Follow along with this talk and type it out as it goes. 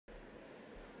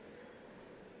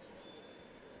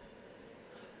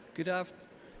Good,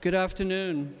 good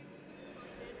afternoon.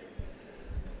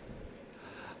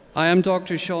 I am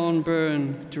Dr. Sean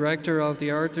Byrne, Director of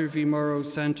the Arthur V. Murrow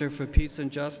Centre for Peace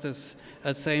and Justice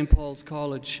at St. Paul's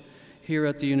College here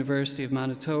at the University of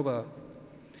Manitoba.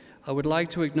 I would like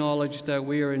to acknowledge that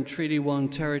we are in Treaty 1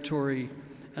 territory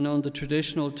and on the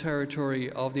traditional territory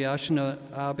of the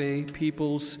Anishinaabe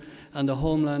peoples and the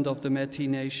homeland of the Métis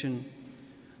Nation.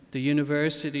 The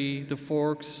University, the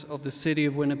Forks of the City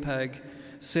of Winnipeg,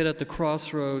 sit at the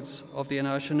crossroads of the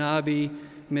Anishinaabe,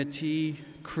 Métis,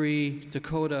 Cree,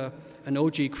 Dakota, and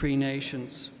Oji-Cree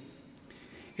nations.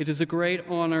 It is a great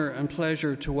honor and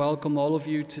pleasure to welcome all of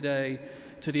you today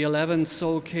to the 11th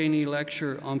Sol Kanee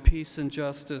Lecture on Peace and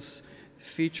Justice,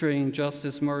 featuring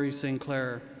Justice Murray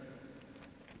Sinclair.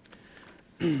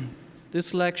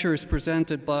 This lecture is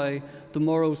presented by the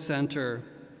Murrow Centre.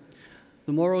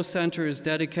 The Murrow Centre is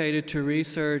dedicated to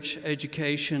research,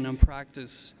 education, and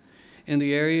practice in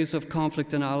the areas of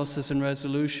conflict analysis and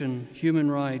resolution, human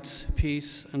rights,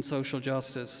 peace, and social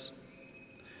justice.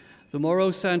 The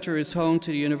Murrow Centre is home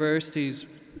to the university's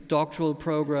doctoral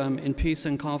program in Peace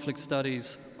and Conflict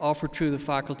Studies, offered through the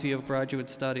Faculty of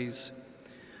Graduate Studies.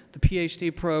 The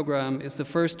PhD program is the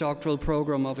first doctoral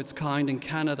program of its kind in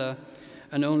Canada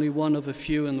and only one of a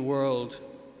few in the world.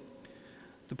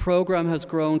 The program has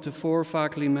grown to 4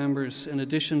 faculty members in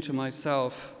addition to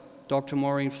myself, Dr.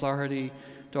 Maureen Flaherty,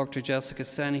 Dr. Jessica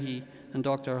Senehi, and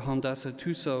Dr. Hamdassa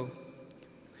Tuso.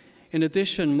 In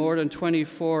addition, more than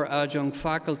 24 adjunct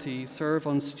faculty serve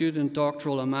on student,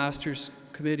 doctoral, and master's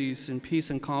committees in peace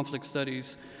and conflict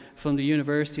studies from the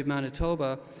University of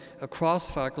Manitoba across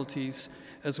faculties,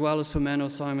 as well as from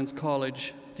Menno Simons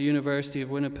College, the University of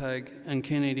Winnipeg, and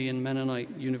Canadian Mennonite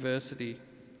University.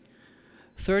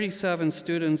 37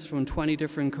 students from 20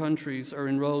 different countries are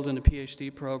enrolled in the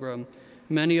PhD program,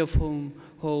 many of whom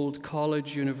hold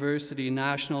college, university,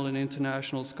 national, and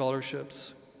international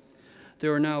scholarships.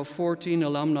 There are now 14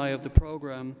 alumni of the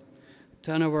program.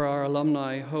 10 of our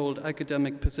alumni hold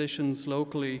academic positions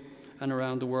locally and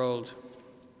around the world.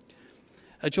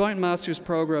 A joint master's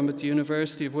program at the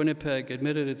University of Winnipeg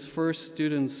admitted its first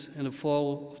students in the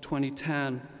fall of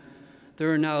 2010.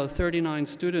 There are now 39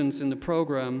 students in the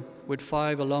program, with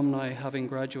 5 alumni having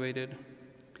graduated.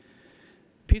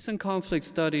 Peace and Conflict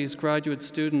Studies graduate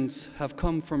students have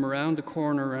come from around the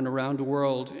corner and around the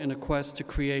world in a quest to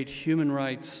create human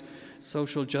rights,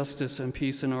 social justice, and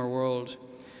peace in our world.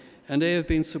 And they have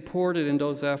been supported in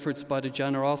those efforts by the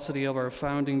generosity of our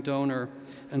founding donor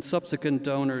and subsequent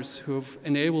donors who have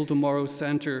enabled the Murrow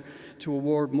Centre to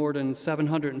award more than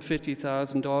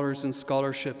 $750,000 in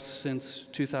scholarships since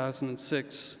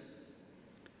 2006.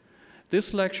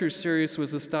 This lecture series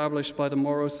was established by the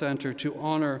Murrow Centre to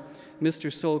honour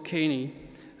Mr. Sol Kanee,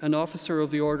 an officer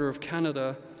of the Order of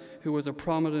Canada who was a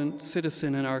prominent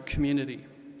citizen in our community.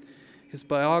 His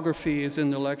biography is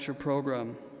in the lecture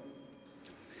program.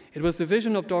 It was the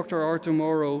vision of Dr. Arthur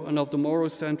Murrow and of the Murrow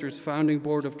Centre's founding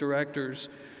board of directors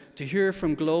to hear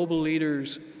from global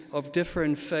leaders of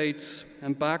different faiths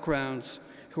and backgrounds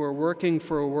who are working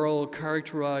for a world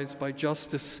characterized by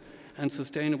justice and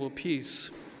sustainable peace.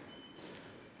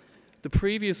 The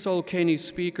previous Sol Kanee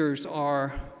speakers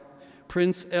are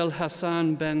Prince El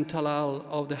Hassan Ben Talal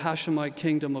of the Hashemite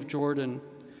Kingdom of Jordan,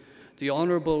 the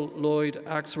Honorable Lloyd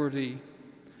Axworthy,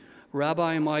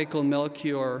 Rabbi Michael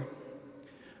Melchior,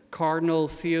 Cardinal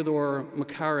Theodore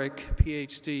McCarrick,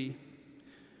 PhD,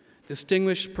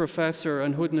 Distinguished Professor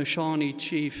and Haudenosaunee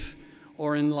Chief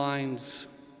Oren Lyons,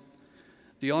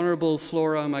 the Honorable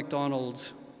Flora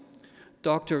MacDonald,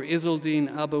 Dr. Iseldine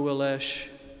Abouelesh,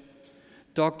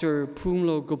 Dr.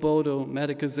 Pumlo Gobodo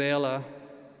Medicazela,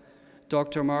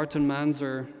 Dr. Martin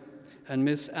Manzer, and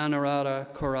Miss Anurada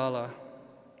Korala.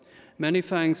 Many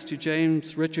thanks to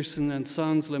James Richardson and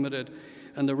Sons Limited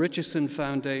and the Richardson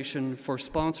Foundation for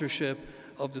sponsorship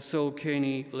of the Sol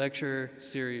Kanee Lecture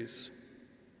Series.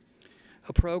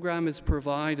 A program is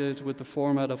provided with the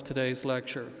format of today's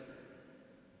lecture.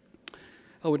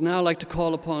 I would now like to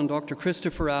call upon Dr.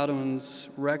 Christopher Adams,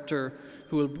 Rector,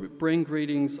 who will bring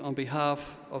greetings on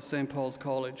behalf of St. Paul's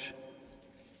College.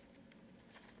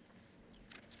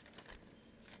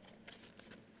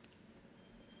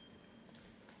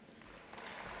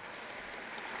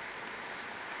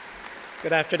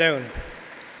 Good afternoon.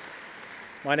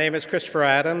 My name is Christopher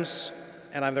Adams,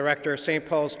 and I'm the rector of St.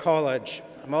 Paul's College.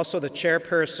 I'm also the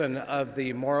chairperson of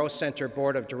the Murrow Centre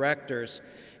Board of Directors,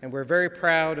 and we're very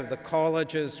proud of the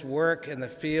college's work in the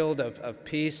field of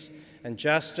peace and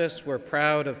justice. We're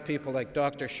proud of people like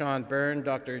Dr. Sean Byrne,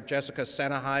 Dr. Jessica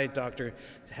Senehi, Dr.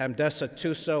 Hamdassa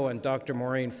Tuso, and Dr.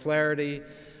 Maureen Flaherty,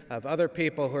 of other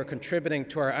people who are contributing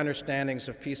to our understandings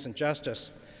of peace and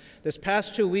justice. This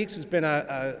past 2 weeks has been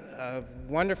a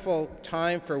wonderful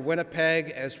time for Winnipeg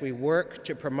as we work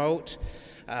to promote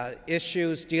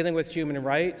issues dealing with human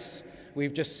rights.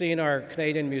 We've just seen our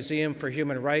Canadian Museum for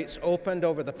Human Rights opened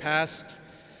over the past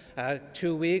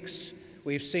 2 weeks.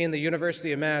 We've seen the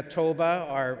University of Manitoba,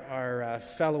 our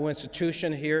fellow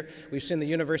institution here, we've seen the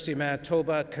University of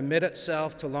Manitoba commit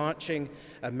itself to launching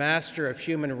a Master of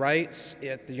Human Rights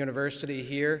at the university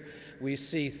here. We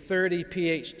see 30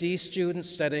 PhD students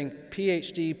studying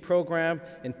PhD program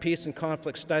in Peace and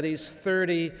Conflict Studies,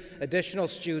 30 additional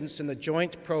students in the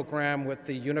joint program with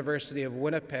the University of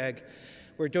Winnipeg.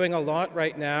 We're doing a lot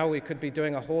right now. We could be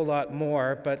doing a whole lot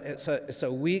more, but it's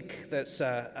a week that's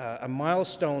a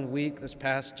milestone week this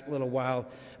past little while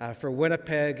for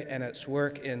Winnipeg and its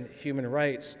work in human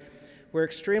rights. We're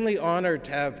extremely honored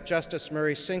to have Justice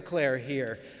Murray Sinclair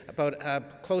here.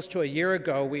 About close to a year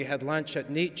ago, we had lunch at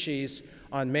Nietzsche's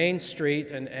on Main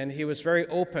Street, and he was very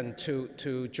open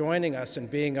to joining us and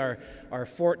being our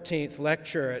 14th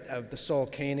lecturer of the Sol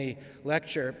Kanee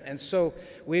Lecture. And so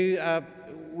we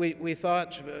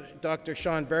thought, Dr.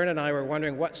 Sean Byrne and I were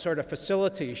wondering what sort of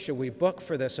facility should we book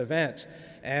for this event.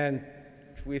 And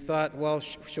we thought, well,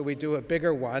 should we do a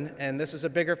bigger one? And this is a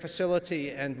bigger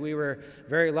facility, and we were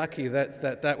very lucky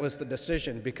that was the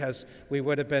decision, because we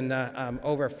would have been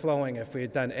overflowing if we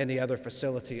had done any other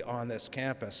facility on this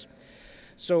campus.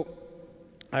 So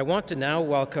I want to now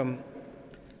welcome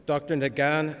Dr.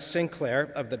 Nagan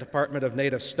Sinclair of the Department of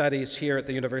Native Studies here at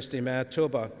the University of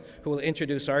Manitoba, who will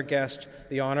introduce our guest,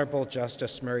 the Honorable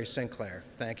Justice Murray Sinclair.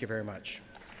 Thank you very much.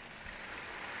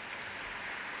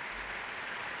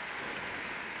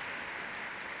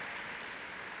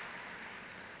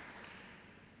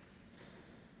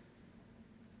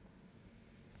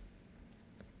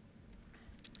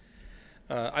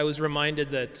 I was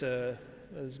reminded that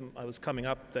as I was coming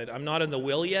up that I'm not in the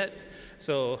will yet,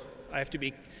 so I have to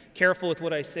be careful with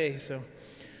what I say. So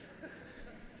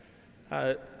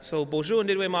bonjour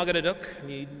ndidwe magadaduk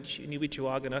ni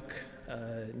wichuaganuk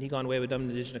ni gonwe wadum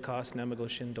indigenous cost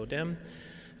namagoshin dodem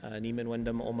ni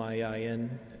minwendum omayayan.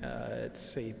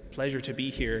 It's a pleasure to be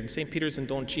here in St. Peter's and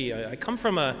Donchi. I come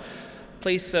from a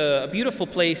place, a beautiful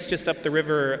place just up the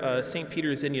river, St.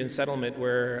 Peter's Indian Settlement,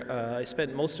 where I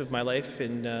spent most of my life,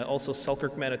 in also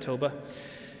Selkirk, Manitoba.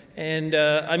 And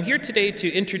I'm here today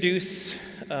to introduce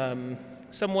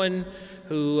someone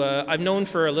who I've known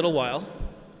for a little while.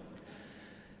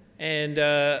 And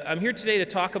I'm here today to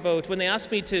talk about, when they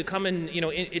asked me to come and,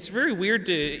 it's very weird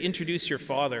to introduce your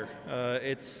father.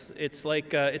 It's like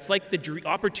the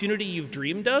opportunity you've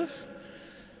dreamed of,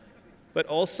 but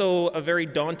also a very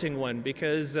daunting one,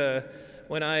 because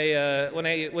when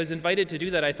I was invited to do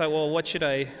that, I thought, well, what should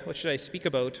I speak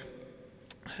about?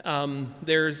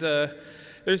 There's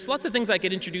lots of things I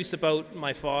could introduce about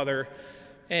my father,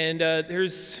 and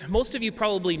most of you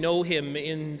probably know him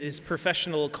in his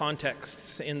professional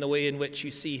contexts, in the way in which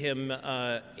you see him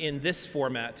in this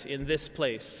format, in this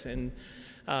place, and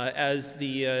as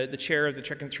the chair of the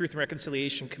Truth and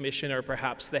Reconciliation Commission, or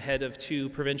perhaps the head of 2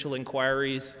 provincial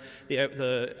inquiries,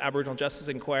 the Aboriginal Justice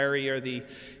Inquiry, or the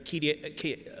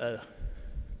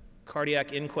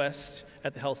cardiac inquest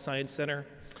at the Health Science Centre.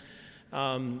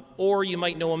 Or you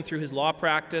might know him through his law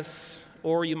practice,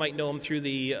 or you might know him through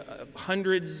the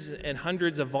hundreds and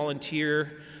hundreds of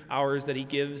volunteer hours that he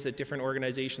gives at different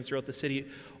organizations throughout the city,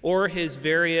 or his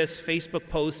various Facebook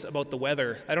posts about the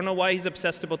weather. I don't know why he's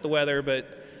obsessed about the weather,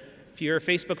 but if you're a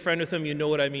Facebook friend with him, you know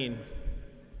what I mean.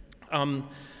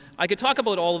 I could talk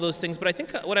about all of those things, but I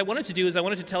think what I wanted to do is I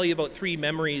wanted to tell you about 3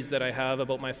 memories that I have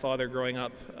about my father growing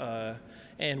up,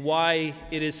 and why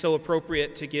it is so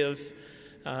appropriate to give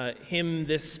him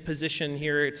this position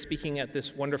here, speaking at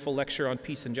this wonderful lecture on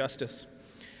peace and justice.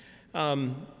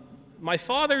 My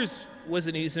father's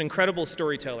he's an incredible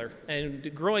storyteller,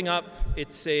 and growing up,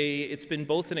 it's been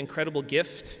both an incredible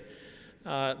gift,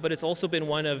 but it's also been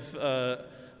one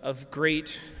of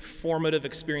great formative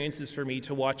experiences for me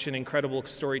to watch an incredible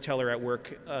storyteller at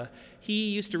work. He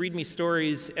used to read me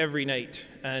stories every night,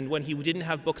 and when he didn't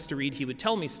have books to read, he would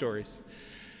tell me stories.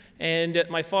 And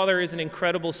my father is an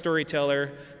incredible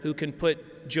storyteller who can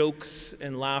put jokes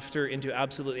and laughter into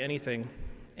absolutely anything.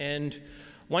 And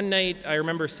one night, I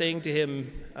remember saying to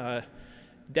him,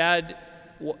 Dad,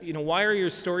 why are your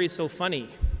stories so funny?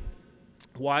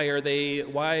 Why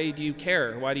do you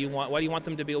care? Why do you want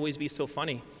them to always be so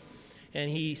funny? And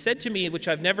he said to me, which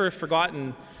I've never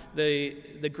forgotten,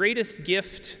 the greatest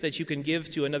gift that you can give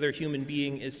to another human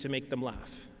being is to make them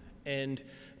laugh. And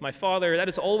my father, that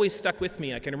has always stuck with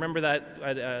me. I can remember that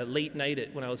at a late night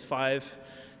when I was 5,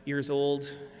 years old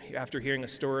after hearing a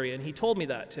story, and he told me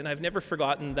that, and I've never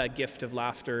forgotten that gift of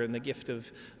laughter and the gift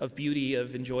of beauty,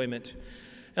 of enjoyment.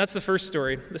 And that's the first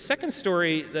story. The second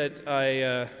story that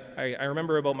I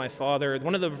remember about my father,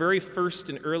 one of the very first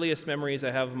and earliest memories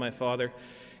I have of my father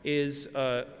is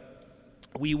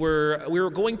we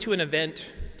were going to an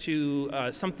event, to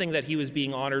something that he was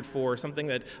being honored for, something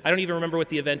that I don't even remember what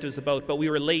the event was about, but we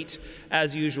were late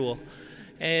as usual.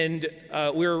 And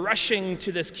we were rushing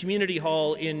to this community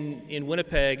hall in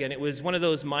Winnipeg, and it was one of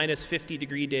those minus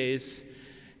 50-degree days.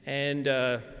 And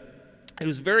it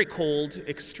was very cold,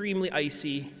 extremely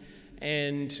icy.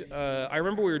 And I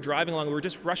remember we were driving along, we were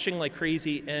just rushing like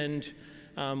crazy, and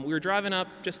we were driving up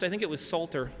I think it was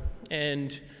Salter.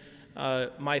 And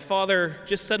my father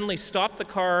just suddenly stopped the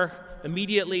car,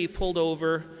 immediately pulled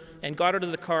over, and got out of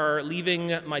the car,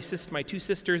 leaving my two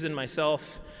sisters and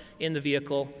myself in the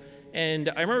vehicle. And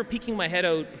I remember peeking my head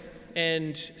out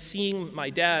and seeing my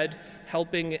dad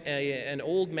helping an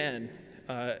old man.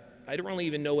 I don't really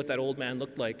even know what that old man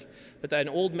looked like, but that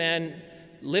an old man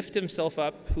lift himself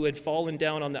up who had fallen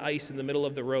down on the ice in the middle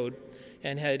of the road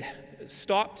and had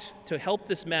stopped to help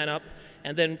this man up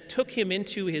and then took him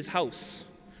into his house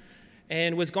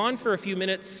and was gone for a few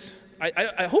minutes.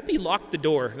 I hope he locked the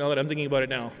door, now that I'm thinking about it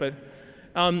now.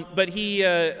 But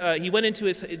he went into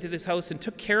this house and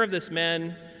took care of this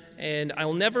man. And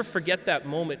I'll never forget that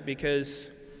moment, because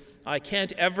I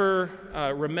can't ever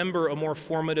remember a more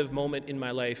formative moment in my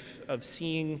life of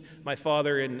seeing my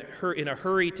father in a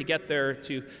hurry to get there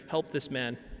to help this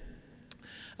man.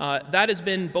 That has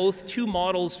been both two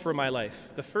models for my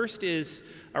life. The first is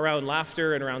around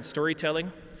laughter and around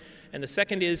storytelling, and the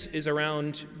second is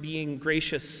around being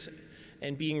gracious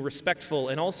and being respectful,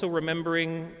 and also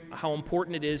remembering how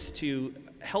important it is to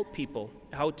help people,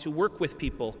 how to work with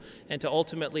people, and to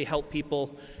ultimately help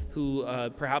people who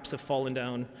perhaps have fallen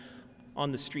down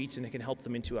on the streets, and it can help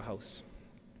them into a house.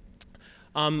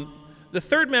 The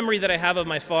third memory that I have of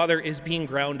my father is being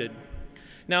grounded.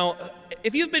 Now,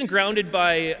 if you've been grounded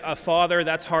by a father,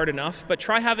 that's hard enough, but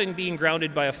try being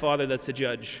grounded by a father that's a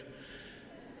judge.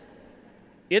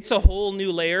 It's a whole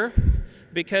new layer,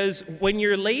 because when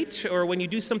you're late or when you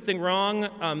do something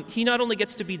wrong, he not only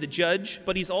gets to be the judge,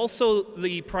 but he's also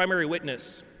the primary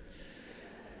witness.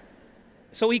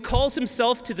 So he calls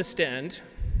himself to the stand,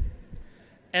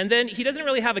 and then he doesn't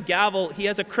really have a gavel, he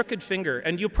has a crooked finger,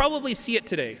 and you'll probably see it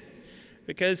today,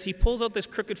 because he pulls out this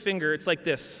crooked finger, it's like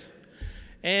this.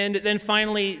 And then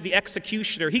finally, the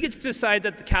executioner, he gets to decide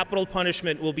that the capital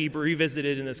punishment will be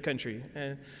revisited in this country.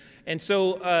 And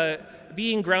so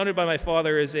being grounded by my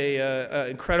father is an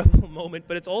incredible moment,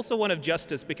 but it's also one of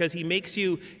justice, because he makes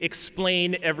you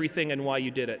explain everything and why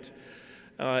you did it.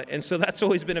 And so that's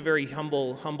always been a very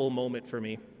humble moment for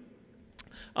me.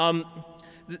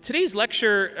 Today's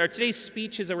lecture, or today's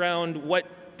speech, is around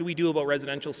what do we do about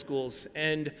residential schools.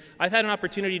 And I've had an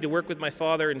opportunity to work with my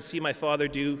father and see my father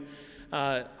do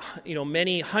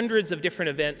many hundreds of different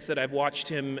events that I've watched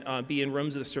him be in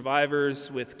rooms with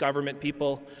survivors, with government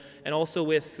people, and also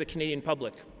with the Canadian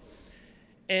public.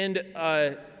 And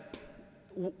the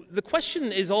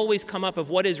question is always come up of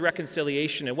what is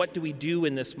reconciliation, and what do we do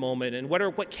in this moment, and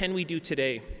what can we do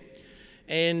today?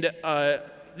 And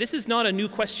this is not a new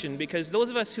question, because those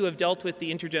of us who have dealt with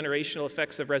the intergenerational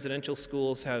effects of residential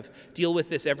schools deal with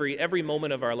this every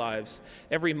moment of our lives.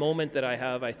 Every moment that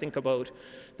I think about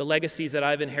the legacies that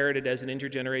I've inherited as an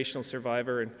intergenerational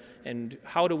survivor, and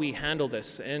how do we handle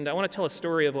this? And I want to tell a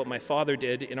story of what my father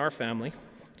did in our family.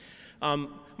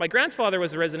 My grandfather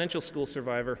was a residential school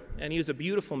survivor, and he was a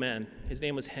beautiful man. His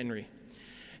name was Henry.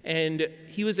 And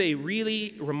he was a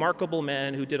really remarkable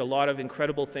man who did a lot of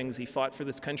incredible things. He fought for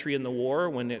this country in the war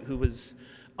who was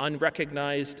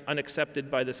unrecognized,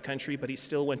 unaccepted by this country, but he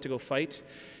still went to go fight.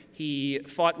 He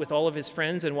fought with all of his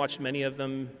friends and watched many of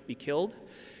them be killed.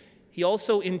 He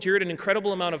also endured an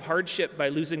incredible amount of hardship by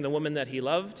losing the woman that he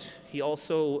loved. He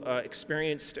also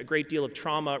experienced a great deal of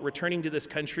trauma returning to this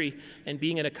country and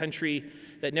being in a country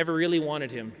that never really wanted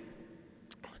him.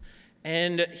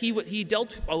 And he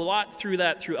dealt a lot through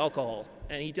that through alcohol,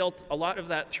 and he dealt a lot of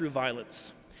that through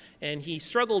violence. And he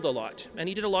struggled a lot, and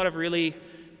he did a lot of really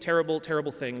terrible,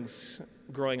 terrible things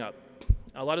growing up.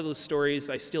 A lot of those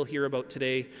stories I still hear about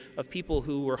today of people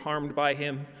who were harmed by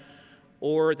him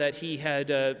or that he had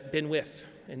been with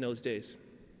in those days.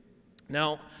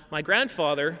 Now, my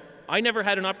grandfather, I never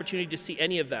had an opportunity to see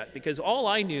any of that, because all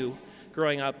I knew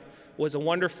growing up was a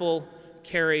wonderful,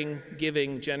 caring,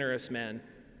 giving, generous man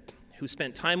who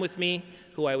spent time with me,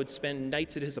 who I would spend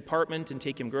nights at his apartment and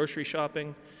take him grocery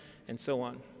shopping, and so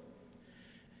on.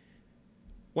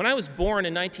 When I was born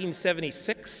in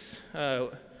 1976,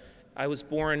 I I was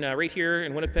born right here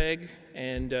in Winnipeg,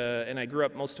 and I grew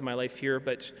up most of my life here.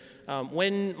 But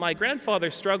when my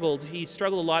grandfather struggled, he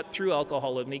struggled a lot through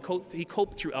alcoholism. He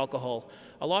coped through alcohol.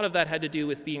 A lot of that had to do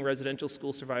with being a residential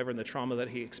school survivor and the trauma that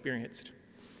he experienced.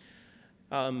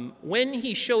 When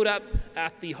he showed up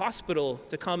at the hospital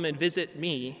to come and visit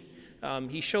me,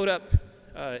 he showed up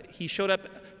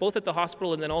both at the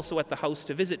hospital and then also at the house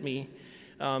to visit me.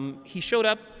 He showed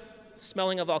up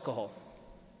smelling of alcohol.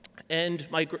 And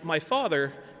my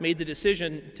father made the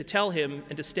decision to tell him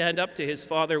and to stand up to his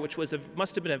father, which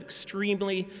must have been an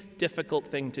extremely difficult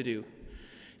thing to do,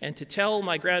 and to tell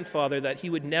my grandfather that he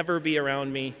would never be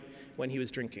around me when he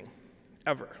was drinking,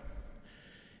 ever.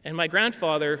 And my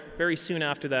grandfather, very soon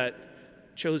after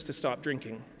that, chose to stop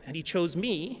drinking. And he chose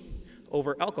me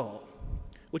over alcohol,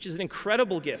 which is an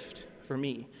incredible gift for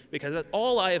me, because that's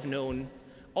all I have known,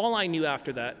 all I knew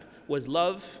after that was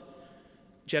love,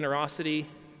 generosity,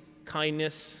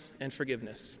 kindness, and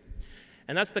forgiveness.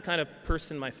 And that's the kind of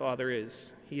person my father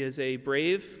is. He is a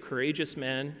brave, courageous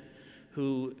man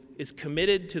who is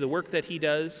committed to the work that he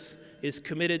does, is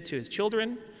committed to his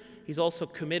children. He's also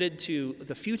committed to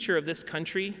the future of this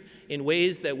country in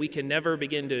ways that we can never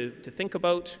begin to think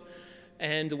about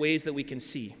and the ways that we can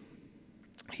see.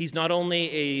 He's not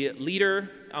only a leader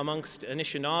amongst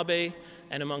Anishinaabe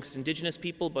and amongst Indigenous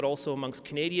people, but also amongst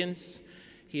Canadians.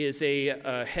 He is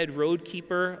a head road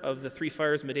keeper of the Three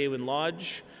Fires Medewan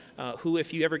Lodge, who,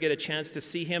 if you ever get a chance to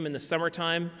see him in the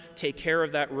summertime, take care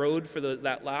of that road for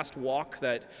that last walk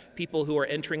that people who are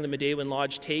entering the Medewan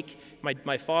Lodge take.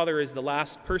 My father is the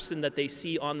last person that they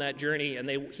see on that journey, and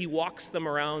he walks them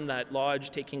around that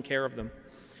lodge, taking care of them.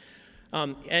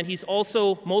 And he's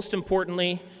also, most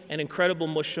importantly, an incredible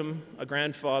mushum, a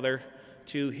grandfather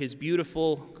to his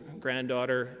beautiful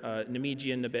granddaughter,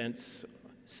 Namijian Nabents,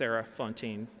 Sarah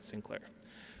Fontaine Sinclair.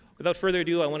 Without further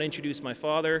ado, I want to introduce my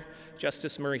father,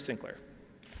 Justice Murray Sinclair.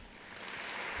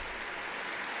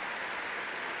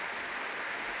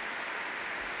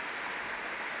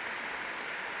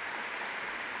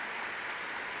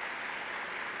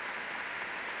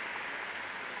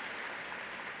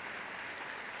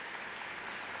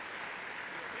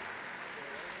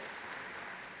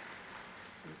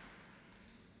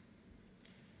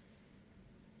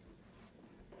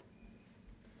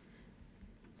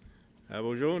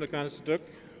 Bonjour, Nakanastuk,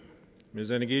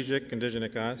 Mizanagijik,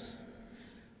 Indigenakas,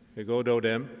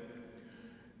 Egododem.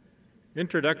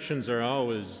 Introductions are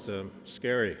always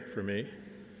scary for me.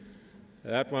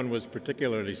 That one was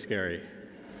particularly scary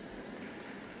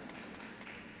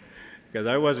because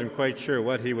I wasn't quite sure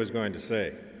what he was going to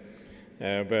say.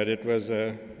 But it was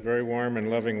a very warm and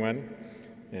loving one,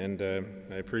 and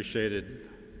I appreciated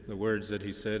the words that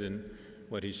he said and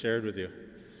what he shared with you.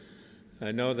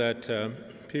 I know that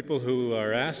people who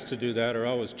are asked to do that are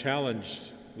always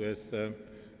challenged with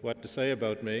what to say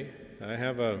about me. I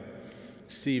have a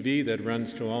CV that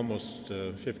runs to almost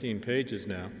 15 pages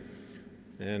now.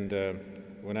 And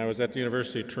when I was at the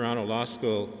University of Toronto Law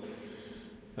School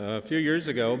a few years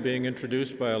ago, being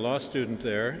introduced by a law student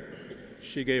there,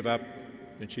 she gave up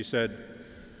and she said,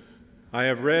 "I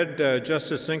have read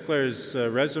Justice Sinclair's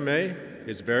resume.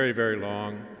 It's very, very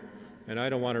long, and I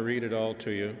don't want to read it all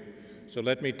to you. So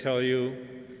let me tell you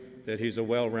that he's a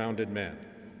well-rounded man."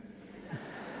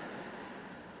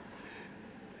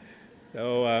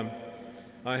 So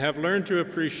I have learned to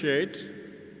appreciate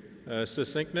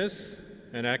succinctness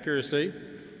and accuracy,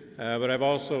 but I've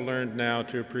also learned now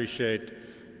to appreciate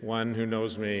one who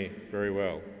knows me very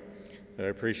well. I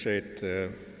appreciate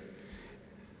that.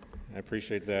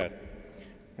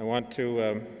 I want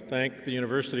to thank the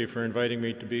university for inviting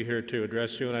me to be here to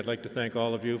address you, and I'd like to thank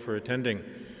all of you for attending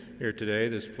here today.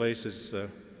 This place is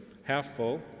half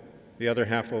full. The other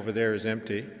half over there is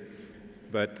empty,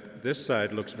 but this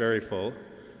side looks very full,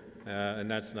 and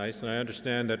that's nice. And I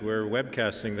understand that we're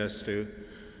webcasting this to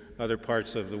other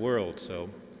parts of the world,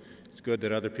 so it's good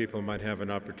that other people might have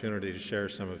an opportunity to share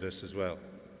some of this as well.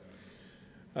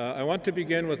 I want to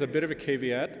begin with a bit of a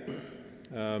caveat,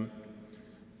 and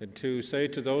to say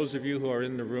to those of you who are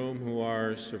in the room who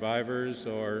are survivors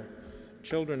or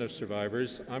children of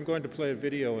survivors, I'm going to play a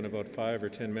video in about 5 or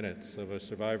 10 minutes of a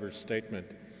survivor's statement.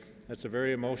 That's a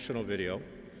very emotional video.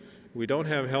 We don't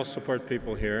have health support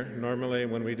people here. Normally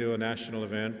when we do a national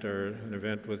event or an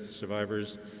event with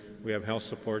survivors, we have health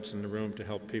supports in the room to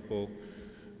help people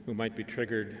who might be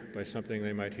triggered by something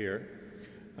they might hear.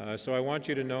 So I want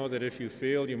you to know that if you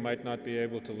feel you might not be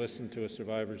able to listen to a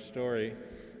survivor's story,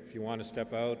 if you want to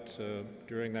step out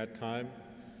during that time,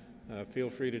 feel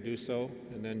free to do so,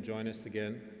 and then join us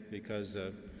again, because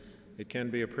it can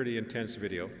be a pretty intense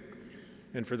video.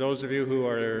 And for those of you who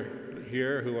are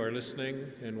here, who are listening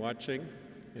and watching,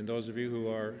 and those of you who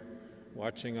are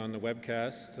watching on the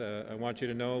webcast, I want you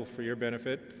to know for your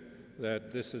benefit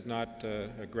that this is not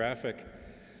a graphic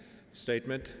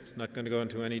statement. It's not going to go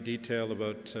into any detail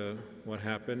about what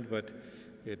happened, but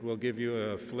it will give you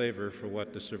a flavor for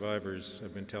what the survivors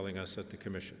have been telling us at the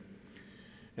Commission.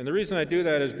 And the reason I do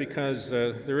that is because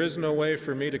there is no way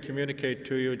for me to communicate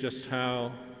to you just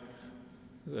how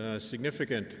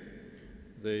significant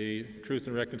the Truth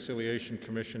and Reconciliation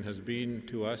Commission has been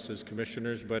to us as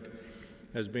commissioners, but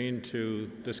has been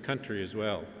to this country as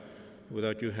well,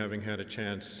 without you having had a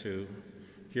chance to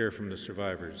hear from the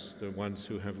survivors, the ones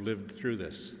who have lived through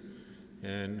this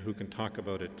and who can talk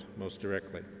about it most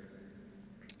directly.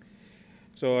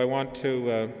 So I want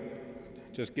to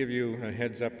just give you a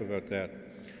heads up about that.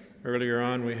 Earlier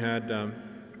on, we had a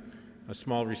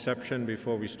small reception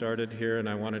before we started here, and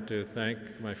I wanted to thank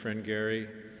my friend Gary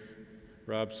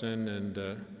Robson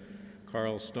and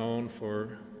Carl Stone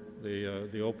for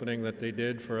the opening that they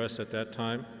did for us at that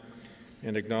time,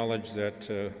 and acknowledge that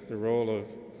the role of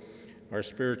our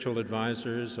spiritual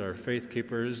advisors, our faith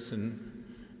keepers, in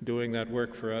doing that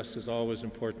work for us is always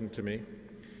important to me.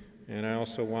 And I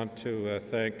also want to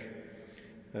thank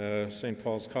St.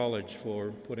 Paul's College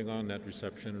for putting on that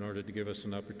reception in order to give us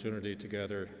an opportunity to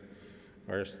gather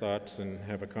our thoughts and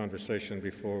have a conversation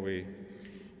before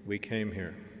we came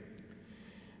here.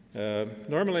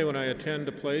 Normally when I attend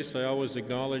a place, I always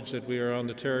acknowledge that we are on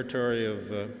the territory of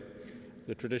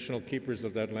the traditional keepers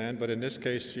of that land, but in this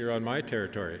case, you're on my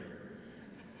territory.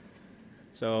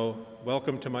 So,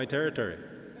 welcome to my territory.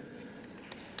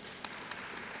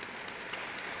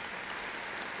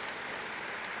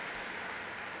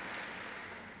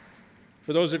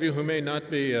 For those of you who may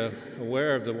not be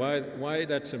aware of why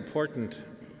that's important,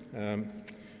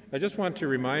 I just want to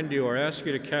remind you or ask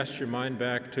you to cast your mind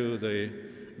back to the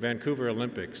Vancouver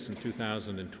Olympics in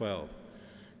 2012.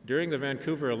 During the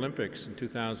Vancouver Olympics in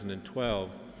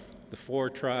 2012, the 4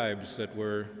 tribes that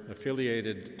were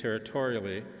affiliated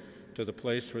territorially to the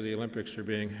place where the Olympics were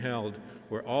being held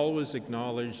were always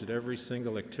acknowledged at every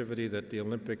single activity that the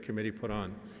Olympic Committee put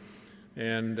on.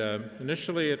 And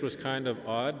initially it was kind of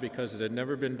odd because it had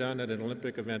never been done at an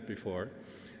Olympic event before.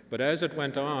 But as it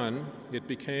went on, it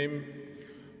became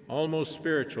almost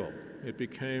spiritual. It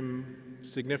became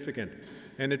significant.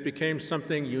 And it became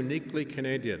something uniquely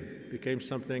Canadian. It became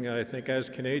something I think as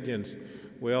Canadians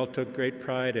we all took great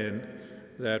pride in,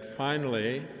 that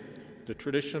finally the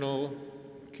traditional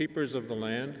keepers of the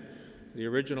land, the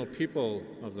original people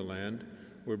of the land,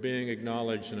 were being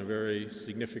acknowledged in a very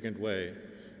significant way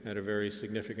at a very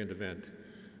significant event.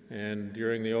 And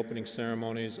during the opening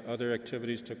ceremonies, other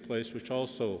activities took place which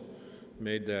also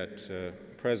made that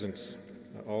presence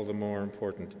all the more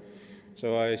important.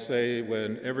 So I say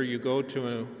whenever you go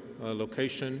to a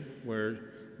location where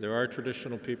there are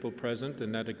traditional people present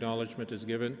and that acknowledgement is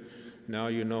given, now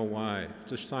you know why.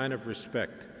 It's a sign of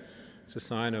respect. It's a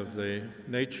sign of the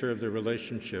nature of the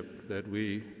relationship that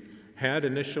we had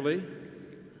initially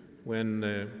when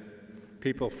the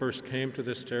people first came to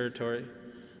this territory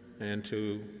and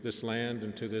to this land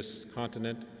and to this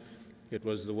continent. It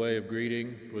was the way of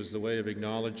greeting, it was the way of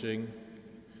acknowledging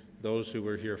those who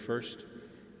were here first,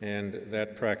 and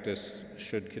that practice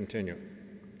should continue.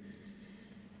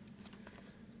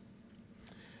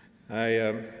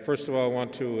 I first of all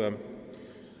want to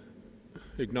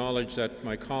acknowledge that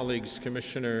my colleagues,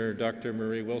 Commissioner Dr.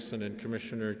 Marie Wilson and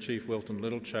Commissioner Chief Wilton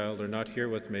Littlechild, are not here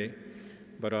with me,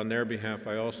 but on their behalf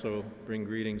I also bring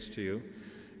greetings to you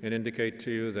and indicate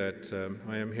to you that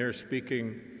I am here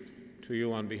speaking to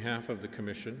you on behalf of the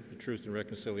Commission, the Truth and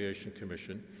Reconciliation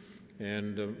Commission,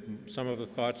 and some of the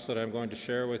thoughts that I'm going to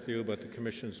share with you about the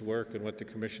Commission's work and what the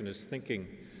Commission is thinking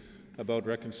about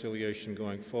reconciliation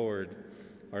going forward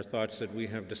are thoughts that we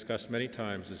have discussed many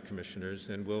times as Commissioners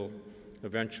and will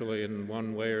eventually, in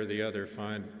one way or the other,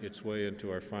 find its way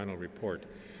into our final report.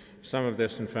 Some of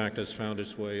this, in fact, has found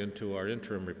its way into our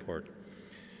interim report.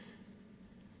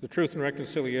 The Truth and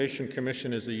Reconciliation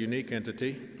Commission is a unique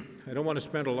entity. I don't want to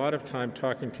spend a lot of time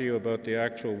talking to you about the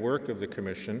actual work of the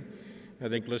Commission. I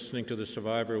think listening to the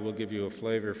survivor will give you a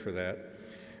flavor for that.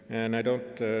 And I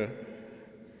don't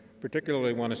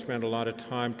particularly want to spend a lot of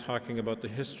time talking about the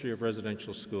history of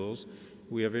residential schools.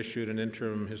 We have issued an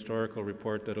interim historical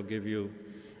report that will give you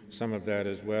some of that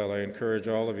as well. I encourage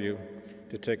all of you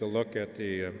to take a look at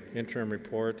the interim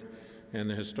report and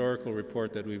the historical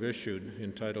report that we've issued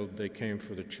entitled "They Came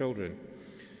for the Children,"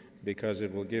 because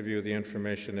it will give you the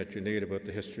information that you need about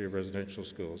the history of residential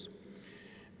schools.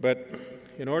 But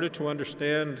in order to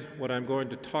understand what I'm going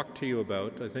to talk to you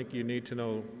about, I think you need to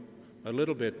know a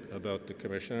little bit about the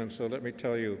Commission, and so let me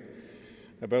tell you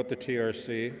about the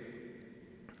TRC,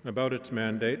 about its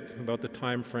mandate, about the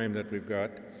time frame that we've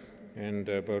got, and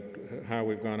about how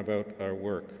we've gone about our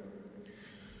work.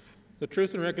 The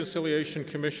Truth and Reconciliation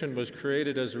Commission was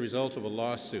created as a result of a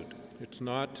lawsuit. It's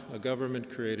not a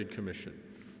government-created commission.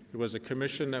 It was a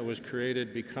commission that was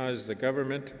created because the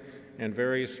government and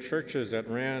various churches that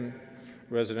ran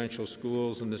residential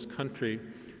schools in this country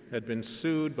had been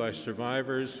sued by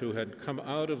survivors who had come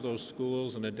out of those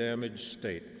schools in a damaged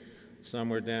state. Some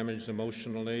were damaged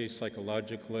emotionally,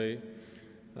 psychologically,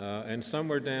 and some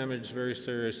were damaged very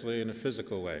seriously in a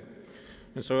physical way.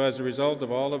 And so as a result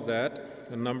of all of that,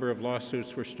 a number of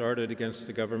lawsuits were started against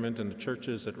the government and the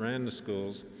churches that ran the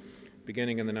schools,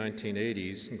 beginning in the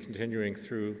 1980s and continuing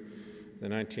through the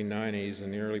 1990s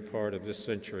and the early part of this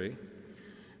century,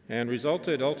 and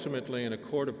resulted ultimately in a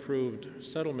court-approved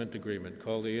settlement agreement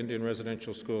called the Indian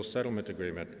Residential School Settlement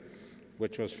Agreement,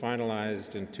 which was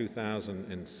finalized in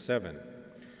 2007.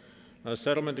 The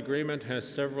settlement agreement has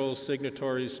several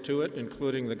signatories to it,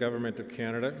 including the Government of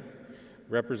Canada,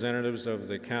 representatives of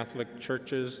the Catholic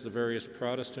churches, the various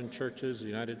Protestant churches, the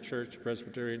United Church,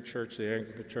 Presbyterian Church, the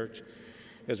Anglican Church,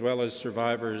 as well as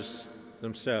survivors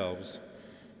themselves,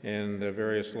 and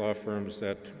various law firms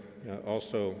that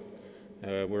also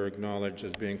were acknowledged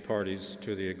as being parties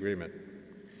to the agreement.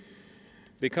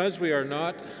 Because we are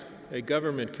not a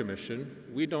government commission,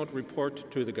 we don't report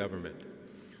to the government.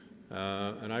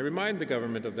 And I remind the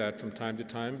government of that from time to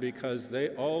time because they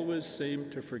always seem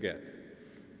to forget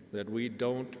that we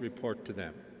don't report to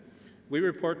them. We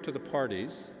report to the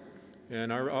parties,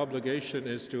 and our obligation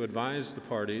is to advise the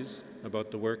parties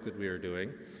about the work that we are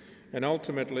doing. And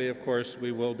ultimately, of course,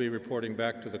 we will be reporting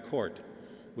back to the court,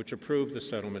 which approved the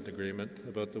settlement agreement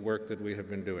about the work that we have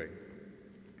been doing.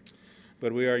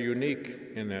 But we are unique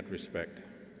in that respect.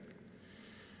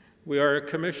 We are a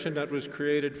commission that was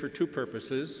created for two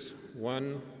purposes.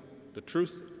 One, the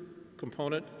truth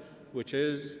component, which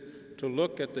is to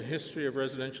look at the history of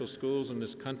residential schools in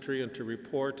this country and to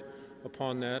report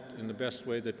upon that in the best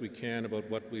way that we can about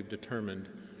what we've determined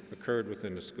occurred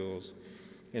within the schools.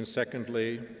 And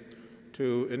secondly,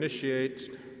 to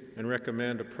initiate and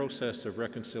recommend a process of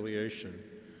reconciliation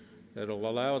that will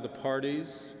allow the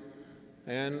parties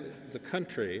and the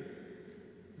country,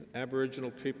 Aboriginal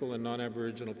people and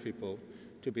non-Aboriginal people,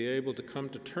 to be able to come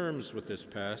to terms with this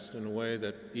past in a way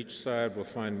that each side will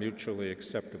find mutually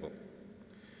acceptable.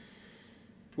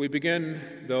 We begin,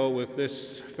 though, with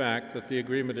this fact that the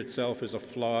agreement itself is a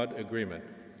flawed agreement,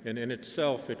 and in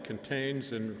itself it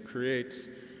contains and creates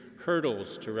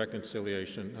hurdles to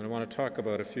reconciliation, and I want to talk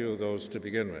about a few of those to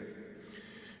begin with.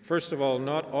 First of all,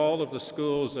 not all of the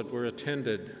schools that were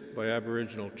attended by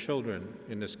Aboriginal children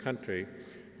in this country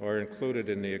are included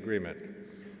in the agreement.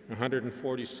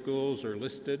 140 schools are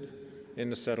listed in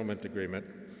the settlement agreement,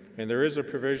 and there is a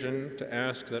provision to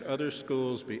ask that other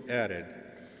schools be added.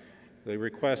 The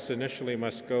request initially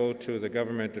must go to the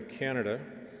Government of Canada,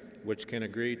 which can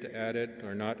agree to add it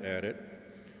or not add it,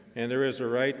 and there is a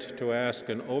right to ask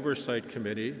an oversight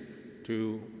committee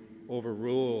to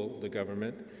overrule the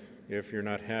government if you're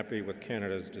not happy with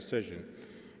Canada's decision.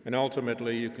 And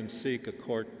ultimately, you can seek a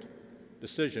court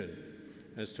decision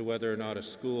as to whether or not a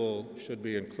school should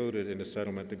be included in the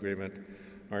settlement agreement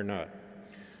or not.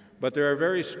 But there are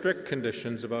very strict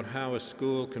conditions about how a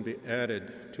school can be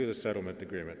added to the settlement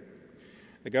agreement.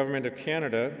 The Government of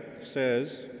Canada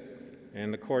says,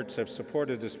 and the courts have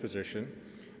supported this position,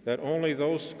 that only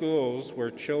those schools where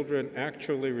children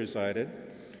actually resided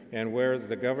and where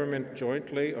the government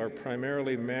jointly or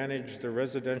primarily managed the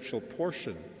residential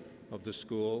portion of the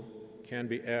school can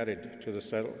be added to the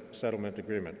settlement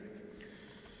agreement.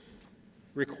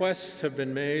 Requests have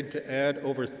been made to add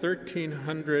over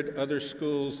 1,300 other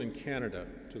schools in Canada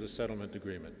to the settlement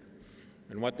agreement.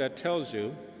 And what that tells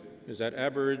you is that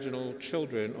Aboriginal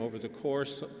children over the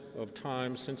course of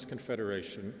time since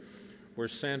Confederation were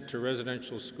sent to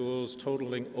residential schools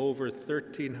totaling over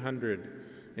 1,300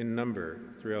 in number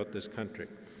throughout this country.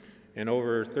 And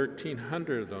over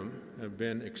 1,300 of them have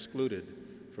been excluded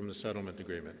from the settlement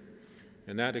agreement.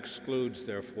 And that excludes,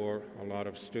 therefore, a lot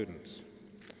of students.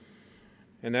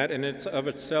 And that in of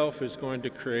itself is going to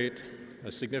create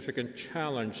a significant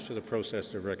challenge to the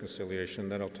process of reconciliation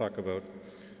that I'll talk about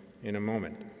in a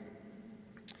moment.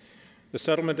 The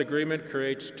settlement agreement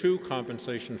creates two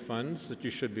compensation funds that you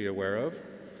should be aware of.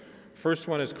 First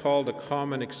one is called a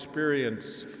Common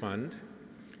Experience Fund,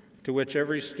 to which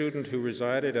every student who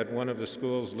resided at one of the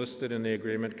schools listed in the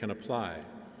agreement can apply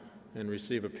and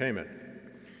receive a payment.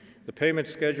 The payment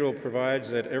schedule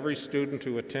provides that every student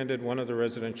who attended one of the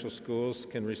residential schools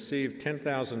can receive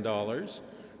 $10,000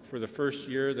 for the first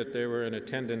year that they were in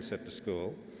attendance at the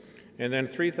school, and then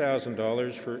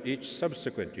 $3,000 for each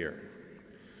subsequent year.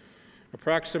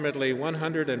 Approximately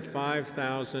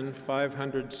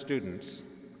 105,500 students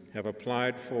have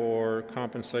applied for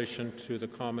compensation to the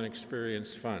Common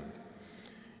Experience Fund,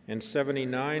 and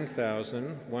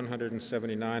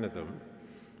 79,179 of them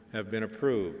have been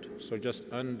approved, so just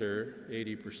under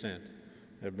 80%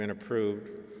 have been approved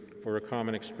for a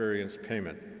Common Experience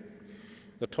payment.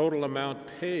 The total amount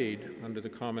paid under the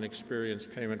Common Experience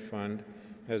Payment Fund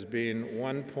has been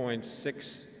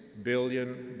 $1.6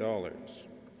 billion.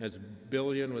 That's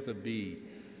billion with a B.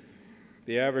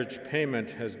 The average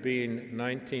payment has been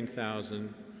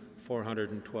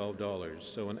 $19,412,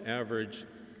 so an average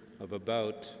of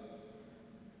about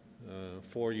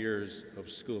 4 years of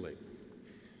schooling.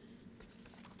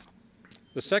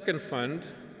 The second fund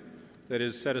that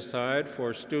is set aside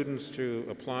for students to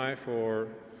apply for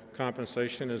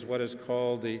compensation is what is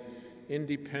called the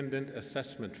Independent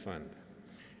Assessment Fund.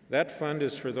 That fund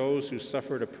is for those who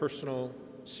suffered a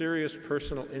serious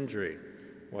personal injury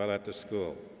while at the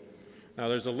school. Now,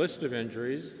 there's a list of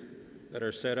injuries that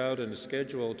are set out in the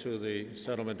schedule to the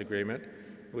settlement agreement,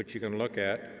 which you can look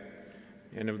at.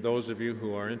 And if those of you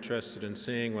who are interested in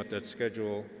seeing what that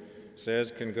schedule says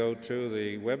can go to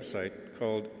the website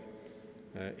called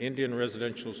Indian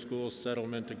Residential School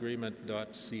Settlement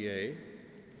Agreement.ca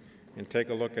and take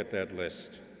a look at that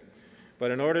list.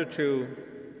 But in order to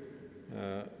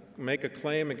make a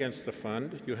claim against the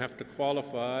fund, you have to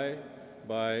qualify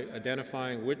by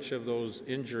identifying which of those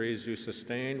injuries you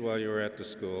sustained while you were at the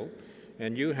school,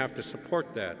 and you have to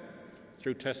support that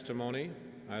through testimony,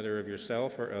 either of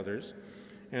yourself or others,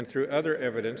 and through other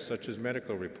evidence such as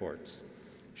medical reports,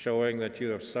 showing that you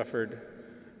have suffered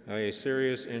a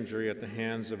serious injury at the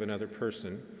hands of another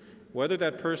person, whether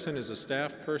that person is a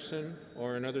staff person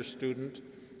or another student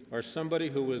or somebody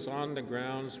who was on the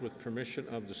grounds with permission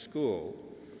of the school.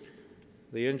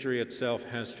 The injury itself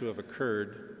has to have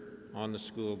occurred on the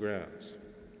school grounds.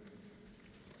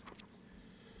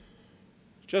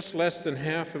 Just less than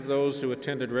half of those who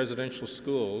attended residential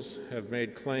schools have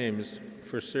made claims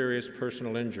for serious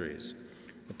personal injuries.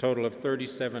 A total of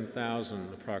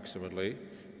 37,000 approximately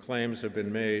claims have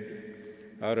been made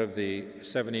out of the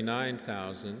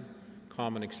 79,000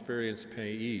 Common Experience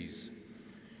payees.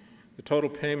 The total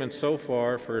payment so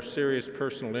far for serious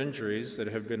personal injuries that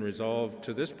have been resolved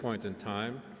to this point in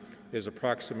time is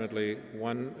approximately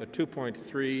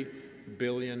 $2.3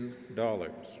 billion.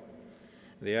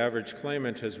 The average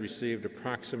claimant has received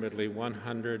approximately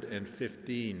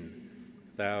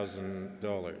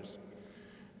 $115,000.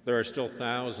 There are still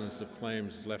thousands of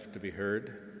claims left to be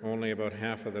heard. Only about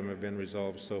half of them have been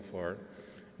resolved so far,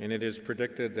 and it is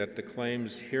predicted that the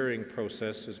claims hearing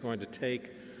process is going to take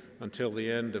until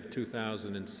the end of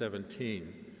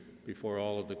 2017 before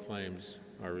all of the claims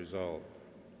are resolved.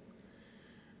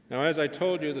 Now, as I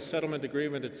told you, the settlement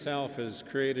agreement itself has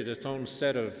created its own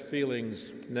set of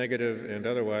feelings, negative and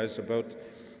otherwise, about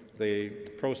the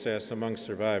process among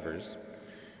survivors.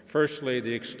 Firstly,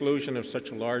 the exclusion of such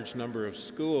a large number of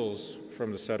schools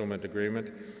from the settlement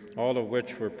agreement, all of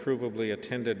which were provably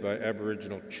attended by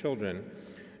Aboriginal children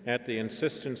at the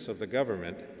insistence of the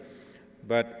government,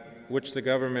 but which the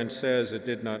government says it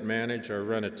did not manage or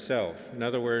run itself. In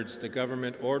other words, the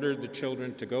government ordered the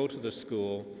children to go to the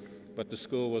school, but the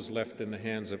school was left in the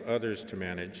hands of others to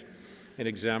manage. An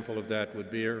example of that would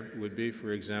be,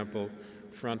 for example,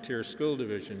 Frontier School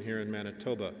Division here in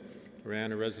Manitoba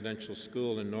ran a residential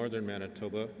school in northern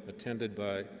Manitoba, attended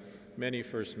by many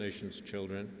First Nations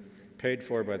children, paid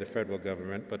for by the federal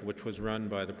government, but which was run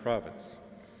by the province.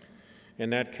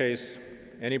 In that case,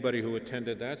 anybody who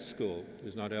attended that school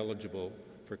is not eligible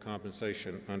for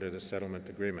compensation under the settlement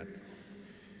agreement.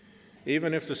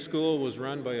 Even if the school was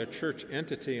run by a church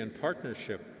entity in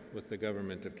partnership with the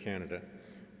Government of Canada,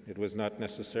 it was not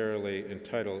necessarily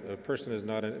entitled, a person is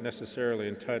not necessarily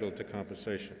entitled to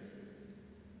compensation.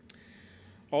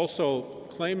 Also,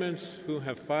 claimants who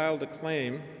have filed a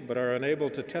claim but are unable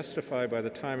to testify by the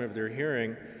time of their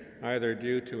hearing, either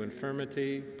due to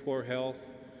infirmity, poor health,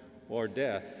 or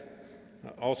death,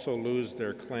 also lose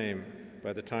their claim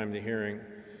by the time the hearing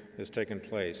has taken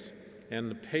place. And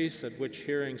the pace at which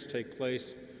hearings take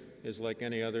place is like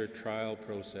any other trial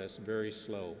process, very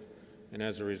slow. And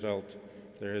as a result,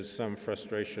 there is some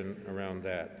frustration around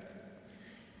that.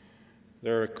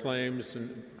 There are claims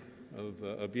of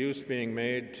abuse being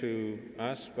made to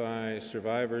us by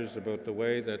survivors about the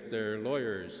way that their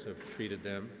lawyers have treated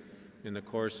them in the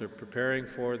course of preparing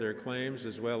for their claims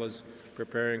as well as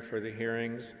preparing for the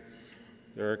hearings.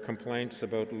 There are complaints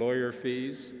about lawyer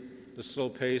fees, the slow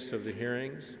pace of the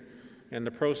hearings, and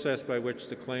the process by which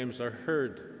the claims are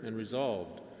heard and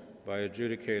resolved by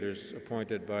adjudicators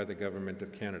appointed by the Government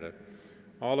of Canada,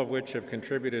 all of which have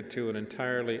contributed to an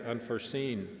entirely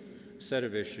unforeseen set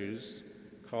of issues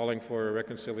calling for a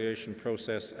reconciliation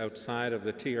process outside of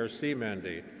the TRC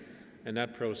mandate, and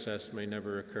that process may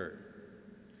never occur.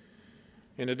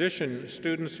 In addition,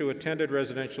 students who attended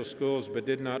residential schools but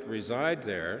did not reside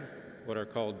there, what are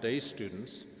called day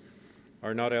students,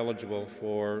 are not eligible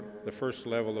for the first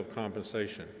level of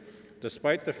compensation,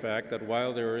 despite the fact that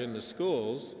while they were in the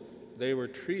schools, they were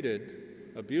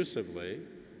treated abusively,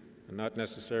 and not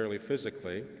necessarily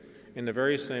physically, in the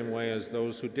very same way as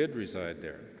those who did reside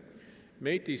there.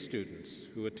 Métis students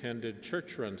who attended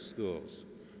church-run schools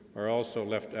are also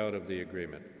left out of the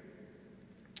agreement.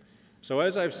 So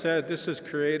as I've said, this has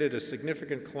created a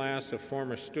significant class of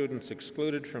former students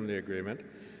excluded from the agreement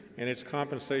and its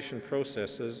compensation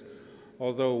processes,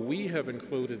 although we have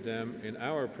included them in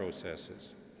our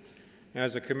processes.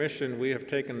 As a commission, we have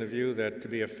taken the view that to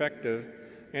be effective,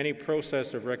 any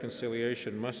process of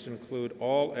reconciliation must include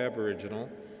all Aboriginal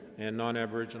and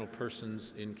non-Aboriginal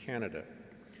persons in Canada.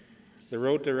 The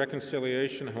road to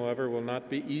reconciliation, however, will not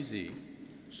be easy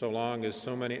so long as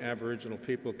so many Aboriginal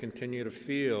people continue to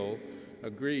feel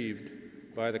aggrieved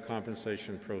by the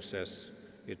compensation process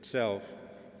itself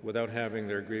without having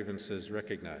their grievances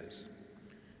recognized.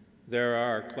 There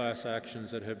are class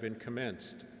actions that have been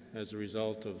commenced as a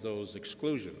result of those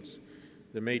exclusions.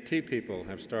 The Métis people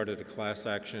have started a class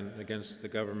action against the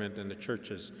government and the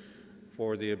churches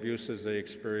for the abuses they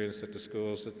experienced at the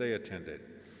schools that they attended.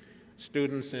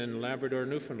 Students in Labrador,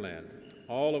 Newfoundland,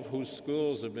 all of whose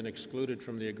schools have been excluded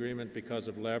from the agreement because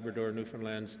of Labrador,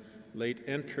 Newfoundland's late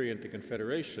entry into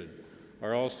Confederation,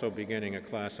 are also beginning a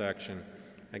class action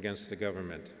against the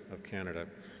Government of Canada.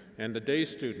 And the day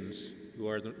students who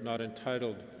are not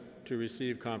entitled to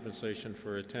receive compensation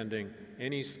for attending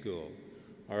any school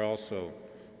are also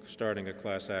starting a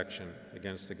class action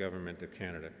against the Government of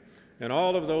Canada. And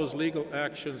all of those legal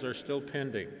actions are still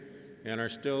pending and are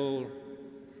still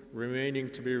remaining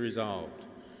to be resolved,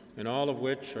 and all of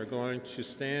which are going to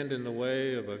stand in the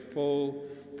way of a full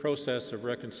process of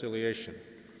reconciliation.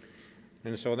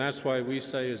 And so that's why we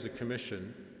say as a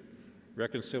commission,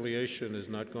 reconciliation is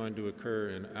not going to occur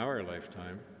in our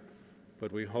lifetime,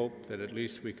 but we hope that at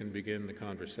least we can begin the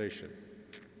conversation.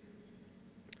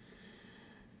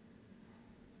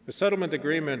 The settlement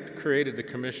agreement created the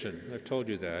commission, I've told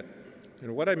you that.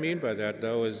 And what I mean by that,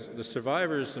 though, is the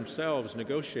survivors themselves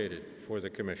negotiated for the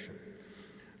commission.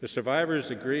 The survivors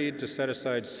agreed to set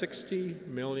aside $60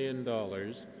 million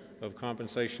of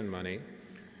compensation money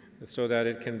so that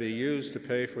it can be used to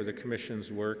pay for the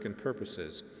commission's work and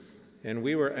purposes. And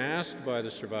we were asked by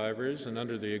the survivors, and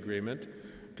under the agreement,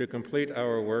 to complete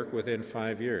our work within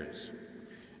 5 years.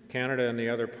 Canada and the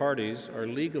other parties are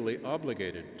legally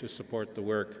obligated to support the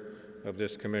work of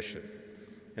this commission.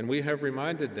 And we have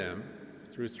reminded them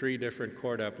through 3 different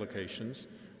court applications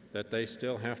that they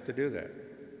still have to do that.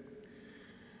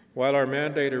 While our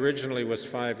mandate originally was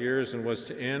 5 years and was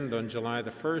to end on July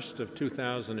the 1st of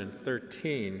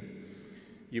 2013,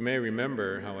 you may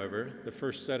remember, however, the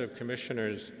first set of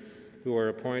commissioners who were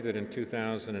appointed in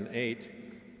 2008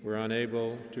 were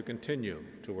unable to continue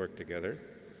to work together.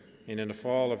 And in the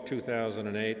fall of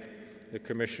 2008, the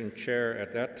commission chair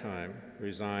at that time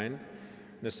resigned,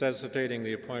 necessitating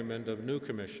the appointment of new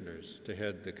commissioners to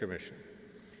head the commission.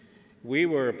 We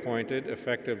were appointed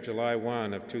effective July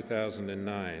 1 of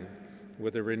 2009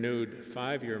 with a renewed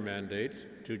 5-year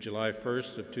mandate to July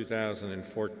 1st of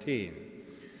 2014.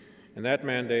 And that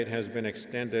mandate has been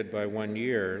extended by 1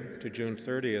 year to June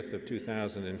 30th of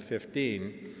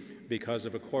 2015 because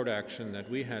of a court action that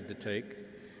we had to take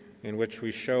in which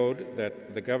we showed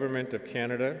that the Government of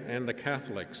Canada and the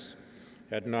Catholics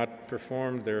had not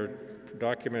performed their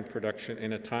document production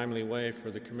in a timely way for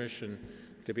the Commission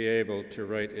to be able to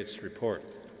write its report.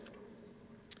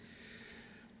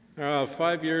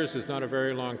 5 years is not a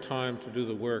very long time to do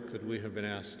the work that we have been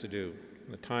asked to do.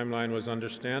 The timeline was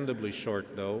understandably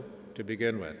short, though, to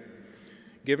begin with.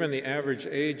 Given the average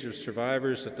age of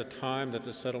survivors at the time that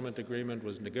the settlement agreement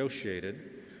was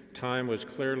negotiated, time was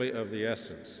clearly of the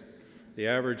essence. The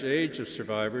average age of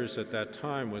survivors at that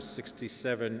time was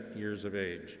 67 years of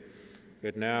age.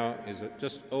 It now is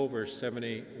just over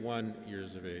 71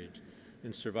 years of age,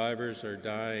 and survivors are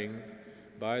dying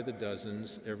by the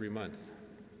dozens every month.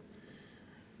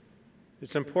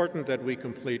 It's important that we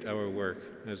complete our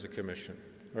work as a commission,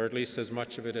 or at least as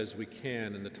much of it as we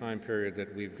can in the time period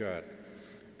that we've got,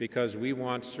 because we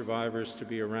want survivors to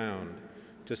be around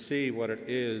to see what it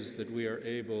is that we are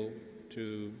able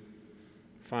to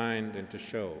find and to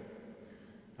show.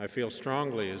 I feel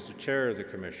strongly as the chair of the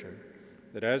Commission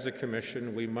that as a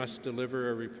Commission we must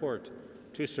deliver a report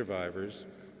to survivors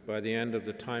by the end of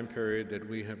the time period that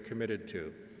we have committed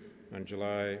to on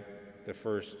July the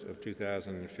 1st of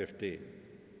 2015.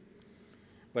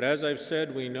 But as I've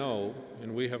said, we know,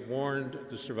 and we have warned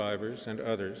the survivors and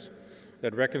others,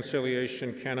 that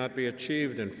reconciliation cannot be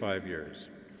achieved in 5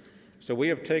 years. So we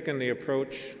have taken the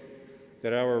approach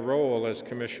that our role as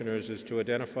commissioners is to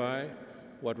identify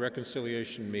what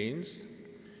reconciliation means,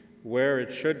 where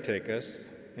it should take us,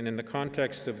 and in the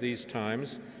context of these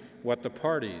times, what the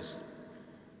parties,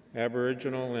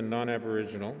 Aboriginal and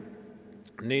non-Aboriginal,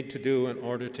 need to do in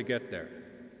order to get there.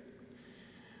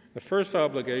 The first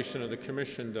obligation of the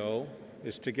Commission, though,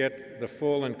 is to get the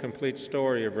full and complete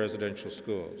story of residential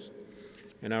schools,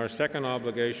 and our second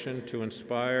obligation to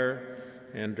inspire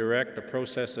and direct a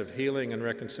process of healing and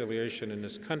reconciliation in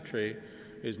this country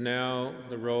is now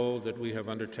the role that we have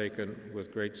undertaken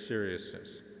with great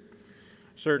seriousness.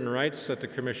 Certain rights that the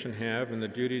Commission have and the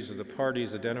duties of the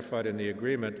parties identified in the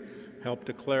agreement help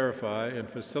to clarify and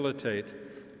facilitate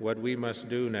what we must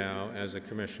do now as a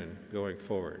Commission going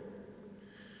forward.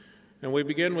 And we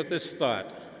begin with this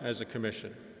thought as a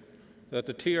Commission, that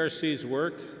the TRC's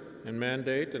work and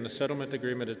mandate and the settlement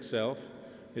agreement itself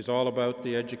is all about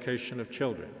the education of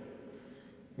children.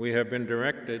 We have been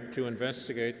directed to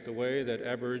investigate the way that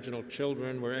Aboriginal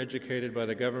children were educated by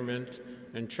the government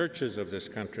and churches of this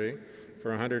country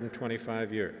for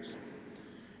 125 years.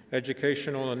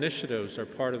 Educational initiatives are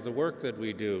part of the work that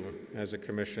we do as a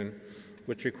Commission,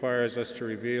 which requires us to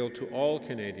reveal to all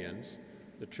Canadians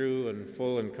the true and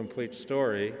full and complete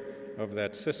story of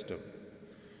that system.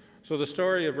 So the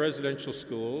story of residential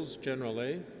schools,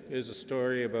 generally, is a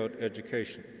story about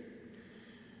education.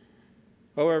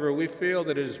 However, we feel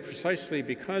that it is precisely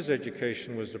because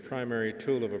education was the primary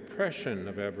tool of oppression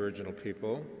of Aboriginal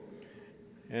people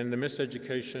and the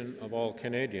miseducation of all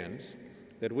Canadians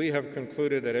that we have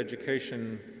concluded that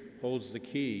education holds the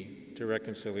key to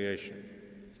reconciliation.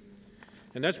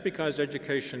 And that's because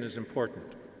education is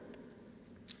important.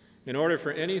 In order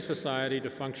for any society to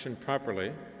function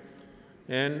properly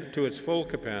and to its full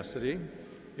capacity,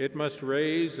 it must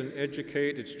raise and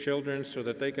educate its children so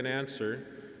that they can answer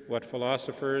what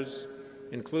philosophers,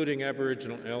 including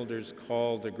Aboriginal elders,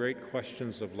 call the great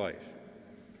questions of life.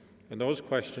 And those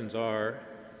questions are,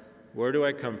 where do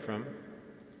I come from?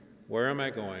 Where am I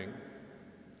going?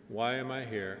 Why am I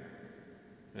here?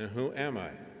 And who am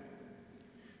I?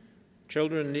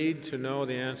 Children need to know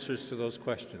the answers to those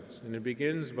questions, and it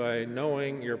begins by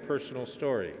knowing your personal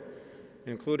story,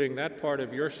 including that part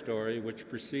of your story which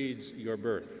precedes your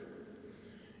birth.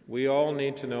 We all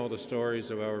need to know the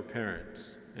stories of our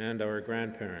parents and our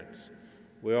grandparents.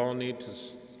 We all need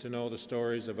to know the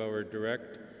stories of our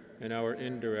direct and our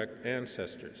indirect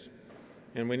ancestors.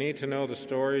 And we need to know the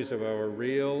stories of our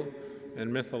real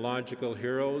and mythological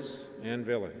heroes and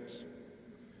villains.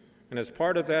 And as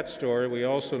part of that story, we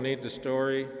also need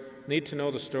to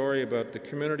know the story about the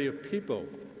community of people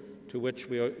to which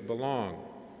we belong.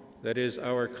 That is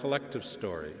our collective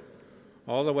story,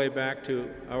 all the way back to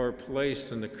our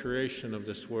place in the creation of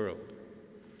this world.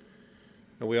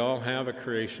 And we all have a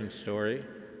creation story,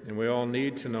 and we all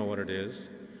need to know what it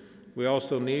is. We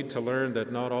also need to learn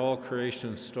that not all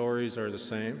creation stories are the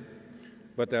same,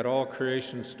 but that all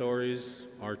creation stories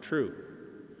are true.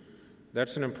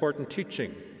 That's an important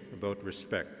teaching about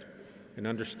respect, and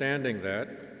understanding that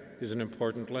is an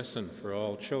important lesson for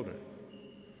all children.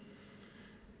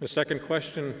 The second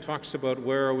question talks about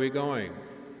where are we going?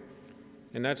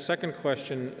 And that second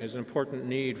question is an important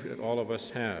need that all of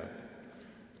us have.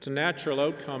 It's a natural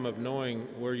outcome of knowing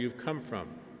where you've come from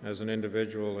as an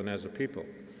individual and as a people.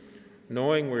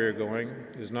 Knowing where you're going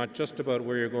is not just about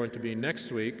where you're going to be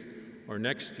next week or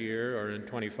next year or in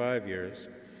 25 years.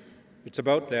 It's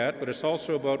about that, but it's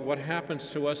also about what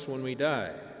happens to us when we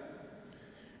die.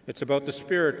 It's about the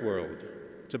spirit world.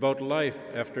 It's about life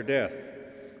after death,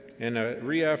 and a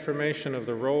reaffirmation of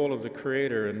the role of the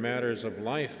Creator in matters of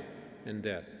life and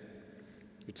death.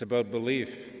 It's about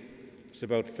belief, it's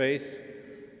about faith,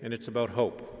 and it's about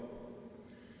hope.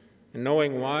 And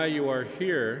knowing why you are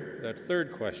here, that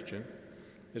third question,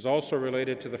 is also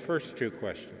related to the first two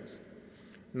questions.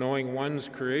 Knowing one's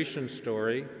creation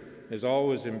story is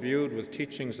always imbued with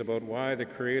teachings about why the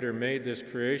Creator made this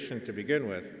creation to begin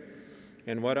with,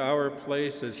 and what our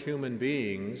place as human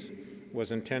beings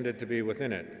was intended to be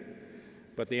within it.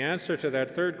 But the answer to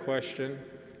that third question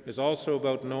is also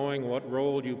about knowing what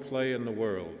role you play in the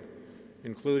world,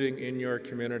 including in your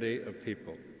community of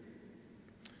people.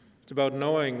 It's about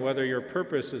knowing whether your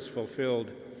purpose is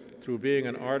fulfilled through being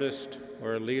an artist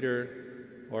or a leader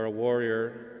or a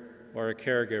warrior or a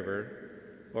caregiver,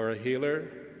 or a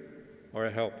healer, or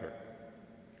a helper.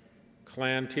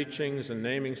 Clan teachings and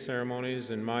naming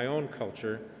ceremonies in my own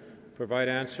culture provide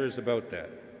answers about that.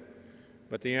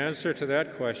 But the answer to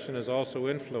that question is also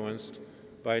influenced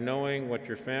by knowing what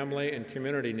your family and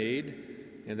community need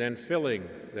and then filling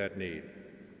that need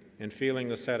and feeling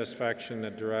the satisfaction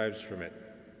that derives from it.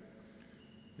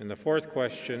 And the fourth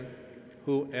question,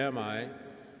 who am I,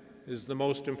 is the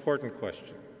most important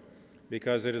question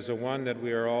because it is the one that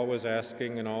we are always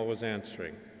asking and always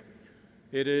answering.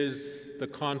 It is the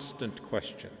constant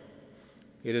question.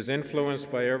 It is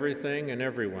influenced by everything and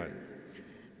everyone.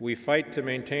 We fight to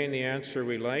maintain the answer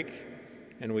we like,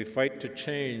 and we fight to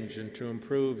change and to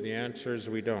improve the answers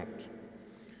we don't.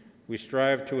 We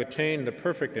strive to attain the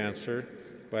perfect answer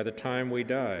by the time we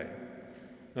die,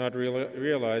 not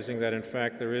realizing that in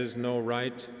fact there is no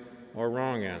right or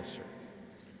wrong answer.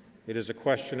 It is a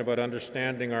question about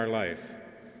understanding our life.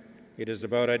 It is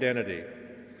about identity.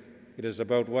 It is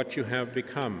about what you have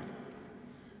become,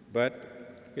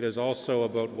 but it is also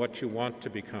about what you want to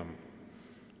become.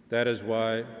 That is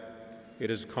why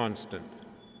it is constant.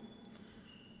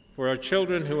 For our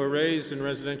children who were raised in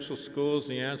residential schools,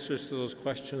 the answers to those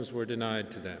questions were denied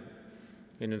to them,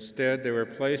 and instead they were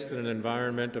placed in an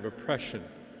environment of oppression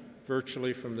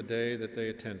virtually from the day that they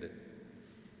attended.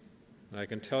 And I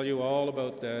can tell you all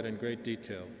about that in great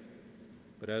detail,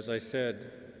 but as I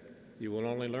said, you will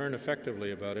only learn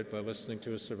effectively about it by listening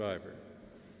to a survivor.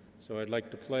 So I'd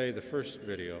like to play the first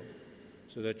video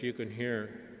so that you can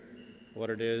hear what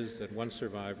it is that one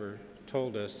survivor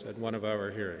told us at one of our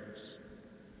hearings.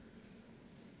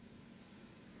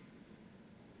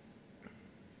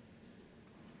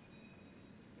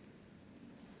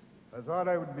 I thought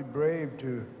I would be brave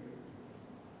to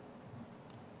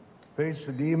face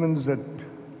the demons that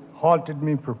haunted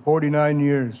me for 49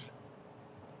 years.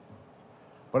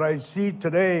 But I see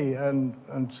today and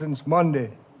since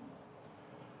Monday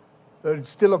that it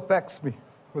still affects me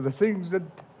for the things that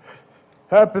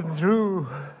happened through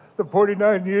the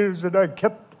 49 years that I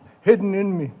kept hidden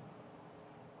in me.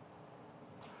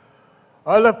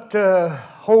 I left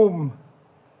home,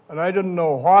 and I didn't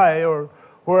know why or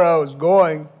where I was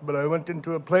going, but I went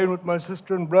into a plane with my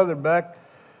sister and brother back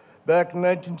in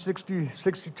 1960,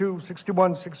 62,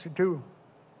 61, 62.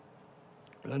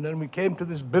 And then we came to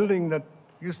this building that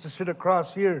used to sit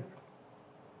across here.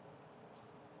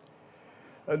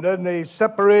 And then they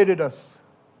separated us.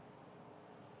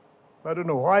 I don't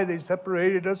know why they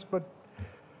separated us, but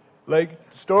like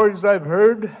stories I've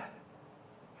heard,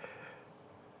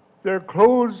 their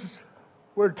clothes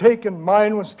were taken.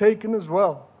 Mine was taken as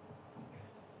well.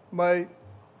 My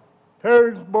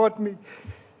parents bought me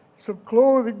some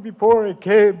clothing before I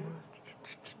came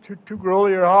to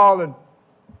Grolier Hall, and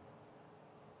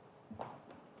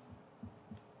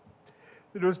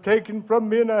it was taken from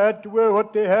me, and I had to wear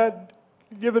what they had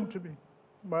given to me.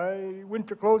 My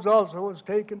winter clothes also was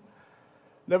taken.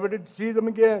 Never did see them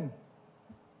again.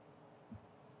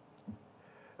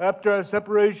 After our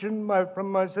separation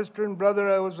from my sister and brother,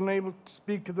 I wasn't able to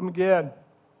speak to them again.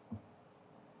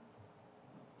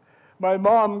 My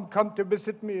mom come to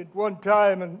visit me at one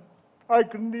time, and I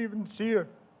couldn't even see her.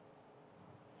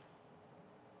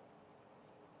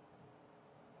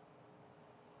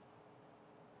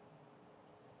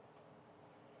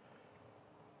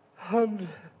 And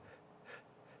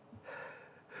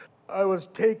I was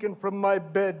taken from my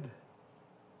bed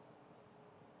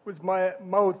with my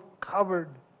mouth covered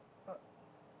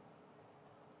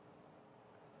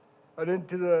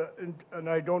and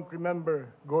I don't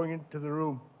remember going into the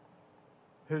room,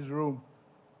 his room.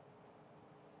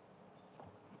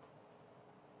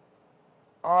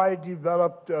 I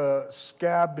developed a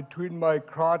scab between my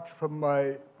crotch from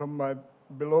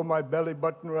below my belly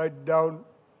button right down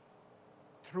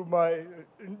through my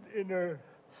inner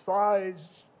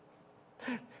thighs.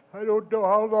 I don't know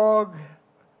how long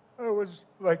I was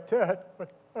like that,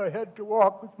 but I had to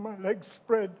walk with my legs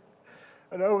spread.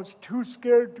 And I was too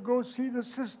scared to go see the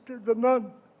sister, the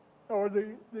nun, or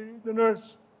the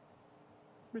nurse,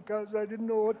 because I didn't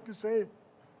know what to say.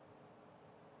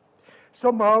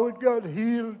 Somehow it got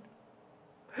healed,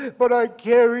 but I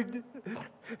carried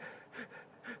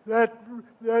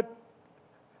that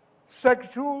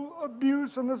sexual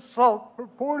abuse and assault for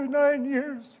 49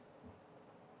 years.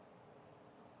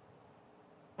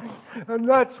 And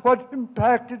that's what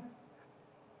impacted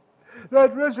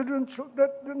that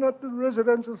not the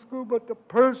residential school, but the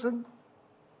person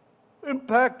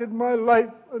impacted my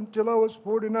life until I was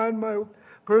 49. My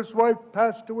first wife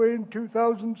passed away in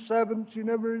 2007. She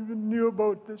never even knew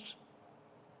about this.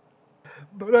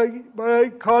 But I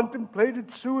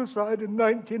contemplated suicide in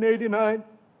 1989.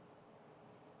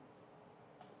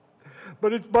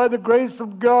 But it's by the grace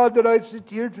of God that I sit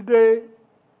here today.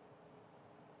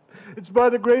 It's by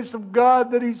the grace of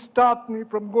God that He stopped me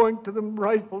from going to the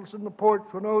rifles in the porch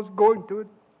when I was going to it.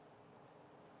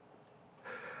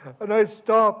 And I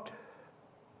stopped.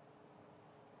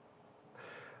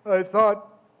 I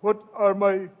thought, what are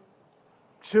my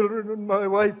children and my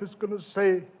wife is going to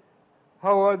say?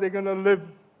 How are they going to live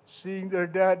seeing their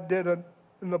dad dead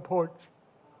in the porch?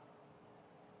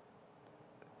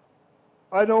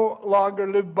 I no longer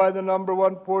live by the number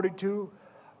 142.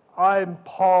 I'm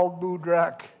Paul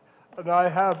Budrak, and I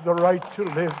have the right to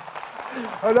live.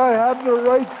 And I have the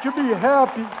right to be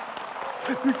happy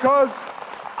because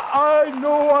I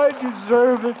know I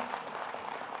deserve it.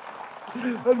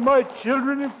 And my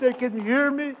children, if they can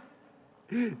hear me,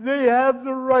 they have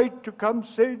the right to come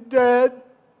say, Dad,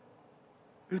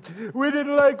 we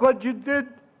didn't like what you did.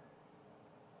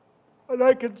 And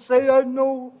I can say I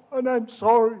know and I'm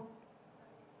sorry.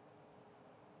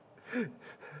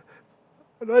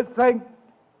 And I thank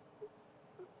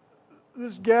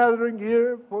this gathering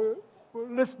here for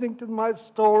listening to my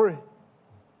story.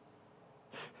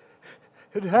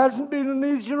 It hasn't been an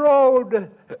easy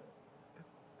road,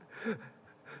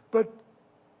 but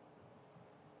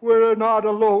we're not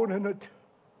alone in it.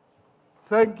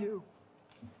 Thank you.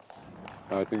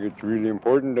 I think it's really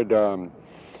important that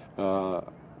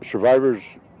survivors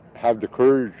have the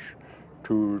courage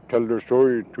to tell their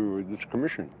story to this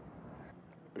commission.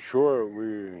 Sure,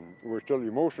 we're still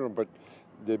emotional, but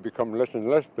they become less and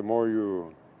less the more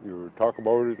you talk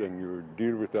about it and you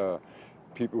deal with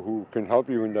people who can help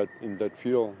you in that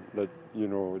field, that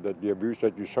that the abuse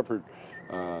that you suffered,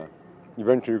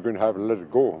 eventually you're going to have to let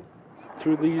it go.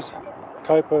 Through these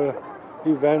type of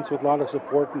events with a lot of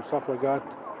support and stuff like that,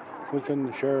 we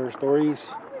can share our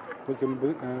stories, we can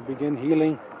begin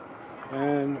healing,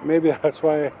 and maybe that's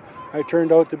why I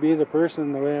turned out to be the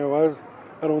person the way I was.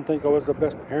 I don't think I was the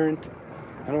best parent.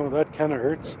 That kind of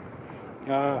hurts.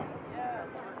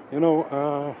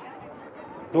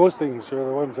 Those things are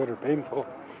the ones that are painful.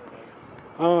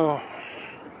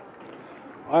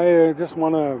 I just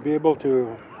want to be able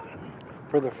to,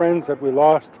 for the friends that we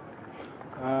lost,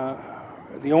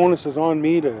 the onus is on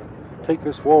me to take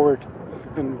this forward.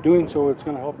 And doing so, it's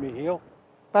going to help me heal.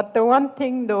 But the one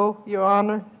thing, though, Your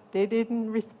Honor, they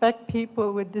didn't respect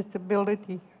people with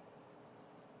disability.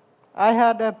 I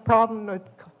had a problem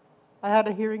I had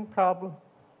a hearing problem.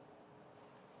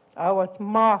 I was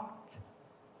mocked.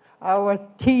 I was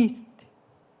teased.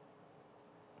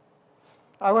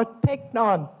 I was picked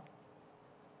on.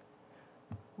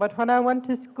 But when I went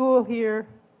to school here,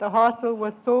 the hostel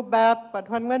was so bad, but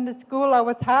when I went to school, I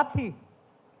was happy.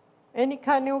 Any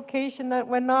kind of occasion that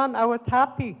went on, I was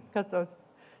happy, because as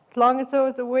long as I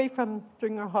was away from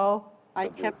Stringer Hall, I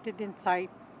kept it inside.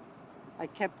 I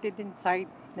kept it inside,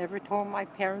 never told my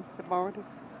parents about it.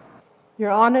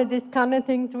 Your Honor, these kind of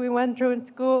things we went through in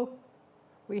school,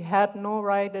 we had no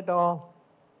right at all.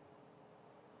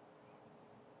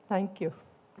 Thank you.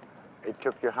 It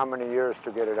took you how many years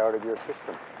to get it out of your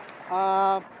system?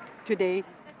 Today.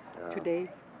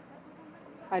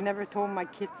 I never told my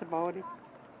kids about it.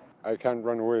 I can't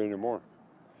run away anymore.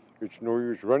 It's no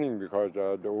use running because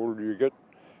the older you get,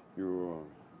 you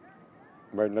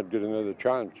might not get another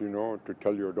chance, to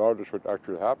tell your daughters what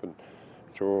actually happened.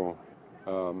 So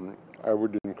I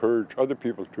would encourage other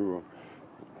people to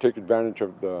take advantage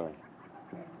of the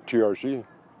TRC.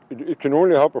 It can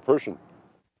only help a person.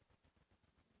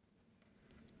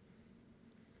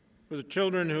 For the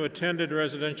children who attended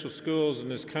residential schools in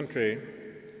this country,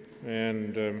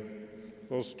 and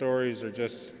those stories are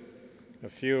just a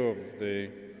few of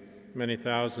the many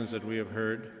thousands that we have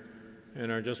heard,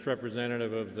 and are just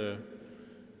representative of the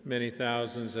many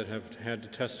thousands that have had to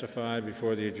testify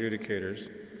before the adjudicators.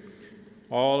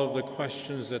 All of the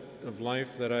questions of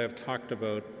life that I have talked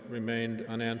about remained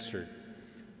unanswered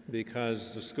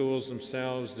because the schools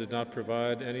themselves did not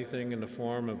provide anything in the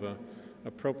form of an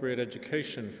appropriate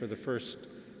education for the first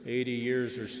 80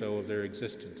 years or so of their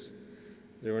existence.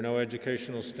 There were no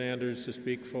educational standards to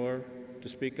speak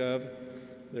of.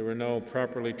 There were no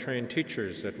properly trained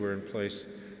teachers that were in place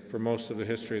for most of the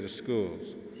history of the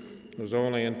schools. It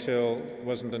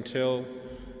wasn't until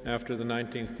after the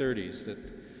 1930s that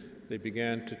they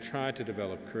began to try to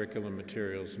develop curriculum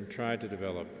materials and try to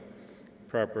develop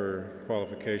proper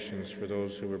qualifications for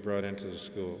those who were brought into the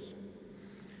schools.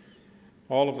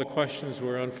 All of the questions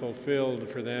were unfulfilled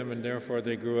for them, and therefore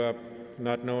they grew up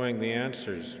not knowing the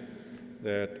answers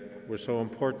that were so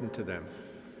important to them,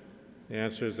 the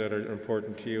answers that are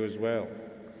important to you as well.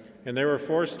 And they were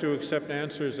forced to accept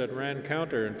answers that ran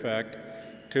counter, in fact,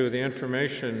 to the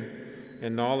information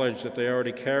and knowledge that they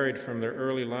already carried from their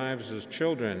early lives as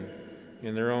children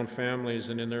in their own families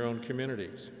and in their own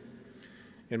communities.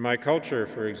 In my culture,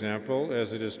 for example,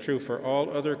 as it is true for all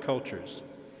other cultures,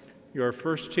 your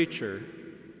first teacher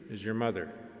is your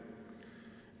mother,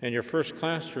 and your first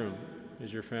classroom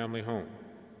is your family home.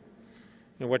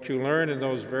 And what you learn in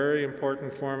those very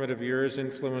important formative years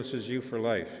influences you for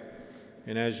life.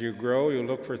 And as you grow, you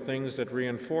look for things that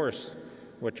reinforce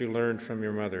what you learned from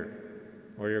your mother,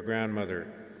 or your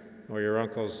grandmother, or your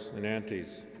uncles and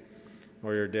aunties,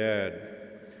 or your dad.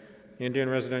 Indian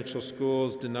residential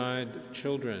schools denied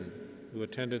children who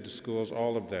attended the schools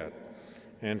all of that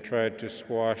and tried to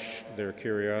squash their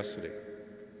curiosity.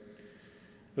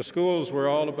 The schools were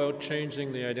all about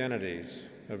changing the identities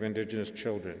of Indigenous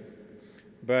children.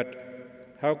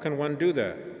 But how can one do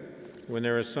that when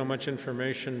there is so much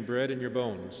information bred in your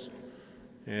bones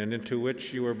and into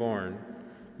which you were born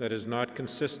that is not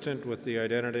consistent with the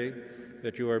identity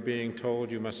that you are being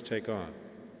told you must take on?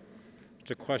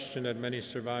 It's a question that many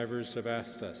survivors have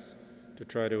asked us to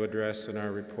try to address in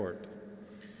our report.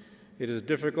 It is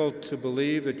difficult to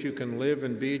believe that you can live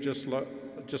and be just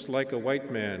like a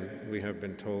white man, we have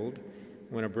been told,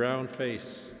 when a brown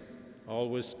face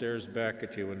always stares back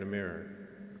at you in the mirror.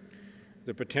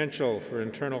 The potential for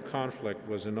internal conflict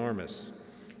was enormous,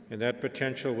 and that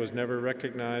potential was never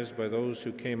recognized by those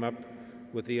who came up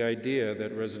with the idea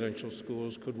that residential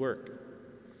schools could work.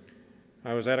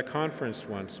 I was at a conference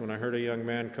once when I heard a young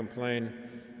man complain,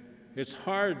 "It's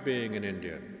hard being an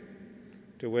Indian,"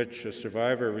 to which a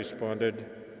survivor responded,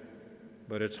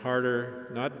 "But it's harder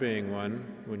not being one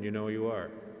when you know you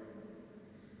are."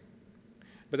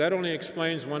 But that only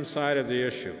explains one side of the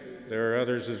issue. There are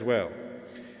others as well.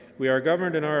 We are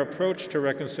governed in our approach to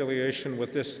reconciliation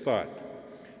with this thought: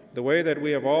 the way that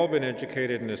we have all been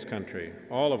educated in this country,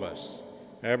 all of us,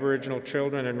 Aboriginal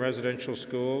children in residential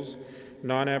schools,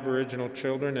 non-Aboriginal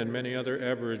children and many other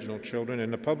Aboriginal children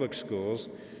in the public schools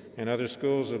and other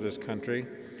schools of this country,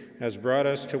 has brought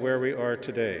us to where we are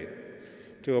today,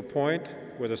 to a point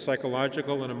where the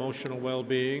psychological and emotional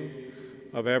well-being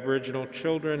of Aboriginal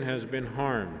children has been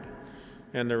harmed,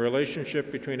 and the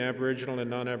relationship between Aboriginal and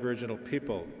non-Aboriginal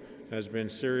people has been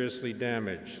seriously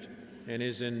damaged and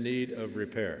is in need of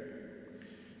repair.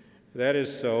 That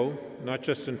is so, not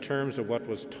just in terms of what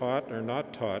was taught or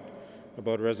not taught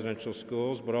about residential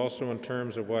schools, but also in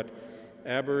terms of what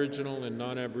Aboriginal and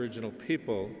non-Aboriginal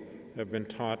people have been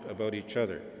taught about each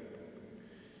other.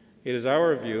 It is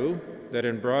our view that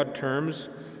in broad terms,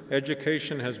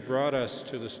 education has brought us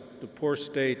to the poor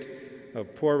state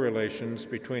of poor relations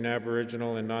between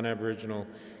Aboriginal and non-Aboriginal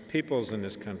peoples in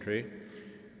this country,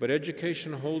 but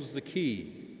education holds the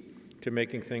key to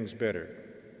making things better.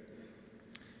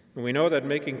 And we know that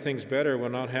making things better will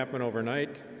not happen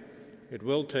overnight. It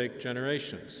will take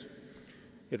generations.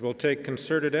 It will take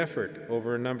concerted effort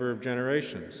over a number of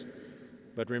generations.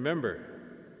 But remember,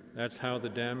 that's how the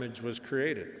damage was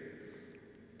created,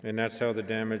 and that's how the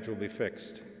damage will be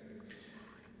fixed.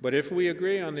 But if we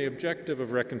agree on the objective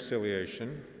of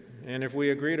reconciliation, and if we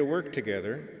agree to work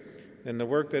together, then the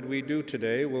work that we do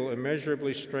today will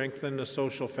immeasurably strengthen the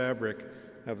social fabric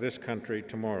of this country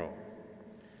tomorrow.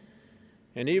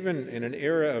 And even in an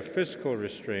era of fiscal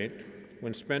restraint,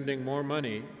 when spending more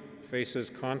money faces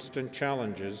constant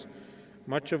challenges,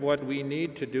 much of what we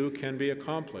need to do can be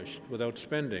accomplished without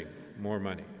spending more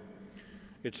money.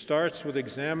 It starts with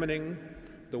examining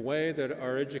the way that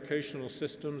our educational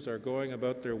systems are going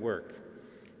about their work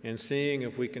and seeing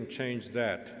if we can change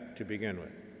that to begin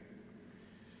with.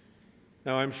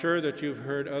 Now, I'm sure that you've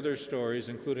heard other stories,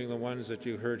 including the ones that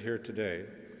you heard here today,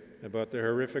 about the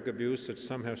horrific abuse that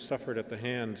some have suffered at the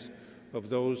hands of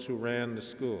those who ran the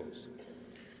schools.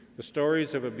 The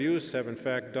stories of abuse have in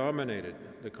fact dominated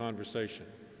the conversation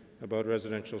about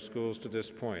residential schools to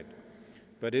this point,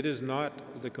 but it is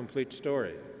not the complete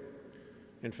story.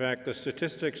 In fact, the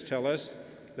statistics tell us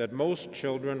that most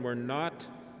children were not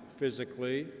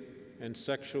physically and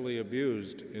sexually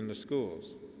abused in the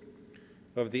schools.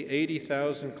 Of the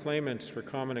 80,000 claimants for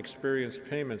common experience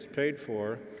payments paid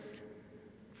for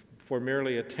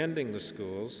merely attending the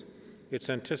schools, it's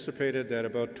anticipated that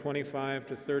about 25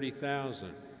 to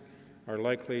 30,000 are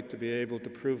likely to be able to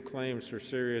prove claims for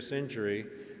serious injury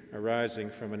arising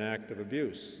from an act of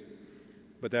abuse.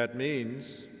 But that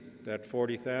means that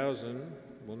 40,000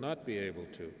 will not be able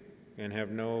to and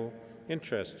have no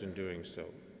interest in doing so.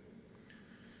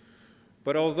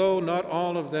 But although not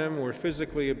all of them were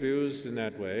physically abused in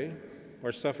that way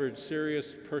or suffered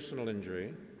serious personal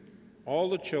injury, all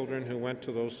the children who went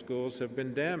to those schools have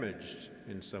been damaged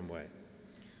in some way,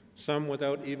 some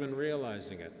without even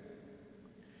realizing it.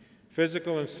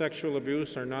 Physical and sexual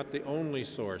abuse are not the only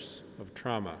source of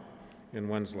trauma in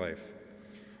one's life.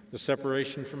 The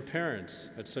separation from parents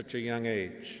at such a young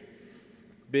age,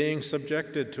 being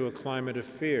subjected to a climate of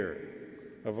fear,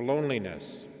 of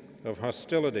loneliness, of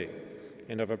hostility,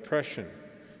 and of oppression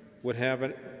would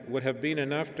have been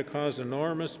enough to cause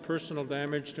enormous personal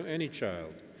damage to any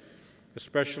child,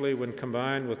 especially when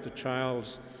combined with the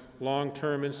child's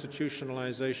long-term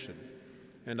institutionalization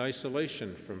and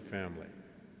isolation from family.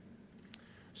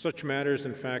 Such matters,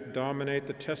 in fact, dominate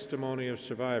the testimony of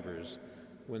survivors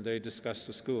when they discuss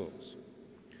the schools.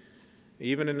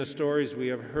 Even in the stories we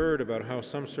have heard about how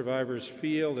some survivors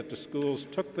feel that the schools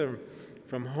took them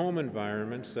from home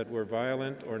environments that were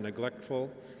violent or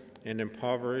neglectful and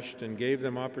impoverished and gave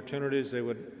them opportunities they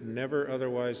would never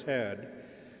otherwise had,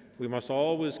 we must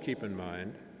always keep in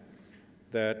mind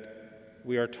that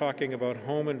we are talking about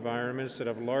home environments that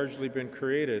have largely been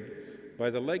created by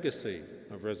the legacy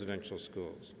of residential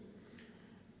schools.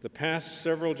 The past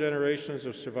several generations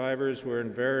of survivors were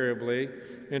invariably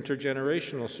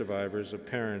intergenerational survivors of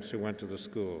parents who went to the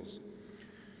schools.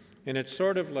 And it's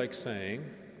sort of like saying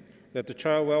that the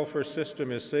child welfare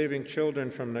system is saving children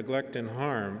from neglect and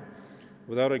harm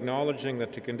without acknowledging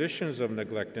that the conditions of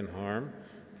neglect and harm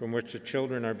from which the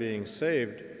children are being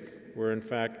saved were in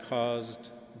fact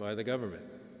caused by the government.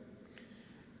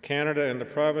 Canada and the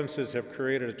provinces have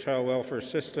created a child welfare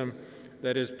system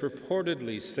that is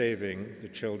purportedly saving the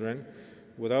children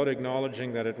without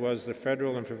acknowledging that it was the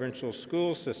federal and provincial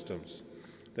school systems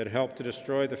that helped to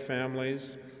destroy the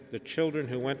families, the children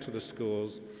who went to the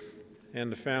schools,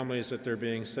 and the families that they're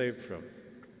being saved from.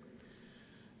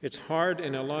 It's hard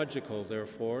and illogical,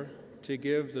 therefore, to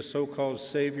give the so-called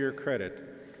savior credit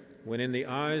when in the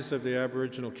eyes of the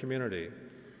Aboriginal community,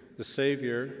 the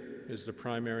savior is the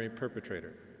primary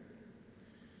perpetrator.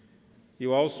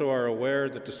 You also are aware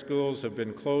that the schools have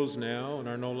been closed now and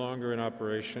are no longer in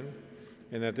operation,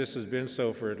 and that this has been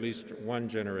so for at least one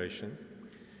generation.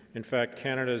 In fact,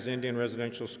 Canada's Indian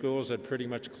residential schools had pretty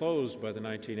much closed by the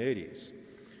 1980s.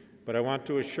 But I want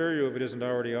to assure you, if it isn't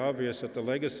already obvious, that the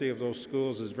legacy of those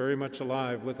schools is very much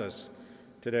alive with us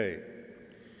today.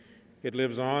 It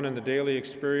lives on in the daily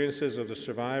experiences of the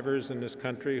survivors in this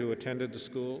country who attended the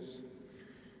schools.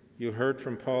 You heard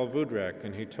from Paul Vudrak,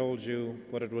 and he told you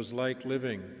what it was like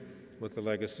living with the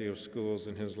legacy of schools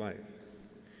in his life.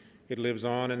 It lives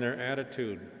on in their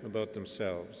attitude about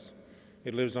themselves.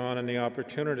 It lives on in the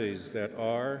opportunities that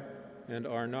are and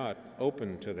are not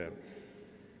open to them.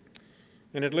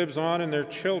 And it lives on in their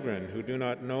children who do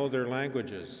not know their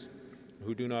languages,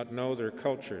 who do not know their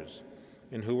cultures,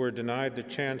 and who were denied the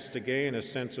chance to gain a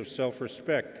sense of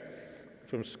self-respect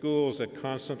from schools that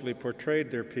constantly portrayed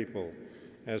their people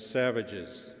as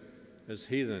savages, as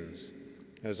heathens,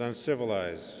 as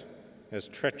uncivilized, as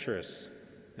treacherous,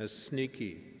 as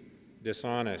sneaky,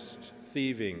 dishonest,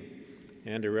 thieving,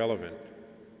 and irrelevant.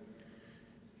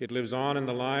 It lives on in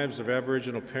the lives of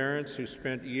Aboriginal parents who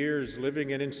spent years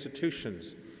living in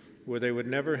institutions where they would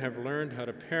never have learned how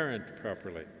to parent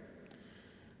properly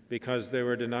because they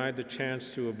were denied the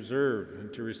chance to observe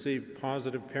and to receive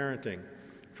positive parenting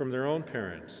from their own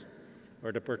parents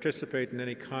or to participate in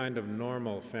any kind of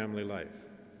normal family life.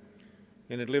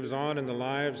 And it lives on in the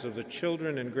lives of the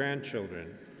children and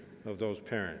grandchildren of those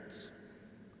parents.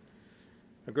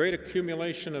 A great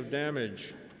accumulation of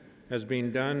damage has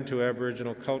been done to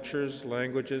Aboriginal cultures,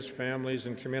 languages, families,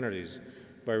 and communities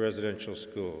by residential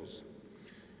schools.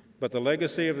 But the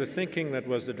legacy of the thinking that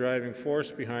was the driving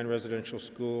force behind residential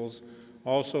schools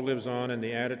also lives on in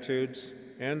the attitudes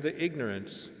and the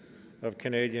ignorance of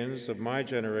Canadians of my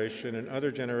generation and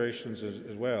other generations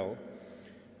as well,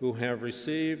 who have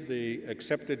received the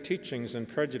accepted teachings and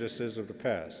prejudices of the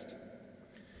past.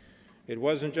 It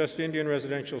wasn't just Indian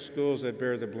residential schools that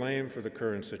bear the blame for the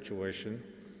current situation.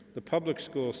 The public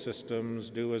school systems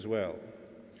do as well.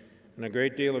 And a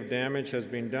great deal of damage has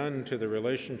been done to the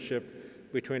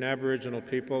relationship between Aboriginal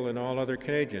people and all other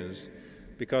Canadians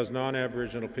because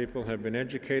non-Aboriginal people have been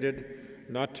educated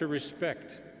not to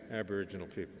respect Aboriginal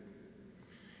people.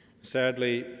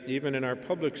 Sadly, even in our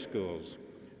public schools,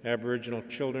 Aboriginal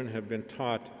children have been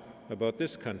taught about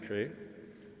this country,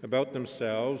 about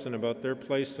themselves, and about their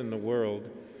place in the world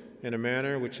in a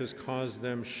manner which has caused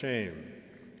them shame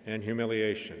and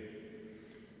humiliation.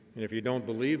 And if you don't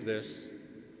believe this,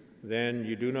 then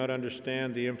you do not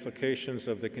understand the implications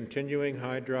of the continuing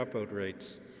high dropout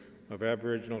rates of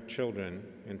Aboriginal children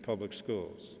in public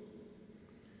schools.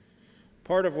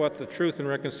 Part of what the Truth and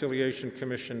Reconciliation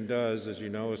Commission does, as you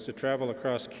know, is to travel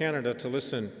across Canada to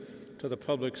listen to the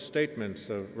public statements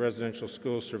of residential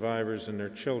school survivors and their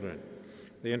children,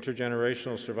 the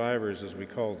intergenerational survivors, as we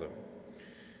call them.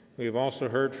 We have also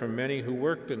heard from many who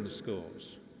worked in the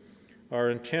schools. Our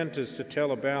intent is to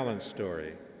tell a balanced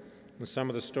story, and some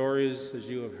of the stories, as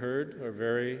you have heard, are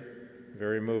very,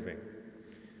 very moving.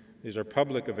 These are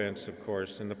public events, of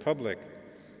course, and the public,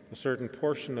 a certain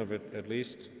portion of it at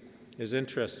least, is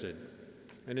interested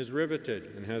and is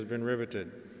riveted and has been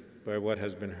riveted by what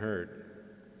has been heard.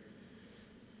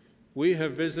 We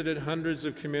have visited hundreds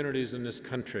of communities in this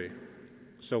country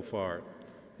so far,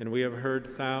 and we have heard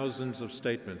thousands of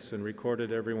statements and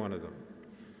recorded every one of them.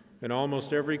 In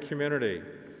almost every community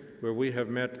where we have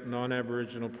met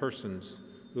non-Aboriginal persons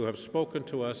who have spoken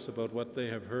to us about what they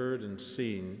have heard and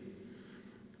seen,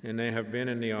 and they have been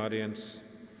in the audience,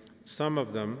 some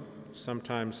of them,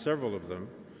 sometimes several of them,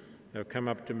 have come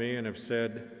up to me and have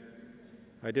said,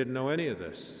 I didn't know any of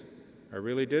this. I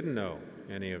really didn't know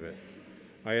any of it.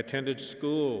 I attended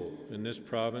school in this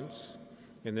province,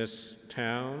 in this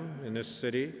town, in this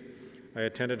city. I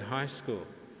attended high school.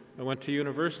 I went to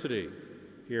university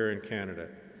here in Canada,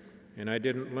 and I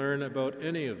didn't learn about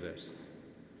any of this.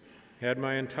 Had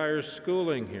my entire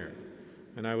schooling here,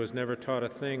 and I was never taught a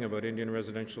thing about Indian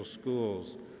residential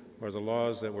schools or the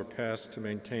laws that were passed to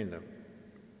maintain them.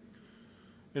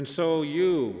 And so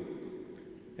you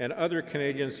and other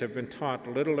Canadians have been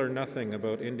taught little or nothing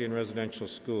about Indian residential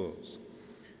schools.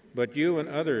 But you and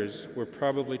others were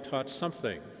probably taught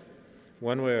something,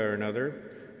 one way or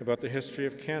another, about the history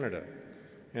of Canada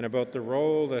and about the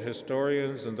role that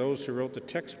historians and those who wrote the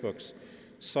textbooks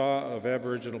saw of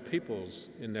Aboriginal peoples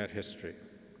in that history.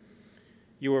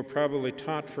 You were probably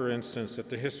taught, for instance, that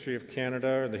the history of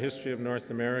Canada or the history of North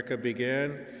America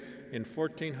began in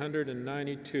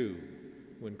 1492,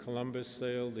 when Columbus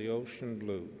sailed the ocean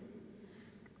blue,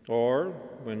 or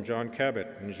when John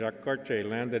Cabot and Jacques Cartier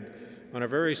landed on a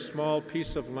very small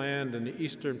piece of land in the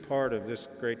eastern part of this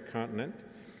great continent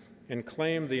and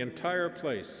claimed the entire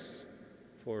place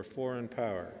for foreign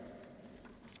power.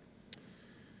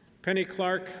 Penny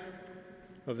Clark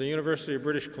of the University of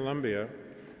British Columbia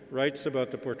writes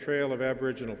about the portrayal of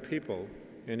Aboriginal people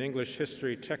in English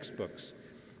history textbooks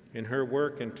in her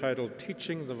work entitled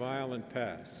Teaching the Violent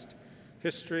Past,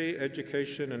 History,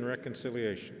 Education, and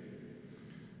Reconciliation.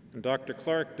 And Dr.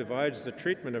 Clark divides the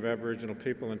treatment of Aboriginal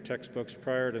people in textbooks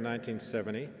prior to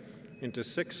 1970 into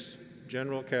 6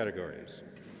 general categories.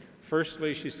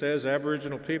 Firstly, she says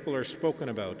Aboriginal people are spoken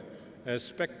about as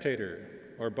spectator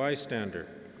or bystander,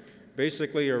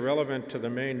 basically irrelevant to the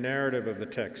main narrative of the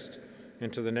text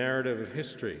and to the narrative of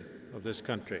history of this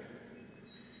country.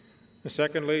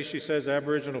 Secondly, she says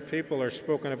Aboriginal people are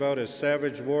spoken about as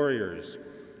savage warriors,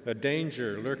 a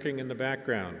danger lurking in the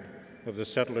background of the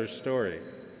settler's story.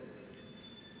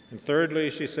 And thirdly,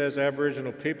 she says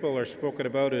Aboriginal people are spoken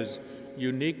about as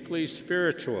uniquely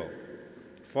spiritual,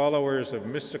 followers of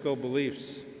mystical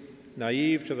beliefs,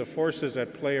 naive to the forces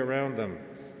at play around them,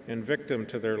 and victim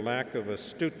to their lack of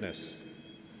astuteness.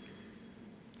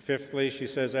 Fifthly, she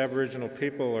says Aboriginal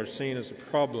people are seen as a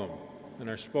problem and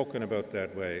are spoken about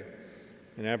that way,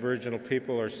 and Aboriginal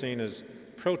people are seen as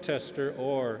protester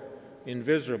or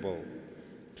invisible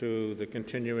to the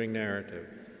continuing narrative.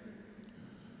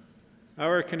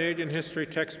 Our Canadian history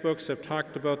textbooks have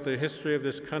talked about the history of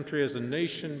this country as a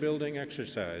nation-building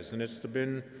exercise, and it's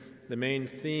been the main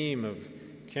theme of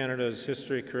Canada's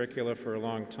history curricula for a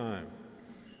long time.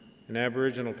 And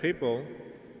Aboriginal people,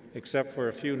 except for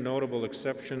a few notable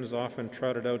exceptions often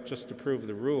trotted out just to prove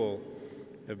the rule,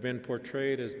 have been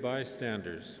portrayed as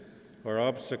bystanders or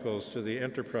obstacles to the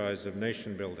enterprise of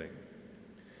nation-building.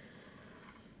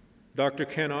 Dr.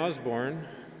 Ken Osborne,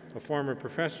 a former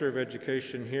professor of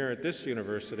education here at this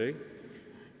university,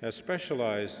 has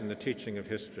specialized in the teaching of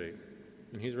history,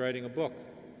 and he's writing a book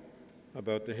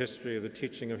about the history of the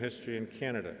teaching of history in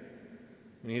Canada.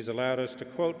 And he's allowed us to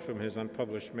quote from his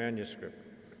unpublished manuscript.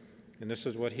 And this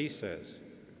is what he says.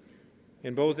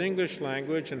 In both English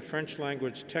language and French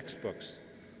language textbooks,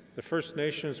 the First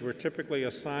Nations were typically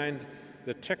assigned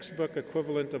the textbook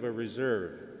equivalent of a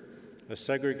reserve, a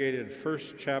segregated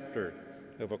first chapter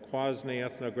of a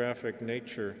quasi-ethnographic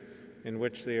nature in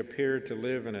which they appeared to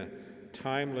live in a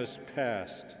timeless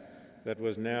past that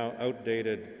was now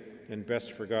outdated and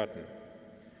best forgotten.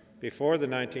 Before the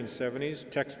 1970s,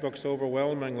 textbooks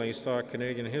overwhelmingly saw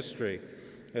Canadian history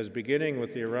as beginning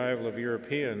with the arrival of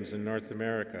Europeans in North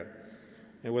America.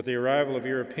 And with the arrival of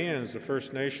Europeans, the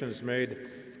First Nations made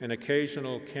an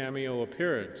occasional cameo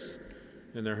appearance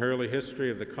in the early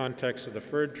history of the context of the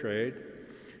fur trade,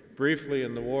 briefly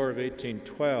in the War of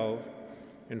 1812,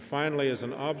 and finally as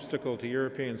an obstacle to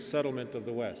European settlement of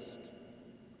the West.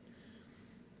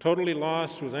 Totally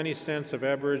lost was any sense of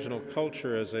Aboriginal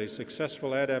culture as a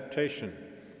successful adaptation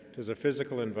to the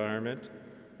physical environment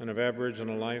and of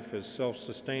Aboriginal life as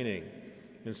self-sustaining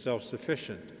and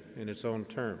self-sufficient in its own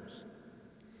terms.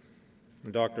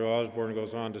 And Dr. Osborne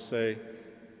goes on to say,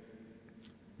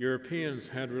 Europeans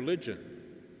had religion.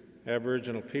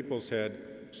 Aboriginal peoples had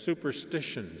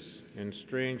superstitions and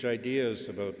strange ideas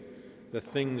about the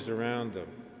things around them.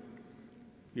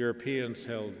 Europeans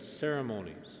held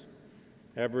ceremonies.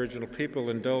 Aboriginal people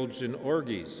indulged in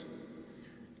orgies.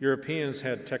 Europeans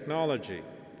had technology.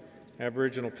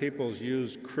 Aboriginal peoples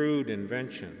used crude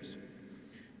inventions.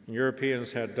 And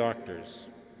Europeans had doctors.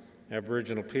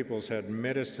 Aboriginal peoples had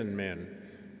medicine men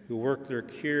who worked their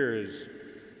cures,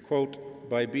 quote,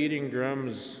 by beating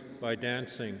drums, by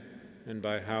dancing, and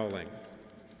by howling.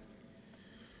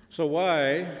 So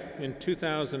why, in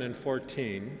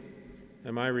 2014,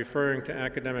 am I referring to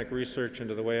academic research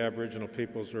into the way Aboriginal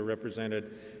peoples were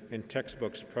represented in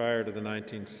textbooks prior to the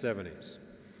 1970s?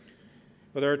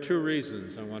 Well, there are two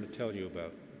reasons I want to tell you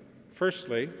about.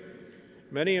 Firstly,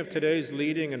 many of today's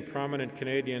leading and prominent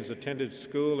Canadians attended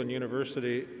school and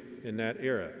university in that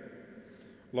era,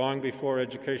 long before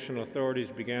educational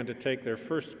authorities began to take their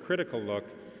first critical look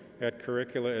at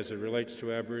curricula as it relates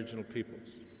to Aboriginal peoples.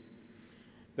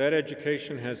 That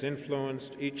education has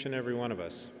influenced each and every one of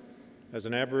us. As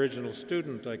an Aboriginal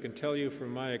student, I can tell you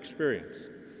from my experience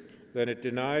that it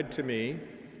denied to me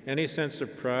any sense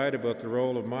of pride about the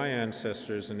role of my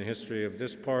ancestors in the history of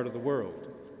this part of the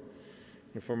world.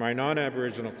 And for my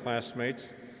non-Aboriginal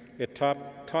classmates, it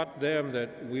taught them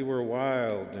that we were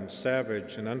wild and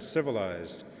savage and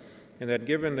uncivilized, and that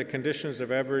given the conditions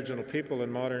of Aboriginal people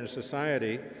in modern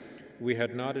society, we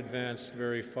had not advanced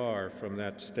very far from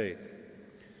that state.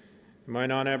 My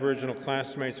non-Aboriginal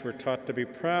classmates were taught to be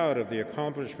proud of the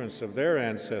accomplishments of their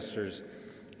ancestors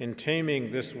in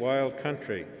taming this wild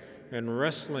country and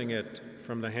wresting it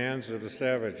from the hands of the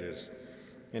savages,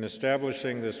 in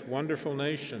establishing this wonderful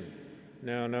nation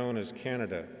now known as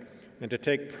Canada, and to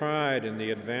take pride in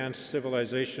the advanced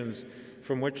civilizations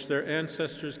from which their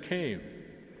ancestors came,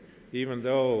 even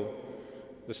though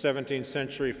the 17th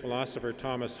century philosopher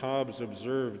Thomas Hobbes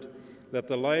observed that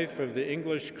the life of the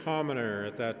English commoner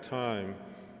at that time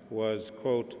was,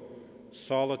 quote,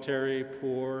 solitary,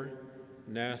 poor,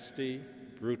 nasty,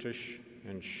 brutish,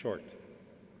 and short.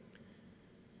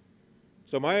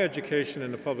 So my education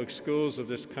in the public schools of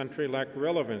this country lacked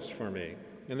relevance for me,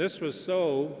 and this was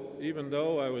so even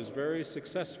though I was very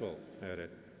successful at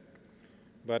it.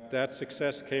 But that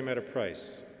success came at a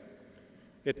price.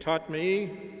 It taught me,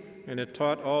 and it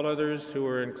taught all others who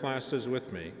were in classes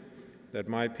with me, that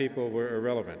my people were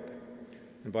irrelevant.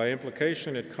 And by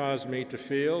implication, it caused me to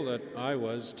feel that I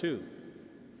was too.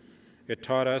 It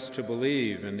taught us to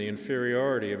believe in the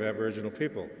inferiority of Aboriginal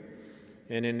people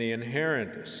and in the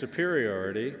inherent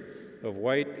superiority of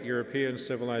white European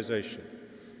civilization.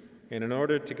 And in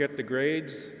order to get the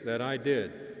grades that I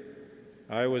did,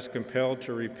 I was compelled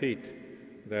to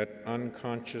repeat that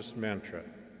unconscious mantra.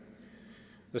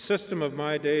 The system of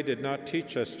my day did not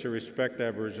teach us to respect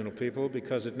Aboriginal people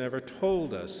because it never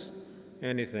told us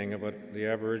anything about the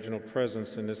Aboriginal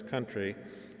presence in this country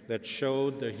that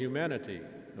showed the humanity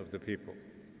of the people.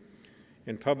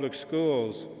 In public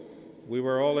schools, we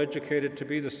were all educated to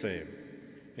be the same,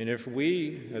 and if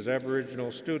we, as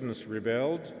Aboriginal students,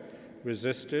 rebelled,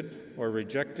 resisted, or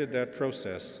rejected that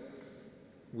process,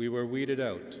 we were weeded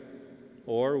out,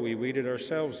 or we weeded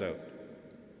ourselves out.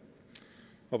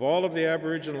 Of all of the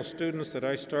Aboriginal students that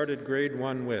I started grade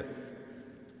 1 with,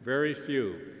 very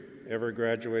few ever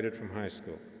graduated from high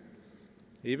school.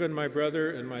 Even my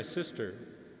brother and my sister,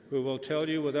 who will tell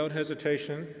you without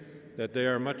hesitation that they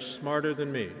are much smarter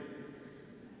than me,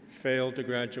 failed to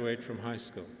graduate from high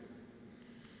school.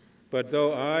 But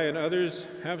though I and others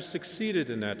have succeeded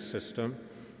in that system,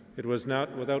 it was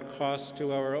not without cost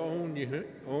to our own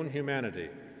humanity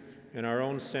and our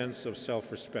own sense of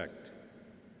self-respect.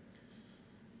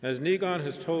 As Nigon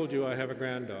has told you, I have a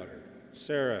granddaughter.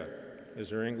 Sarah is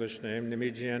her English name.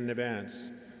 Nimijian Nibance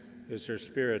is her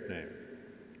spirit name,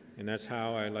 and that's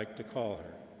how I like to call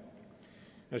her.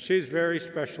 Now, she's very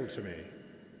special to me.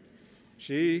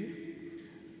 She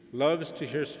loves to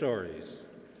hear stories,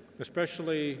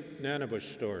 especially Nanabush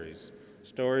stories,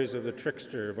 stories of the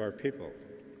trickster of our people.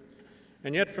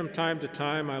 And yet from time to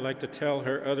time, I like to tell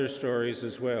her other stories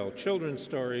as well, children's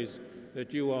stories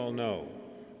that you all know.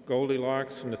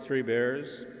 Goldilocks and the Three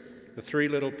Bears, the Three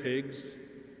Little Pigs,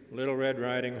 Little Red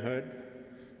Riding Hood,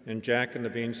 and Jack and the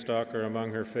Beanstalk are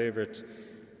among her favorites,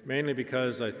 mainly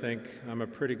because I think I'm a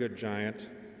pretty good giant.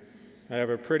 I have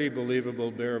a pretty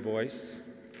believable bear voice,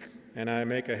 and I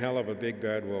make a hell of a big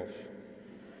bad wolf.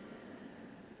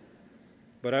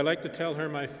 But I like to tell her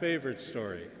my favorite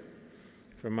story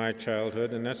from my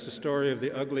childhood, and that's the story of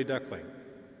the ugly duckling.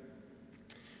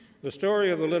 The story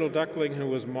of the little duckling who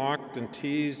was mocked and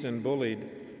teased and bullied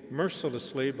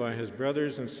mercilessly by his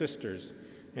brothers and sisters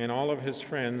and all of his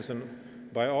friends and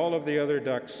by all of the other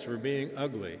ducks for being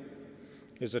ugly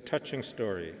is a touching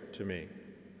story to me.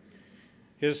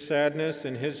 His sadness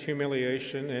and his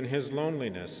humiliation and his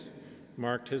loneliness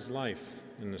marked his life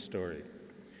in the story.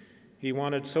 He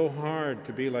wanted so hard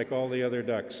to be like all the other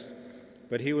ducks,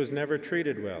 but he was never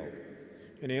treated well,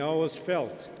 and he always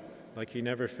felt like he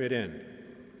never fit in.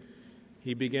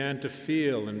 He began to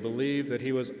feel and believe that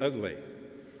he was ugly.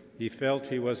 He felt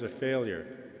he was a failure.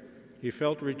 He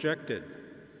felt rejected,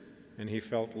 and he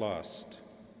felt lost.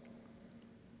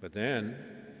 But then,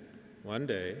 one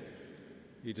day,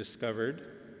 he discovered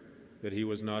that he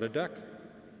was not a duck.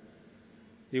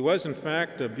 He was, in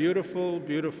fact, a beautiful,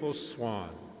 beautiful swan.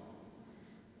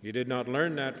 He did not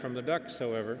learn that from the ducks,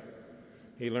 however.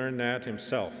 He learned that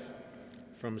himself,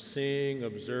 from seeing,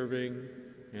 observing,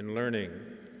 and learning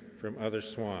from other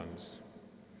swans.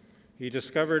 He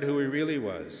discovered who he really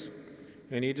was,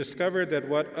 and he discovered that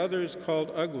what others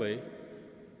called ugly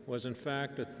was, in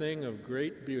fact, a thing of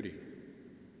great beauty.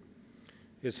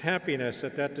 His happiness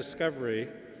at that discovery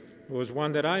was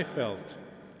one that I felt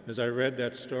as I read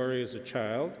that story as a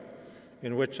child,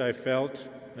 in which I felt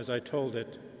as I told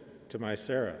it to my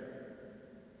Sarah.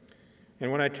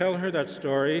 And when I tell her that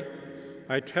story,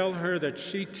 I tell her that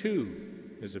she too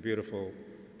is a beautiful,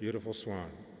 beautiful swan,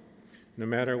 no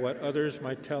matter what others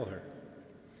might tell her.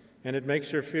 And it makes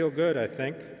her feel good, I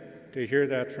think, to hear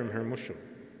that from her mushum.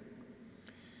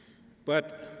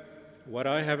 But what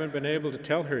I haven't been able to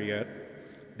tell her yet,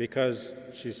 because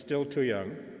she's still too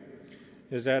young,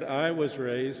 is that I was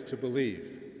raised to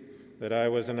believe that I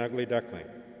was an ugly duckling.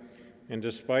 And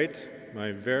despite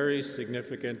my very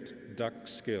significant duck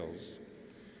skills,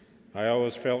 I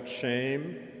always felt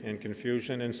shame and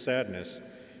confusion and sadness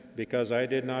because I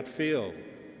did not feel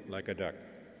like a duck.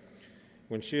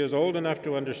 When she is old enough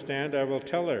to understand, I will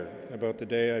tell her about the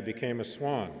day I became a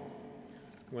swan,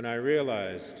 when I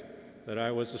realized that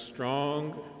I was a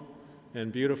strong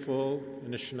and beautiful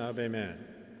Anishinaabe man,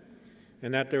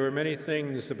 and that there were many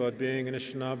things about being an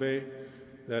Anishinaabe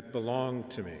that belonged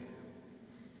to me.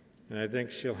 And I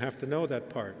think she'll have to know that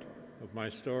part of my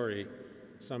story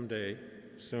someday,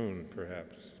 soon,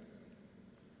 perhaps.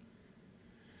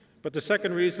 But the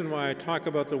second reason why I talk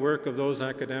about the work of those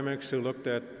academics who looked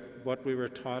at what we were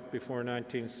taught before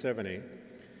 1970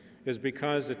 is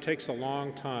because it takes a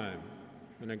long time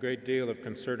and a great deal of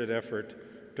concerted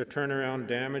effort to turn around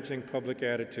damaging public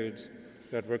attitudes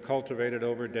that were cultivated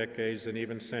over decades and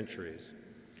even centuries.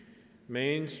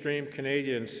 Mainstream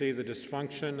Canadians see the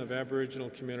dysfunction of Aboriginal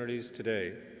communities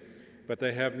today, but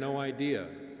they have no idea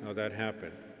how that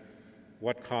happened,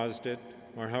 what caused it,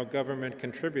 or how government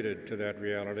contributed to that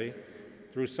reality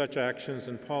through such actions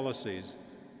and policies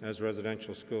as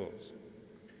residential schools.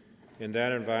 In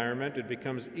that environment, it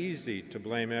becomes easy to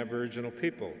blame Aboriginal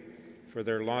people for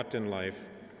their lot in life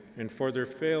and for their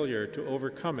failure to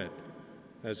overcome it,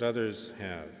 as others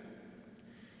have.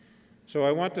 So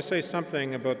I want to say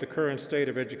something about the current state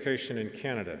of education in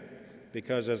Canada,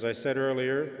 because as I said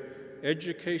earlier,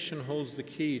 education holds the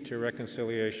key to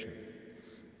reconciliation.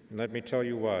 And let me tell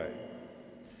you why.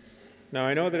 Now,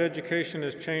 I know that education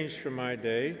has changed from my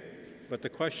day, but the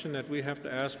question that we have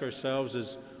to ask ourselves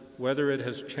is whether it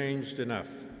has changed enough.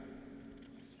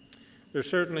 There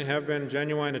certainly have been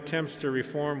genuine attempts to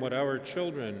reform what our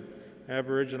children,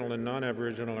 Aboriginal and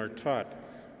non-Aboriginal, are taught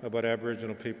about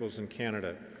Aboriginal peoples in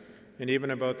Canada, and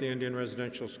even about the Indian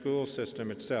residential school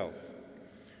system itself.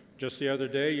 Just the other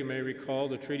day, you may recall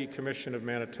the Treaty Commission of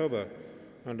Manitoba,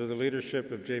 under the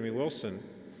leadership of Jamie Wilson,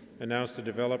 announced the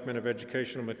development of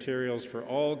educational materials for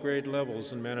all grade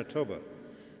levels in Manitoba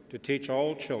to teach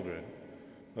all children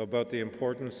about the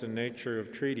importance and nature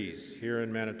of treaties here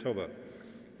in Manitoba,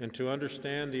 and to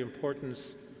understand the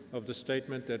importance of the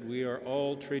statement that we are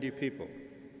all treaty people.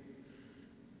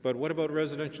 But what about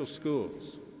residential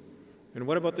schools? And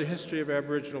what about the history of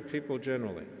Aboriginal people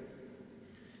generally?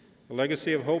 The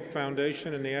Legacy of Hope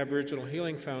Foundation and the Aboriginal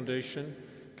Healing Foundation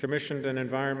commissioned an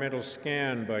environmental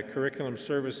scan by Curriculum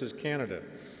Services Canada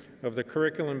of the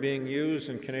curriculum being used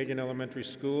in Canadian elementary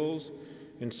schools,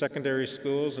 in secondary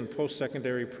schools, and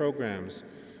post-secondary programs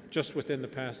just within the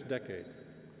past decade.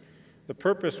 The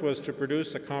purpose was to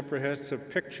produce a comprehensive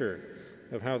picture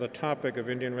of how the topic of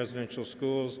Indian residential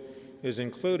schools is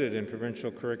included in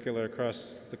provincial curricula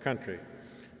across the country,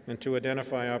 and to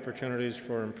identify opportunities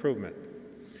for improvement.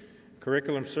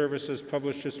 Curriculum Services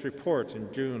published its report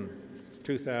in June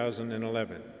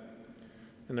 2011,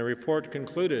 and the report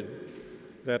concluded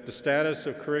that the status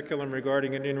of curriculum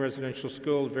regarding Indian residential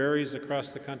school varies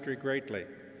across the country greatly,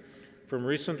 from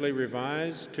recently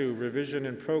revised to revision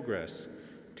in progress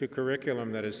to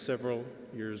curriculum that is several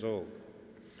years old.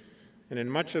 And in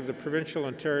much of the provincial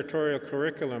and territorial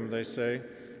curriculum, they say,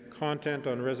 content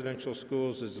on residential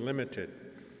schools is limited,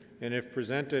 and if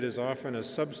presented is often a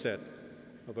subset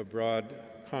of a broad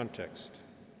context.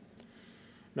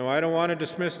 Now, I don't want to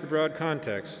dismiss the broad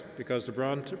context, because the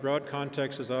broad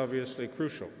context is obviously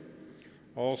crucial.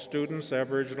 All students,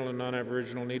 Aboriginal and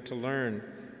non-Aboriginal, need to learn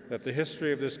that the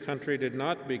history of this country did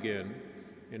not begin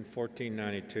in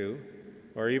 1492,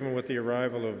 or even with the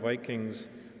arrival of Vikings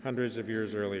hundreds of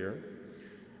years earlier.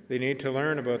 They need to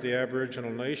learn about the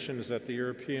Aboriginal nations that the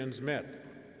Europeans met.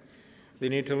 They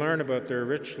need to learn about their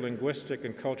rich linguistic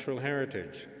and cultural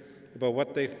heritage, about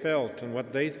what they felt and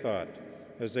what they thought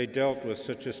as they dealt with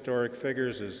such historic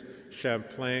figures as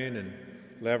Champlain and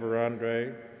La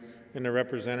Vérendrye and the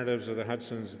representatives of the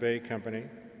Hudson's Bay Company.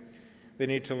 They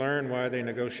need to learn why they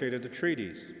negotiated the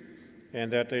treaties,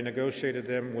 and that they negotiated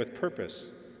them with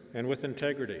purpose and with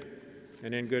integrity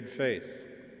and in good faith.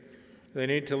 They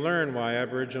need to learn why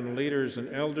Aboriginal leaders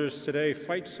and elders today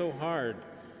fight so hard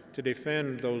to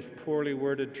defend those poorly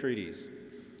worded treaties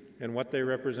and what they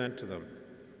represent to them,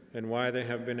 and why they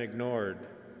have been ignored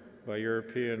by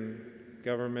European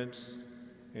governments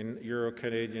and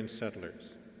Euro-Canadian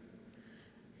settlers.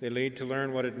 They need to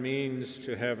learn what it means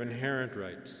to have inherent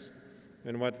rights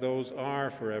and what those are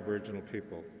for Aboriginal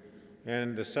people,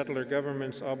 and the settler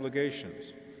government's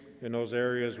obligations in those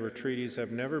areas where treaties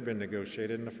have never been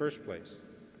negotiated in the first place.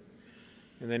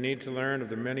 And they need to learn of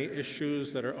the many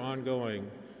issues that are ongoing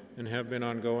and have been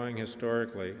ongoing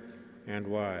historically, and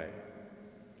why.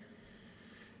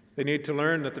 They need to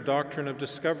learn that the doctrine of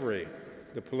discovery,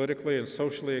 the politically and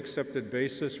socially accepted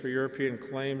basis for European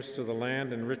claims to the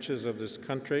land and riches of this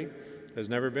country, has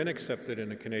never been accepted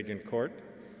in a Canadian court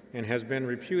and has been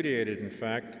repudiated, in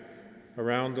fact,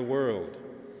 around the world,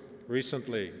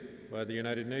 recently by the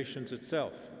United Nations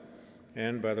itself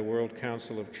and by the World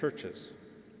Council of Churches.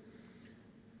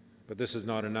 But this is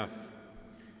not enough.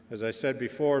 As I said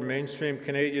before, mainstream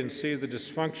Canadians see the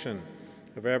dysfunction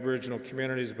of Aboriginal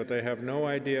communities, but they have no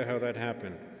idea how that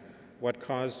happened, what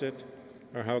caused it,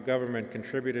 or how government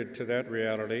contributed to that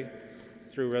reality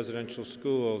through residential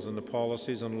schools and the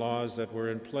policies and laws that were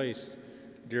in place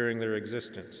during their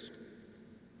existence.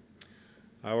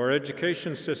 Our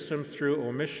education system, through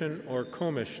omission or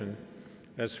commission,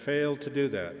 has failed to do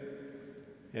that,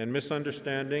 and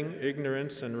misunderstanding,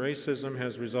 ignorance, and racism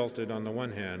has resulted on the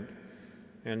one hand,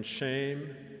 and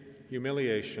shame,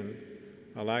 humiliation,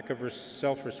 a lack of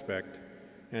self-respect,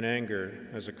 and anger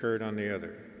has occurred on the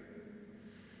other.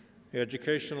 The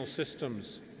educational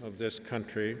systems of this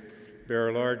country bear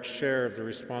a large share of the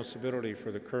responsibility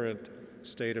for the current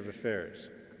state of affairs.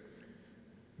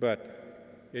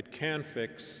 But it can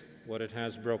fix what it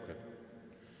has broken.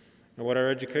 And what our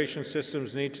education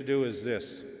systems need to do is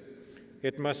this.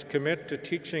 It must commit to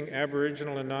teaching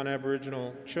Aboriginal and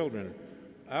non-Aboriginal children,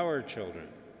 our children,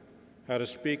 how to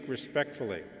speak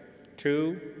respectfully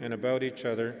to and about each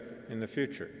other in the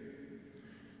future.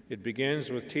 It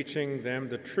begins with teaching them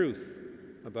the truth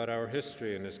about our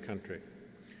history in this country.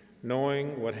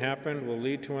 Knowing what happened will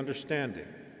lead to understanding.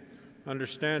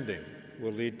 Understanding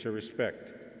will lead to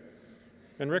respect.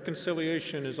 And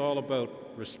reconciliation is all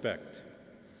about respect.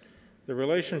 The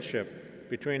relationship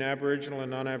between Aboriginal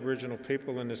and non-Aboriginal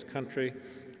people in this country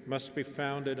must be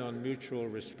founded on mutual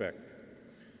respect.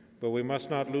 But we must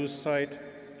not lose sight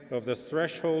of the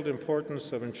threshold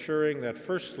importance of ensuring that,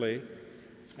 firstly,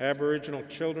 Aboriginal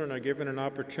children are given an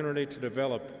opportunity to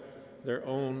develop their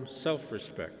own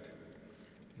self-respect.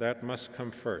 That must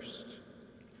come first.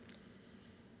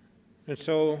 And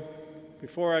so,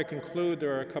 before I conclude,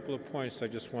 there are a couple of points I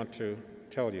just want to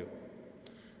tell you.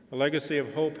 The Legacy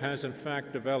of Hope has, in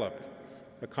fact, developed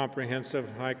a comprehensive,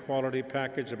 high-quality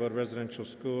package about residential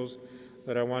schools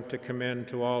that I want to commend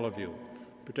to all of you,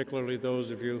 particularly those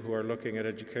of you who are looking at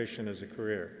education as a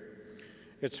career.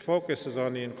 Its focus is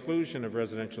on the inclusion of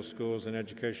residential schools in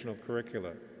educational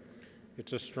curricula.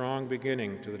 It's a strong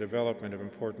beginning to the development of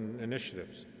important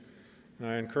initiatives. And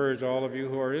I encourage all of you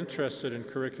who are interested in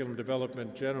curriculum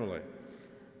development generally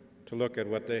to look at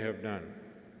what they have done.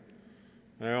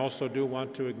 And I also do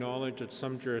want to acknowledge that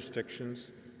some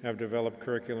jurisdictions have developed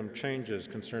curriculum changes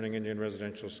concerning Indian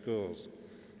residential schools.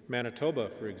 Manitoba,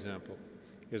 for example,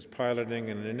 is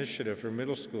piloting an initiative for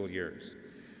middle school years.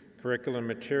 Curriculum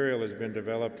material has been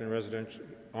developed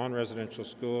on residential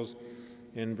schools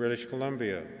in British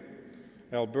Columbia.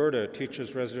 Alberta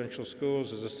teaches residential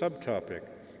schools as a subtopic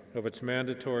of its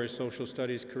mandatory social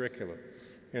studies curriculum.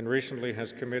 and recently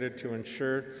has committed to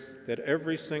ensure that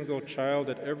every single child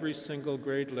at every single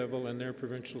grade level in their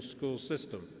provincial school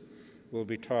system will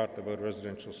be taught about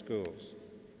residential schools.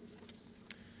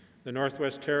 The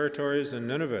Northwest Territories and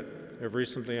Nunavut have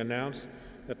recently announced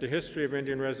that the history of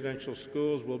Indian residential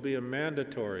schools will be a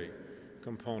mandatory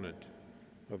component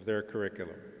of their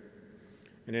curriculum.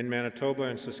 And in Manitoba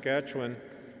and Saskatchewan,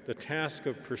 the task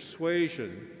of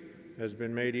persuasion has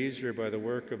been made easier by the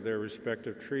work of their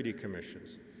respective treaty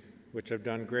commissions, which have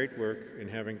done great work in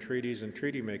having treaties and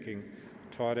treaty making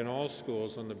taught in all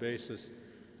schools on the basis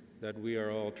that we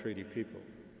are all treaty people.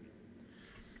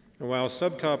 And while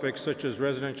subtopics such as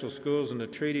residential schools and the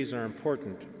treaties are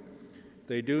important,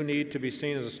 they do need to be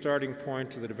seen as a starting point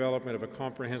to the development of a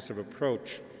comprehensive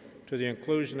approach to the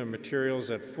inclusion of materials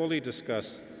that fully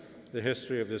discuss the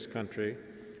history of this country,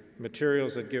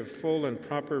 materials that give full and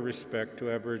proper respect to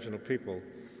Aboriginal people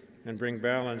and bring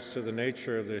balance to the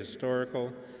nature of the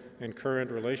historical and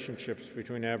current relationships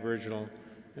between Aboriginal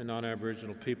and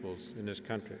non-Aboriginal peoples in this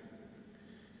country.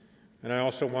 And I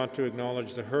also want to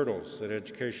acknowledge the hurdles that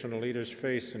educational leaders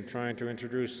face in trying to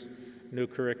introduce new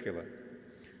curricula.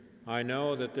 I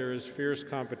know that there is fierce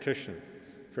competition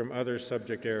from other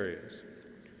subject areas.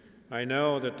 I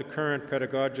know that the current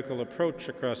pedagogical approach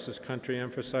across this country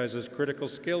emphasizes critical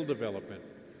skill development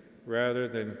rather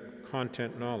than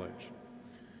content knowledge.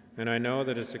 And I know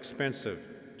that it's expensive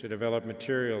to develop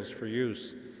materials for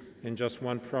use in just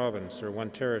one province or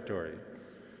one territory.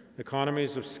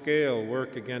 Economies of scale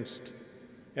work against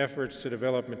efforts to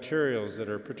develop materials that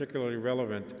are particularly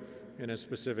relevant in a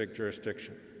specific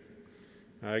jurisdiction.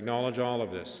 I acknowledge all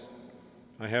of this.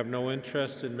 I have no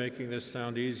interest in making this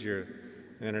sound easier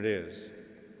than it is.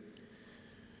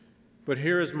 But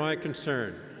here is my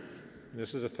concern.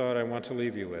 This is a thought I want to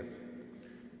leave you with.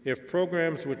 If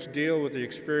programs which deal with the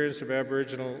experience of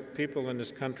Aboriginal people in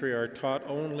this country are taught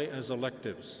only as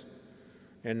electives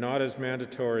and not as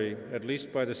mandatory, at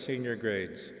least by the senior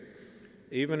grades,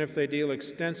 even if they deal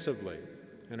extensively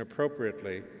and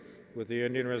appropriately with the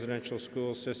Indian residential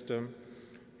school system,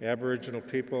 Aboriginal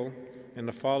people, and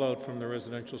the fallout from the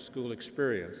residential school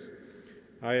experience,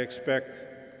 I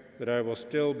expect that I will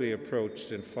still be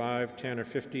approached in 5, 10, or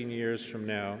 15 years from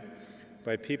now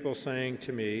by people saying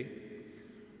to me,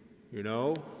 you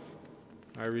know,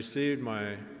 I received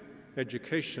my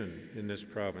education in this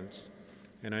province,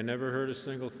 and I never heard a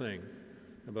single thing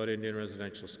about Indian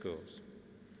residential schools.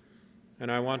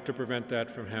 And I want to prevent that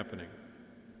from happening.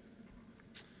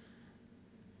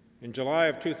 In July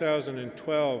of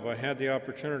 2012, I had the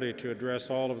opportunity to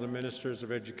address all of the ministers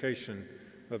of education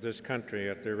of this country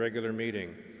at their regular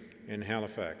meeting in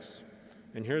Halifax.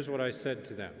 And here's what I said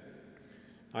to them.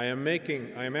 I am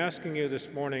asking you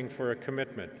this morning for a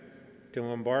commitment to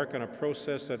embark on a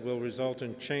process that will result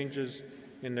in changes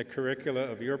in the curricula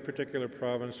of your particular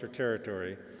province or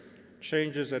territory,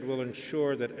 changes that will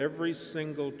ensure that every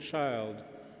single child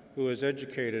who is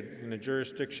educated in the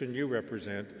jurisdiction you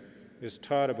represent is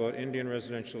taught about Indian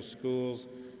residential schools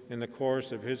in the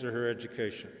course of his or her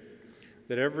education,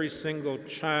 that every single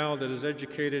child that is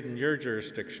educated in your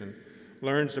jurisdiction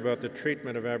learns about the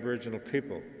treatment of Aboriginal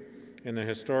people and the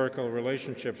historical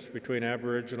relationships between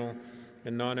Aboriginal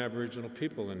and non-Aboriginal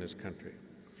people in this country.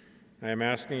 I am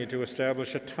asking you to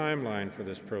establish a timeline for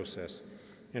this process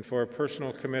and for a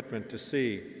personal commitment to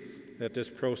see that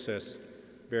this process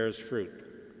bears fruit.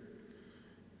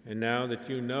 And now that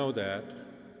you know that,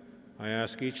 I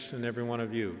ask each and every one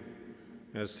of you,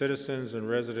 as citizens and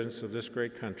residents of this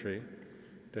great country,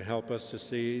 to help us to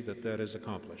see that that is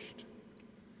accomplished.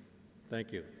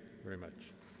 Thank you very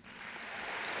much.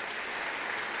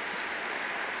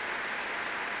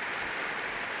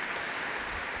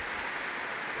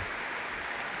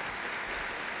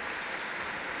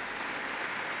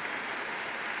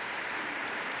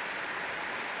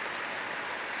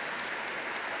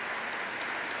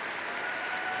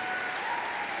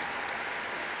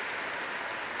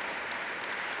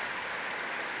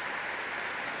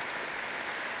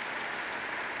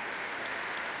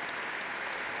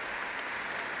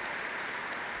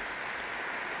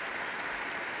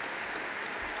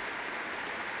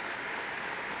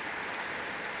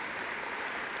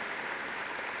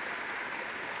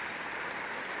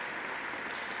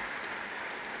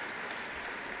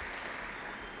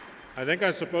 I think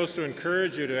I'm supposed to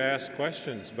encourage you to ask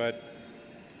questions, but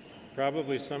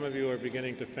probably some of you are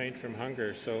beginning to faint from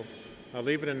hunger, so I'll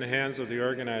leave it in the hands of the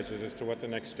organizers as to what the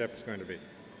next step is going to be.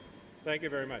 Thank you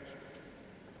very much.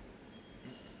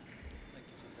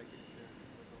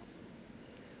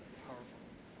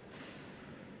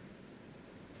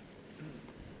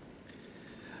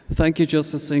 Thank you,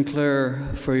 Justice Sinclair,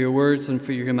 for your words and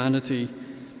for your humanity.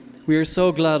 We are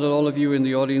so glad that all of you in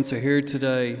the audience are here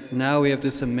today. Now we have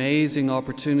this amazing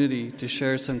opportunity to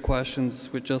share some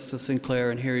questions with Justice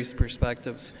Sinclair and hear his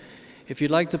perspectives. If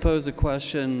you'd like to pose a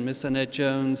question, Ms. Annette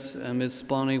Jones and Ms.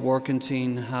 Bonnie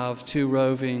Workentine have 2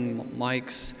 roving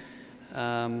mics,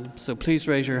 so please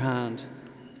raise your hand.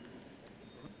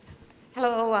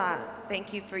 Hello,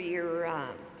 thank you for your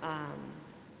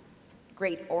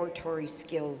great oratory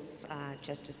skills,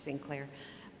 Justice Sinclair.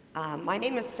 My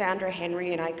name is Sandra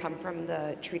Henry, and I come from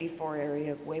the Treaty 4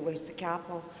 area of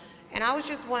Wew'suwet'en. And I was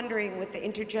just wondering, with the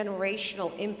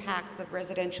intergenerational impacts of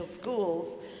residential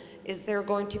schools, is there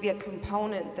going to be a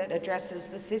component that addresses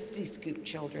the Sisti Scoop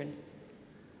children?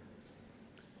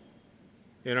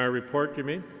 In our report, you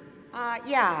mean?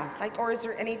 Yeah, like, or is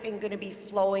there anything going to be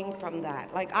flowing from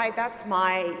that? Like, that's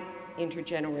my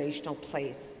intergenerational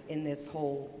place in this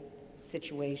whole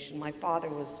situation. My father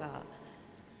was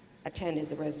attended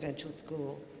the residential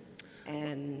school,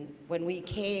 and when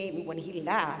he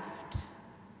left,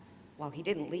 well, he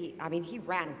didn't leave. I mean, he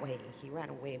ran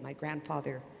away. My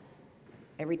grandfather,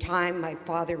 every time my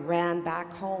father ran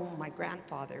back home, my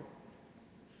grandfather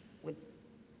would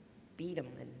beat him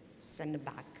and send him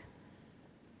back.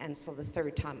 And so the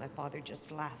 3rd time, my father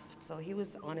just left. So he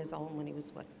was on his own when he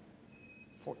was,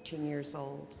 14 years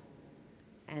old,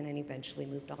 and then eventually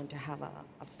moved on to have a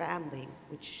family,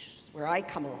 which is where I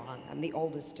come along. I'm the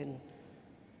oldest in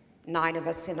 9 of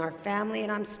us in our family,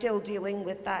 and I'm still dealing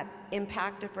with that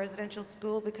impact of residential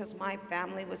school because my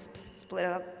family was split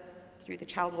up through the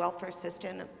child welfare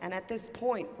system. And at this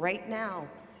point, right now,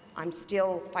 I'm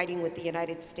still fighting with the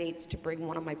United States to bring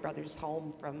one of my brothers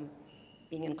home from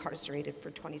being incarcerated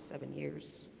for 27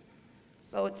 years.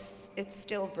 So it's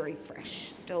still very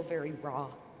fresh, still very raw,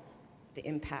 the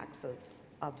impacts of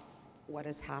what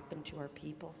has happened to our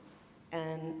people.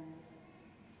 And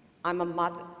I'm a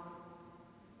mother,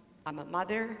 I'm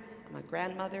a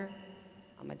grandmother,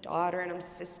 I'm a daughter, and I'm a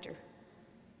sister.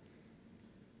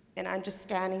 And I'm just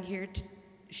standing here to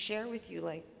share with you,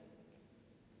 like,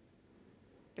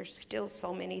 there's still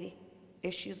so many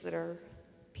issues that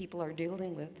people are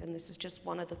dealing with, and this is just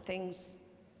one of the things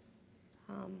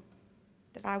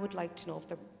that I would like to know if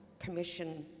the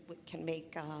Commission can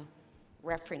make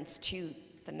reference to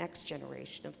the next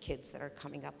generation of kids that are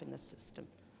coming up in the system.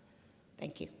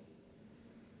 Thank you.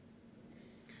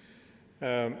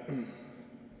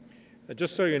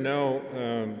 Just so you know,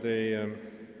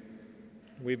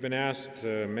 we've been asked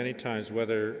many times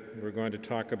whether we're going to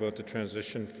talk about the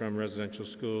transition from residential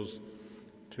schools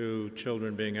to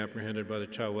children being apprehended by the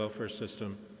child welfare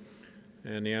system,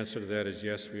 and the answer to that is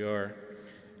yes, we are.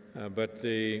 But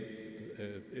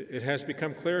it has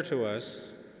become clear to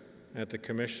us at the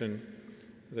Commission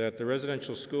that the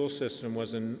residential school system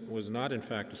was not in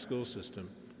fact a school system.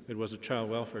 It was a child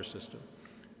welfare system.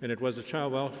 And it was a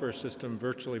child welfare system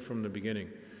virtually from the beginning.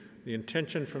 The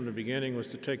intention from the beginning was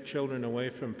to take children away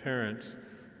from parents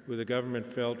who the government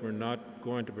felt were not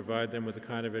going to provide them with the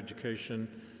kind of education,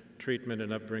 treatment,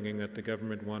 and upbringing that the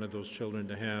government wanted those children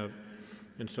to have.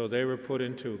 And so they were put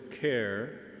into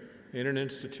care in an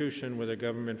institution where the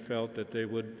government felt that they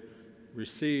would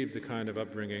receive the kind of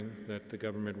upbringing that the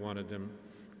government wanted them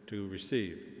to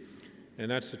receive.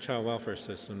 And that's the child welfare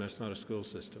system, that's not a school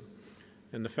system.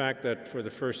 And the fact that for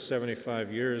the first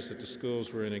 75 years that the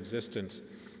schools were in existence,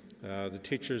 the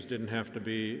teachers didn't have to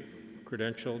be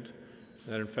credentialed,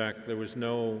 that in fact there was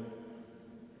no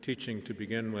teaching to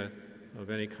begin with of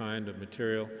any kind of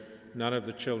material. None of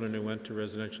the children who went to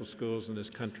residential schools in this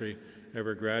country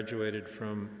ever graduated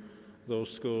from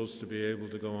those schools to be able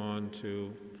to go on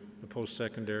to a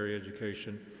post-secondary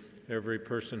education. Every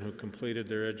person who completed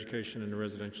their education in a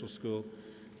residential school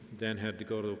then had to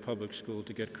go to a public school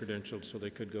to get credentialed so they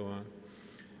could go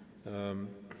on.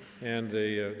 And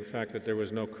the fact that there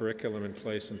was no curriculum in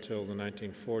place until the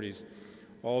 1940s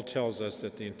all tells us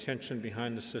that the intention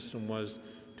behind the system was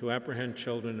to apprehend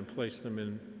children and place them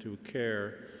into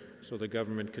care so the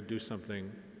government could do something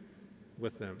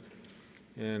with them.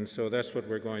 And so that's what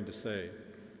we're going to say,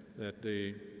 that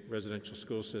the residential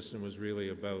school system was really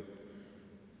about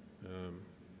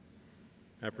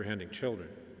apprehending children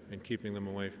and keeping them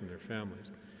away from their families.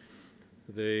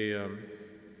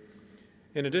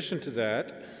 In addition to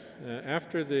that,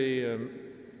 after the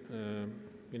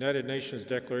United Nations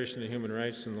Declaration of Human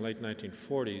Rights in the late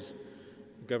 1940s,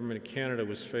 the government of Canada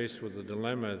was faced with the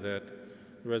dilemma that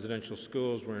the residential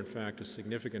schools were in fact a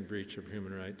significant breach of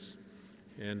human rights,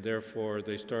 and therefore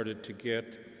they started to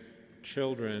get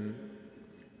children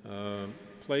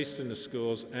placed in the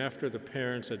schools after the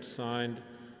parents had signed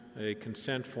a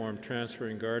consent form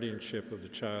transferring guardianship of the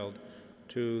child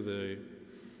to the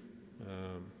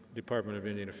Department of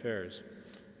Indian Affairs.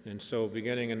 And so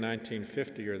beginning in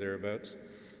 1950 or thereabouts,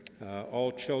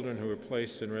 all children who were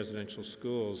placed in residential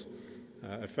schools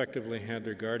effectively had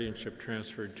their guardianship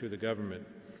transferred to the government,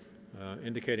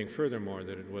 indicating furthermore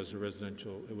that it was a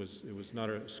residential, it was not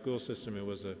a school system, it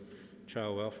was a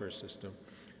child welfare system.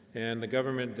 And the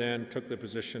government then took the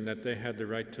position that they had the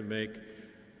right to make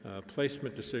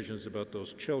placement decisions about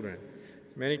those children.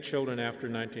 Many children after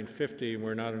 1950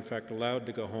 were not in fact allowed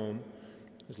to go home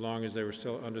as long as they were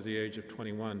still under the age of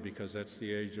 21, because that's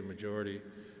the age of majority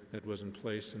that was in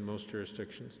place in most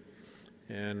jurisdictions.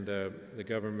 And the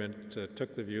government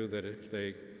took the view that if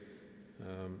they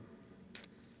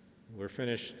were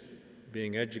finished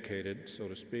being educated, so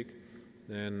to speak,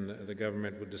 then the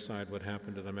government would decide what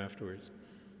happened to them afterwards.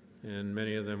 And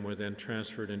many of them were then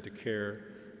transferred into care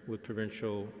with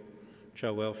provincial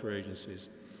child welfare agencies.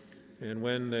 And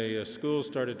when the schools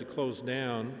started to close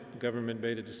down, the government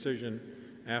made a decision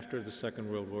after the Second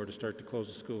World War to start to close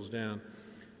the schools down.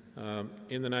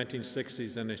 In the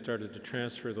 1960s, then they started to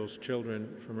transfer those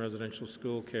children from residential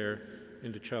school care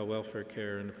into child welfare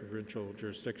care in the provincial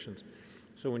jurisdictions.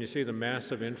 So when you see the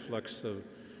massive influx of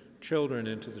children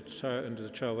into the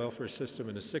child welfare system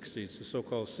in the 60s, the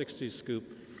so-called 60s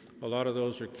scoop, a lot of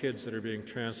those are kids that are being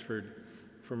transferred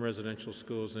from residential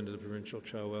schools into the provincial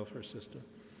child welfare system.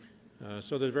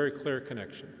 So there's a very clear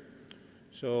connection.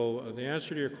 So the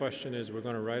answer to your question is we're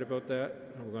going to write about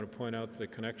that, and we're going to point out the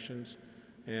connections,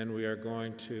 and we are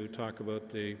going to talk about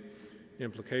the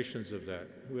implications of that.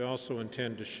 We also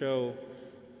intend to show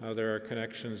how there are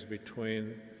connections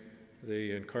between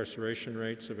the incarceration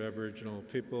rates of Aboriginal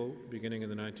people beginning in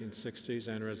the 1960s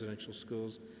and residential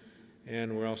schools,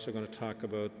 and we're also going to talk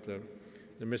about the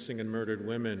missing and murdered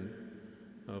women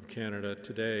of Canada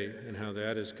today and how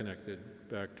that is connected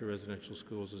back to residential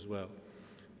schools as well.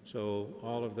 So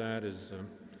all of that is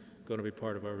going to be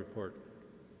part of our report.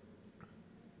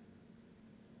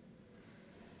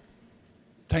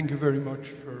 Thank you very much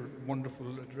for a wonderful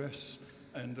address.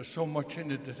 And there's so much in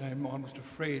it that I'm almost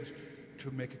afraid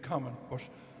to make a comment. But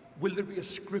will there be a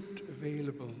script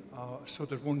available so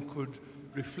that one could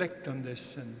reflect on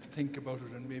this and think about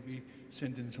it and maybe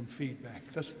send in some feedback?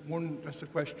 That's a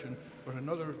question. But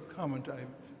another comment, I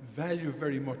value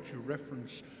very much your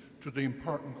reference to the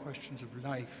important questions of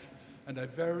life. And I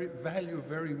value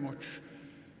very much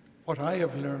what I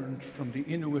have learned from the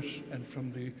Inuit and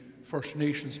from the First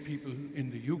Nations people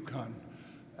in the Yukon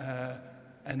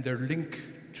and their link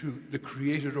to the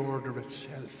created order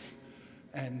itself.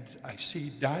 And I see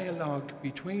dialogue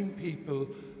between people,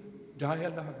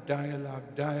 dialogue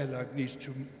needs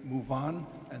to move on.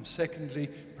 And secondly,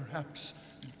 perhaps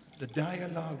the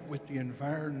dialogue with the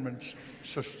environment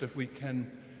such that we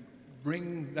can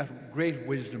bring that great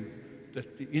wisdom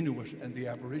that the Inuit and the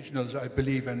Aboriginals, I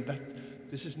believe, and that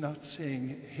this is not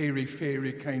saying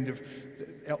hairy-fairy kind of,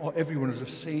 everyone is a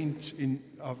saint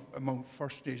among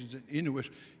First Nations and Inuit.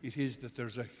 It is that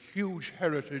there's a huge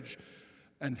heritage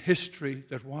and history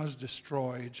that was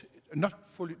destroyed,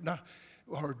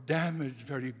 or damaged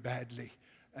very badly.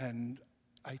 And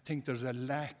I think there's a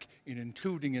lack in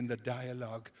including in the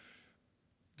dialogue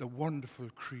the wonderful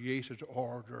created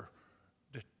order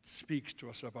that speaks to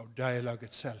us about dialogue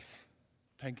itself.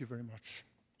 Thank you very much.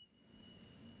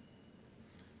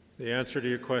 The answer to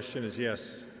your question is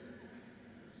yes.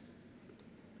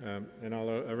 And I'll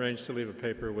arrange to leave a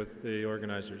paper with the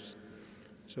organizers.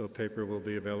 So a paper will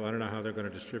be available. I don't know how they're going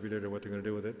to distribute it or what they're going to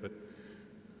do with it, but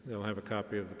they'll have a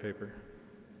copy of the paper.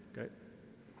 Okay.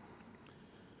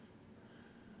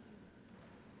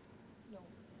 No.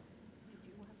 Did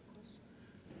you have a question?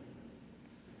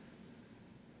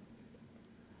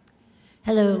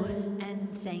 Hello, and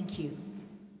thank you.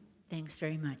 Thanks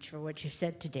very much for what you've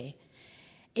said today.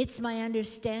 It's my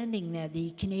understanding that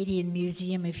the Canadian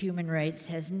Museum of Human Rights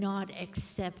has not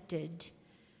accepted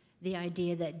the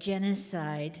idea that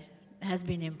genocide has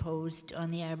been imposed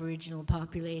on the Aboriginal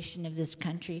population of this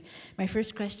country. My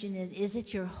first question is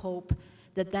it your hope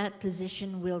that that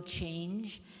position will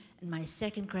change? And my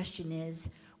second question is,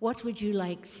 what would you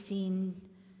like seen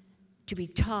to be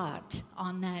taught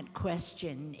on that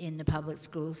question in the public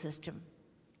school system?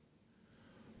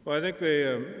 Well, I think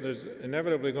there's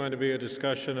inevitably going to be a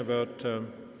discussion about the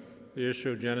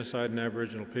issue of genocide and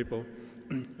Aboriginal people.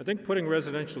 I think putting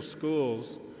residential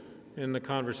schools in the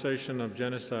conversation of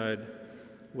genocide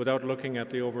without looking at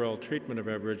the overall treatment of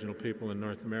Aboriginal people in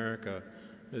North America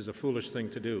is a foolish thing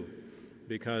to do,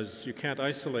 because you can't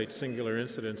isolate singular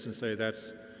incidents and say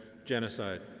that's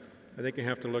genocide. I think you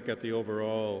have to look at the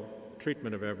overall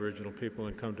treatment of Aboriginal people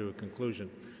and come to a conclusion.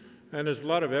 And there's a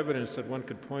lot of evidence that one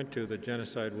could point to that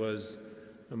genocide was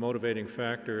a motivating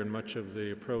factor in much of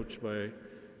the approach by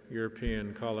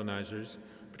European colonizers,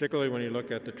 particularly when you look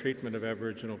at the treatment of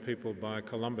Aboriginal people by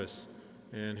Columbus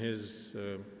and his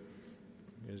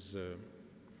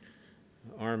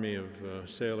army of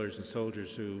sailors and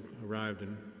soldiers who arrived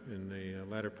in the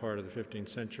latter part of the 15th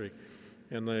century,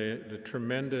 and the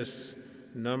tremendous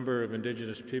number of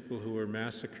indigenous people who were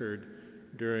massacred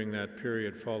during that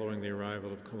period following the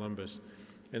arrival of Columbus,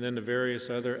 and then the various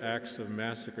other acts of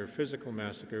massacre, physical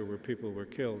massacre, where people were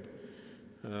killed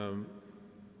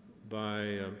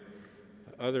by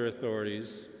other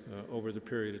authorities over the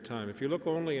period of time. If you look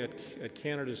only at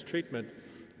Canada's treatment,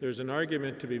 there's an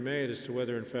argument to be made as to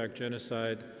whether, in fact,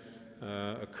 genocide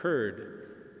occurred.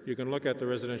 You can look at the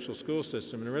residential school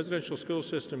system, and the residential school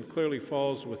system clearly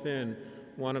falls within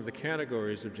one of the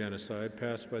categories of genocide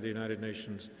passed by the United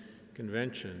Nations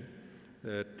Convention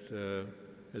that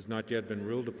has not yet been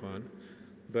ruled upon.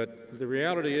 But the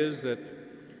reality is that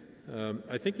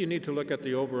I think you need to look at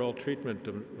the overall treatment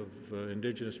of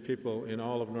Indigenous people in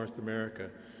all of North America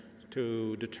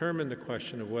to determine the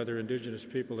question of whether Indigenous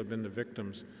people have been the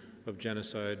victims of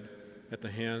genocide at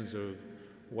the hands of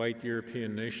white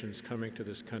European nations coming to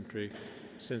this country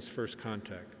since first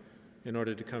contact, in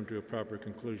order to come to a proper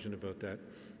conclusion about that.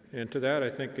 And to that, I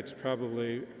think it's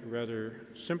probably rather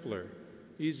simpler,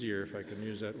 easier, if I can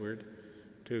use that word,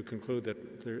 to conclude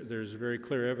that there's very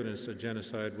clear evidence that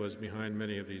genocide was behind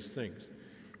many of these things,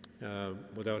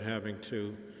 without having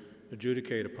to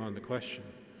adjudicate upon the question.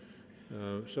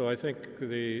 So I think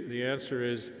the answer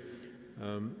is,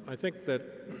 I think that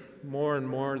more and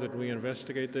more that we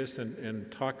investigate this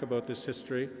and talk about this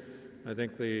history, I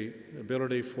think the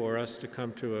ability for us to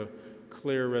come to a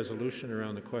clear resolution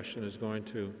around the question is going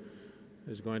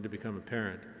to become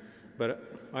apparent.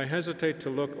 But I hesitate to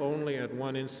look only at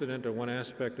one incident or one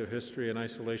aspect of history in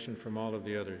isolation from all of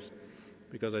the others,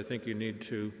 because I think you need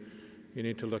to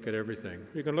look at everything.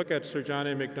 You can look at Sir John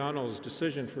A. Macdonald's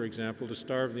decision, for example, to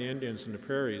starve the Indians in the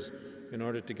prairies in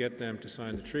order to get them to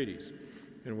sign the treaties,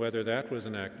 and whether that was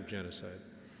an act of genocide.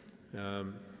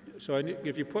 So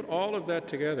if you put all of that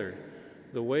together,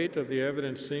 the weight of the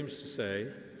evidence seems to say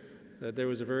that there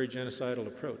was a very genocidal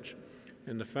approach.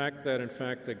 And the fact that, in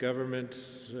fact, the government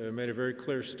made a very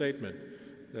clear statement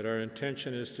that our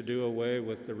intention is to do away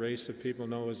with the race of people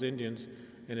known as Indians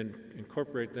and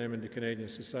incorporate them into Canadian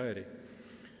society.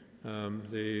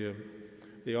 The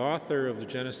author of the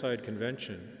Genocide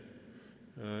Convention,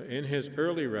 in his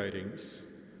early writings,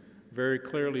 very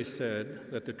clearly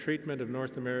said that the treatment of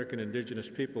North American Indigenous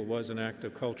people was an act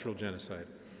of cultural genocide.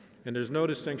 And there's no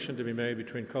distinction to be made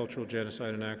between cultural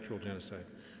genocide and actual genocide.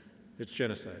 It's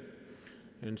genocide.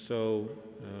 And so,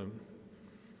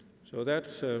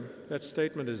 that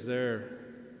statement is there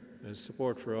as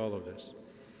support for all of this.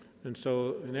 And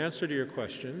so, in answer to your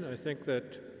question, I think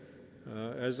that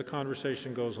as the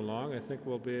conversation goes along, I think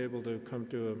we'll be able to come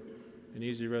to an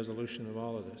easy resolution of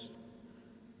all of this.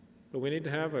 But we need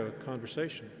to have a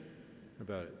conversation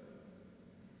about it.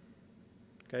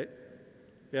 Okay?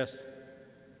 Yes?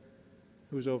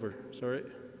 Who's over? Sorry?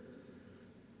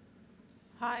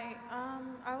 Hi,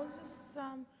 I was just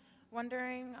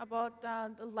wondering about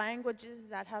the languages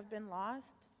that have been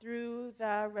lost through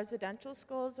the residential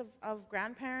schools of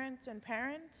grandparents and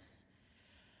parents.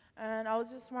 And I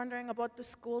was just wondering about the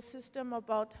school system,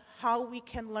 about how we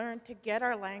can learn to get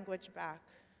our language back.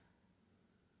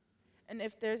 And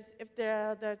if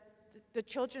the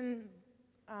children,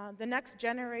 the next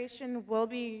generation will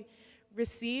be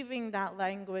receiving that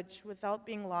language without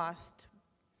being lost.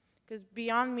 Because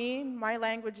beyond me, my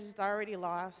language is already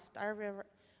lost.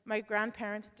 My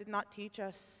grandparents did not teach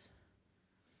us.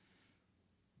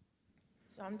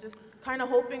 So I'm just kind of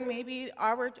hoping maybe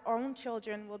our own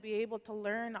children will be able to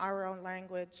learn our own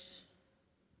language.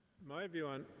 My view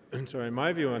on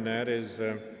that is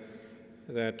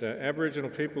that Aboriginal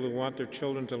people who want their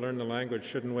children to learn the language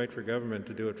shouldn't wait for government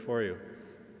to do it for you.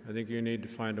 I think you need to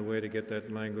find a way to get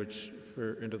that language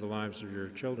into the lives of your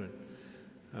children.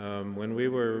 When we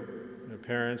were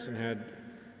parents and had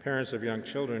parents of young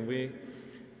children, we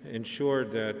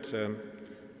ensured that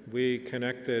we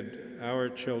connected our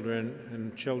children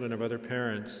and children of other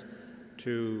parents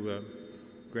to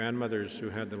grandmothers who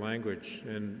had the language,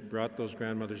 and brought those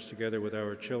grandmothers together with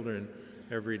our children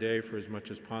every day for as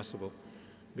much as possible,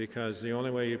 because the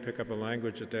only way you pick up a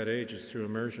language at that age is through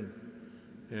immersion,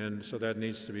 and so that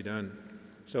needs to be done.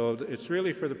 So it's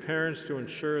really for the parents to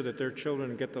ensure that their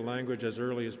children get the language as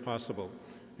early as possible,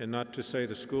 and not to say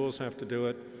the schools have to do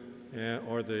it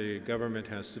or the government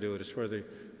has to do it. It's for the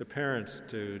parents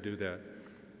to do that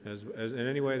as in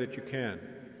any way that you can.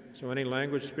 So any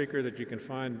language speaker that you can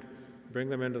find, bring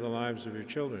them into the lives of your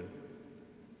children.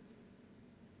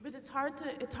 But it's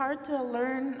hard to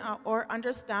learn or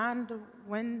understand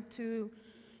when to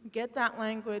get that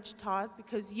language taught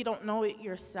because you don't know it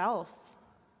yourself.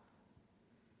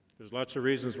 There's lots of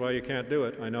reasons why you can't do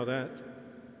it. I know that.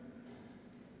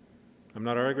 I'm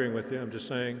not arguing with you. I'm just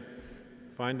saying,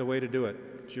 find a way to do it.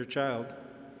 It's your child.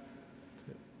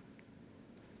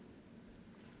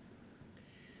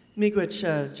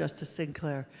 Miigwech, Justice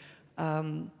Sinclair.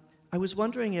 I was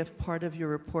wondering if part of your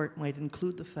report might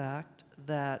include the fact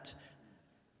that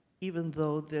even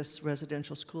though this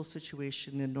residential school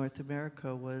situation in North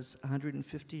America was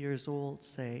 150 years old,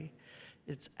 say,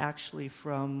 it's actually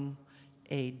from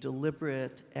a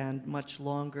deliberate and much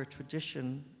longer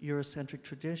tradition, Eurocentric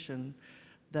tradition,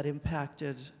 that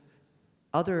impacted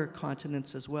other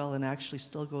continents as well and actually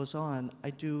still goes on. I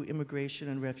do immigration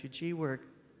and refugee work,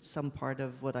 some part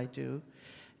of what I do,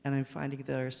 and I'm finding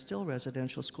there are still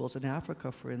residential schools in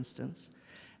Africa, for instance.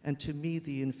 And to me,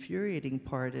 the infuriating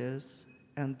part is,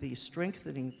 and the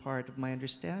strengthening part of my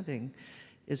understanding,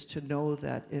 is to know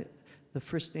that the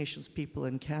First Nations people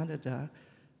in Canada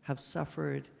have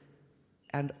suffered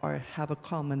and have a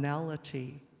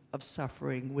commonality of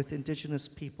suffering with Indigenous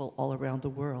people all around the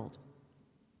world.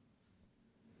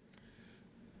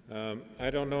 I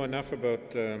don't know enough about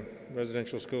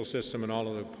residential school system in all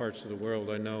of the parts of the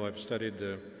world. I know I've studied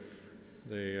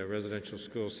the residential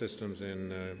school systems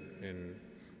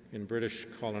in British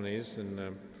colonies,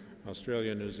 in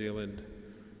Australia, New Zealand,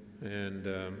 and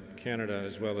Canada,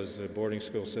 as well as the boarding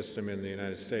school system in the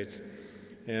United States,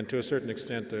 and to a certain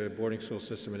extent the boarding school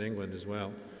system in England as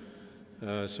well.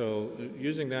 So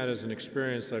using that as an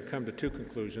experience, I've come to two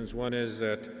conclusions. One is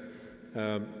that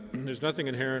there's nothing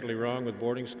inherently wrong with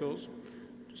boarding schools.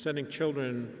 Sending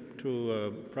children to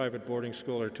a private boarding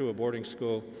school or to a boarding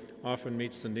school often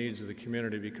meets the needs of the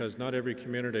community, because not every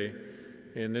community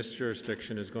in this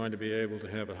jurisdiction is going to be able to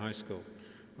have a high school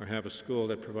or have a school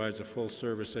that provides a full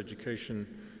service education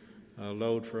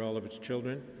load for all of its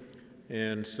children.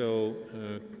 And so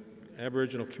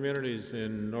Aboriginal communities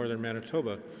in northern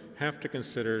Manitoba have to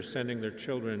consider sending their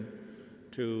children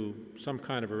to some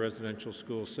kind of a residential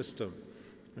school system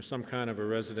or some kind of a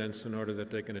residence in order that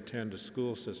they can attend a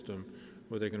school system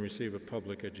where they can receive a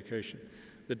public education.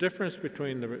 The difference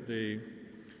between the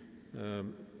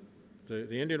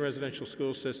Indian residential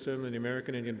school system and the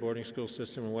American Indian boarding school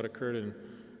system and what occurred in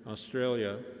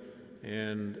Australia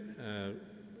and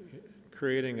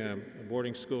creating a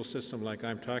boarding school system like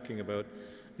I'm talking about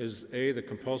is A, the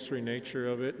compulsory nature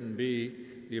of it, and B,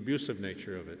 the abusive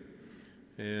nature of it.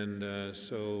 And it's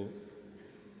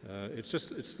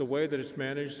the way that it's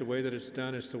managed, the way that it's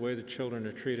done, it's the way the children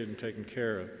are treated and taken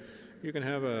care of. You can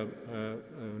have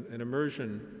an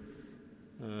immersion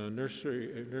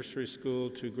nursery school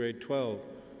to grade 12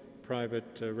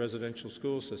 private residential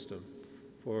school system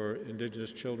for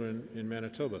Indigenous children in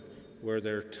Manitoba, where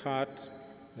they're taught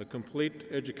a complete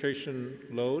education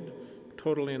load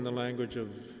totally in the language of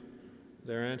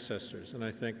their ancestors. And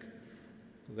I think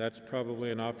that's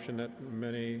probably an option that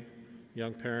many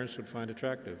young parents would find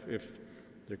attractive, if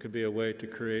there could be a way to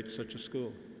create such a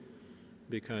school,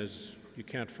 because you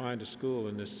can't find a school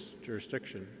in this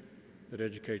jurisdiction that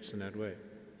educates in that way.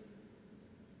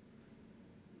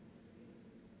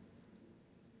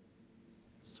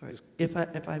 Sorry,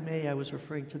 if I may, I was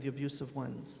referring to the abusive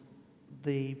ones.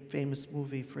 The famous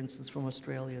movie, for instance, from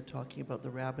Australia, talking about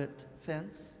the rabbit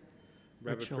fence.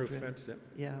 Rabbit-proof fence,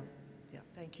 yeah. Yeah,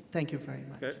 thank you. Thank you very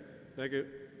much. Okay, thank you.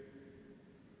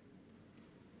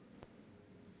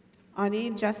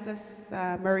 Anine, Justice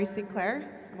Murray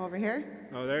Sinclair, I'm over here.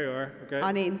 Oh, there you are, okay.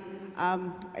 Anine,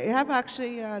 I have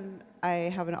actually, I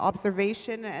have an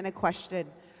observation and a question.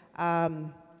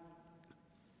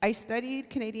 I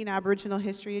studied Canadian Aboriginal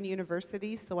history in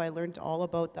university, so I learned all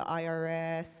about the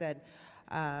IRS, and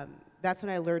that's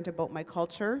when I learned about my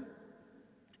culture.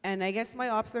 And I guess my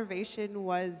observation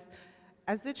was,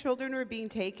 as the children were being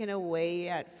taken away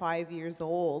at 5 years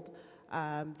old,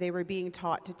 they were being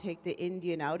taught to take the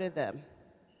Indian out of them.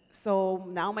 So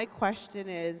now my question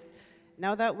is,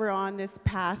 now that we're on this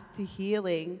path to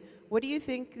healing, what do you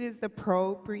think is the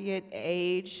appropriate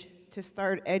age to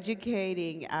start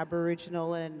educating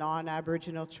Aboriginal and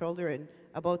non-Aboriginal children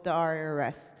about the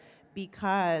IRS?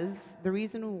 Because the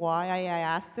reason why I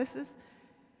asked this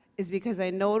is because I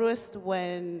noticed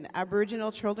when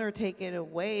Aboriginal children are taken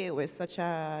away, it was such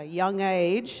a young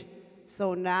age.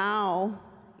 So now,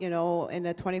 you know, in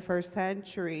the 21st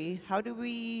century, how do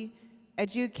we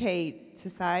educate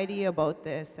society about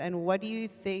this? And what do you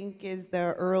think is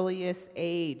the earliest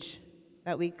age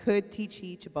that we could teach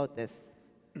each about this?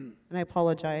 And I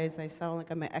apologize, I sound like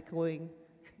I'm echoing.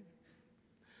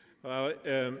 Well,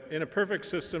 in a perfect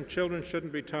system, children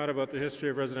shouldn't be taught about the history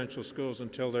of residential schools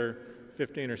until they're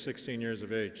 15 or 16 years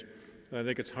of age. I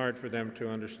think it's hard for them to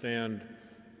understand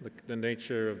the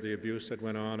nature of the abuse that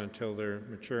went on until they're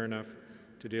mature enough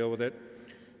to deal with it.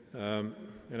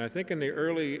 And I think in the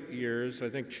early years, I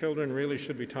think children really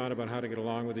should be taught about how to get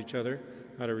along with each other,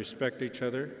 how to respect each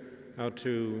other, how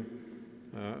to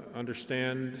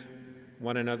understand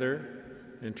one another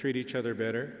and treat each other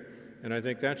better. And I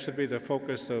think that should be the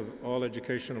focus of all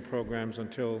educational programs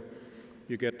until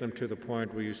you get them to the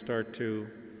point where you start to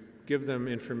give them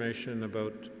information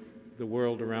about the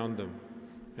world around them.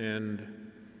 And,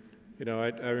 you know,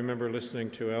 I remember listening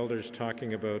to elders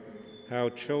talking about how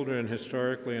children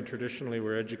historically and traditionally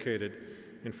were educated.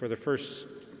 And for the first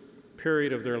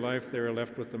period of their life, they were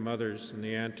left with the mothers and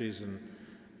the aunties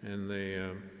and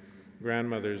the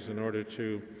grandmothers in order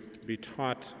to be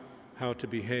taught how to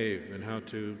behave and how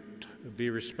to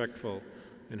be respectful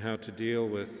and how to deal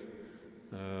with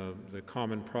the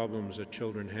common problems that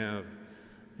children have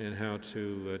and how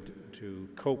to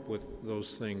cope with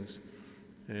those things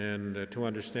and to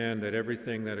understand that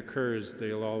everything that occurs,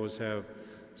 they'll always have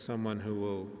someone who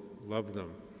will love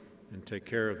them and take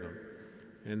care of them.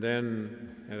 And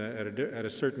then at a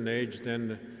certain age,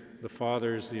 then the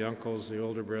fathers, the uncles, the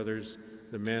older brothers,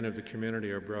 the men of the community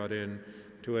are brought in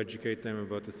to educate them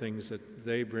about the things that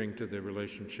they bring to the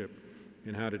relationship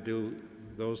and how to do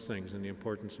those things and the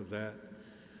importance of that.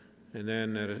 And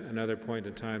then at another point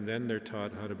in time, then they're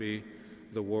taught how to be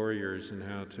the warriors and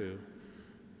how to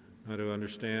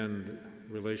understand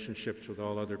relationships with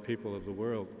all other people of the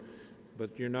world.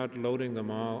 But you're not loading them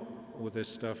all with this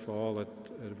stuff all at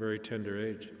a very tender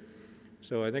age.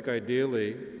 So I think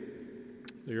ideally,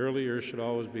 the early years should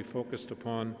always be focused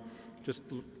upon just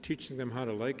teaching them how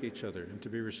to like each other and to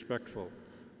be respectful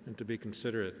and to be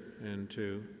considerate and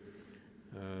to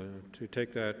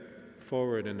take that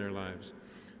forward in their lives.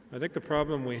 I think the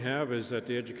problem we have is that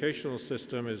the educational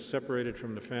system is separated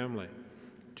from the family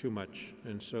too much.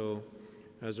 And so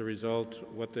as a result,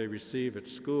 what they receive at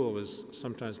school is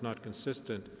sometimes not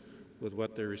consistent with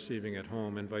what they're receiving at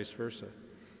home and vice versa.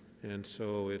 And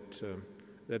so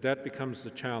that becomes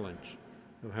the challenge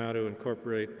of how to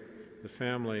incorporate the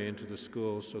family into the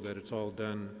school so that it's all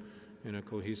done in a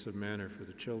cohesive manner for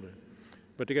the children.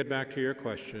 But to get back to your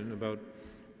question about,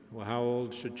 well, how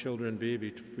old should children be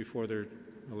before they're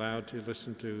allowed to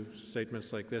listen to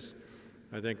statements like this?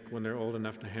 I think when they're old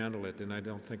enough to handle it, and I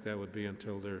don't think that would be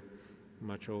until they're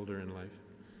much older in life.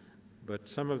 But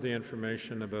some of the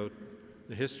information about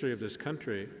the history of this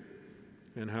country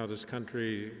and how this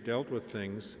country dealt with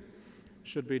things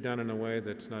should be done in a way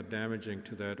that's not damaging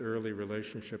to that early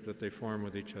relationship that they form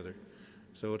with each other.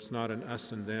 So it's not an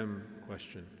us and them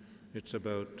question. It's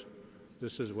about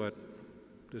this is what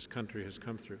this country has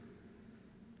come through.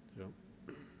 So.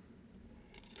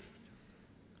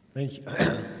 Thank you.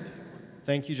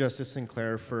 Thank you, Justice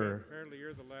Sinclair, for... Apparently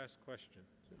you're the last question.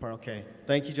 Okay.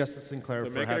 Thank you, Justice Sinclair,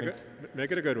 for having...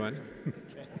 Make it a good one.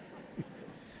 Okay.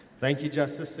 Thank you,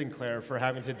 Justice Sinclair, for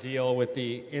having to deal with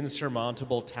the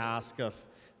insurmountable task of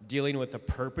dealing with the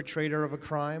perpetrator of a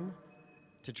crime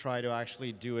to try to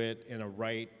actually do it in a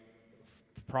right,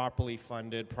 properly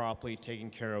funded, properly taken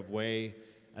care of way,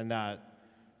 and that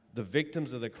the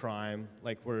victims of the crime,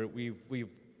 like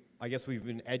I guess we've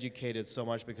been educated so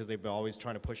much because they've been always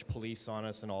trying to push police on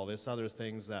us and all this other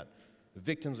things that the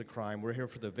victims of crime, we're here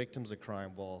for the victims of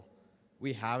crime. Well,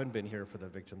 we haven't been here for the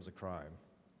victims of crime.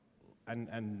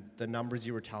 And the numbers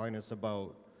you were telling us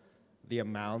about the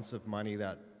amounts of money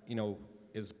that, you know,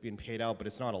 is being paid out, but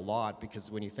it's not a lot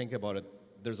because when you think about it,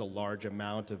 there's a large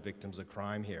amount of victims of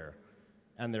crime here.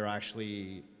 And they're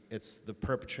actually, the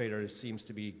perpetrator seems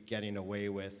to be getting away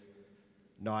with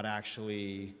not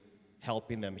actually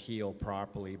helping them heal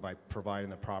properly by providing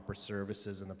the proper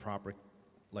services and the proper,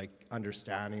 like,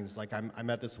 understandings. Like, I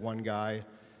met this one guy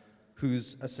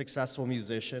who's a successful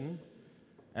musician,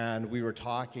 and we were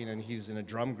talking, and he's in a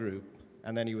drum group,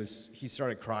 and then he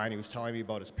started crying. He was telling me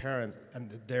about his parents,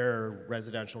 and they're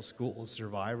residential school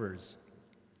survivors.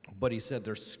 But he said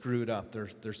they're screwed up,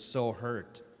 they're so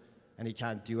hurt, and he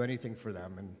can't do anything for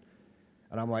them.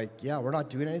 And I'm like, yeah, we're not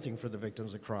doing anything for the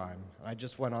victims of crime. And I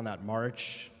just went on that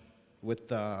march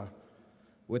about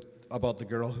the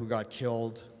girl who got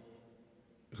killed,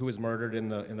 who was murdered in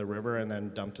the river and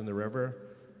then dumped in the river,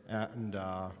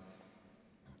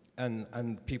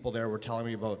 and people there were telling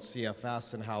me about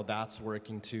CFS and how that's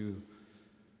working to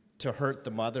hurt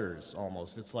the mothers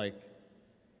almost. It's like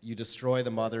you destroy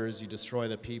the mothers, you destroy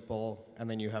the people, and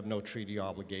then you have no treaty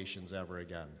obligations ever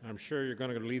again. I'm sure you're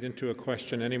going to lead into a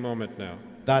question any moment now.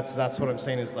 That's what I'm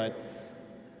saying is that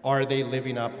are they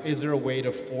living up? Is there a way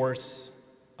to force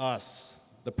us,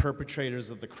 the perpetrators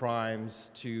of the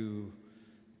crimes, to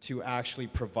actually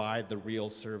provide the real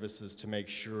services to make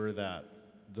sure that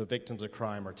the victims of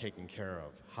crime are taken care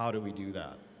of? How do we do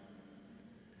that?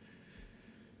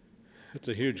 It's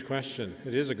a huge question.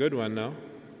 It is a good one, though.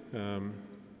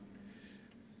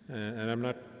 And I'm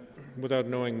not, without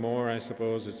knowing more, I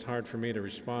suppose it's hard for me to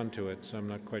respond to it, so I'm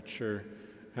not quite sure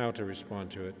how to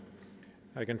respond to it.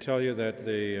 I can tell you that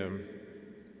the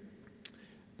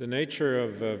nature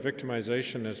of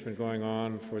victimization that's been going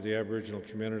on for the Aboriginal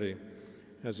community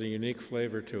has a unique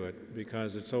flavor to it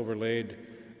because it's overlaid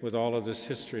with all of this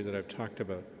history that I've talked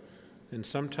about. And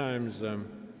sometimes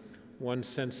one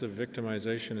sense of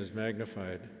victimization is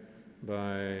magnified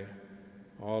by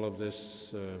all of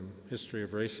this history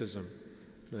of racism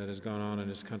that has gone on in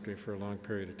this country for a long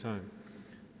period of time.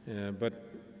 But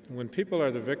when people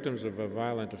are the victims of a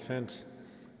violent offense,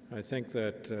 I think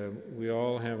that we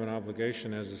all have an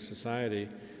obligation as a society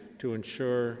to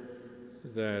ensure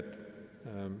that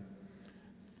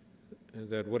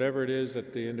that whatever it is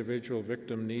that the individual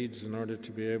victim needs in order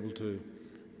to be able to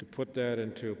put that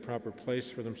into a proper place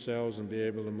for themselves and be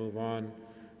able to move on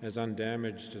as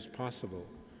undamaged as possible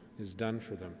is done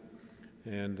for them,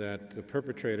 and that the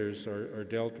perpetrators are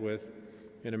dealt with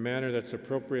in a manner that's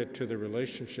appropriate to the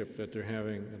relationship that they're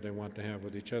having, that they want to have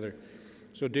with each other.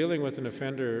 So dealing with an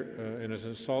offender in an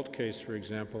assault case, for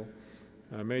example,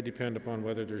 may depend upon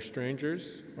whether they're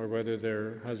strangers or whether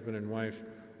they're husband and wife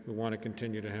who want to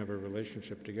continue to have a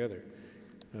relationship together.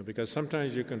 Because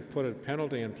sometimes you can put a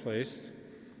penalty in place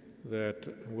that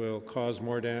will cause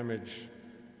more damage,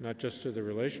 not just to the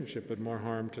relationship, but more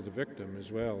harm to the victim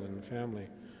as well and the family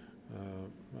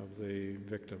of the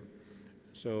victim.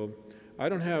 So I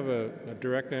don't have a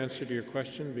direct answer to your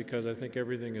question because I think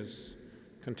everything is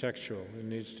contextual. It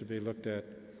needs to be looked at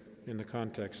in the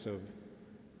context of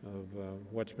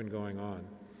what's been going on.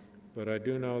 But I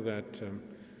do know that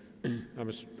I'm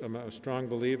a strong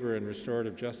believer in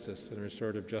restorative justice and a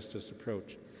restorative justice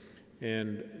approach.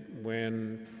 And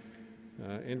when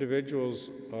individuals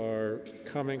are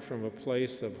coming from a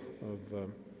place of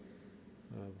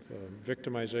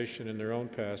victimization in their own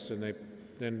past and they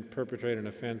then perpetrate an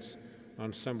offense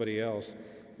on somebody else,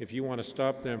 if you want to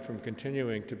stop them from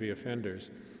continuing to be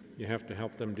offenders, you have to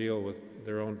help them deal with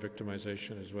their own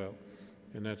victimization as well.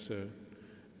 And it's a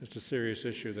serious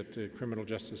issue that the criminal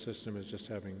justice system is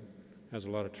just has a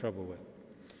lot of trouble with.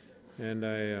 And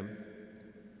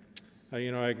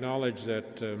I acknowledge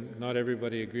that not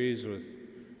everybody agrees with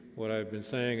what I've been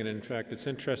saying, and in fact, it's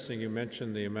interesting you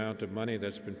mentioned the amount of money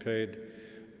that's been paid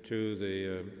to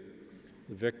the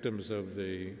victims of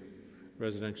the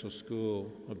residential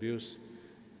school abuse.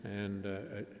 And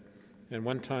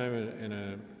one time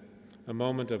in a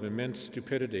moment of immense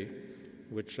stupidity,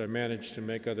 which I managed to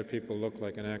make other people look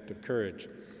like an act of courage,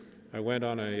 I went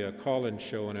on a call-in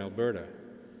show in Alberta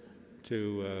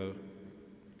to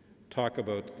talk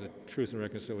about the Truth and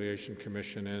Reconciliation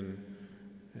Commission,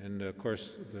 and of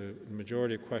course the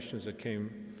majority of questions that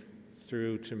came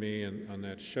through to me on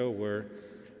that show were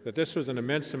that this was an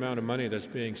immense amount of money that's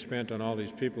being spent on all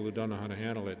these people who don't know how to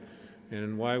handle it,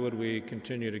 and why would we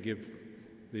continue to give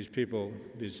these people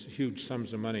these huge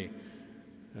sums of money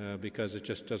because it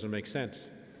just doesn't make sense.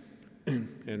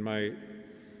 And my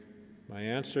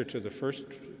answer to the first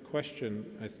question,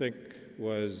 I think,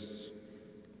 was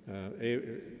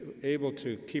able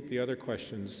to keep the other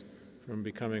questions from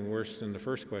becoming worse than the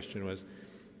first question was.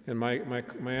 And my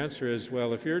answer is,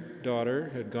 well, if your daughter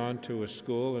had gone to a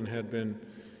school and had been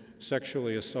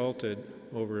sexually assaulted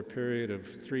over a period of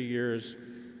 3 years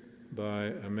by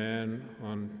a man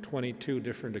on 22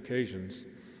 different occasions,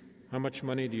 how much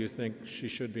money do you think she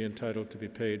should be entitled to be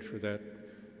paid for that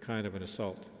kind of an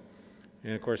assault?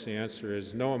 And of course the answer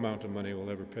is no amount of money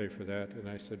will ever pay for that. And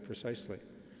I said precisely,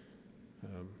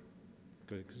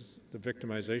 because the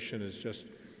victimization is just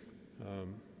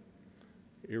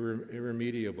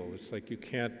irremediable. It's like you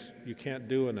can't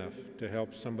do enough to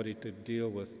help somebody to deal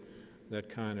with that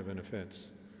kind of an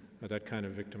offense, or that kind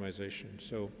of victimization.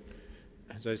 So,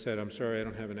 as I said, I'm sorry I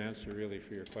don't have an answer really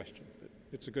for your question, but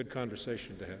it's a good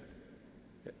conversation to have.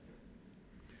 Yeah.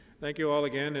 Thank you all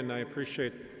again, and I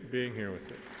appreciate being here with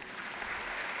you.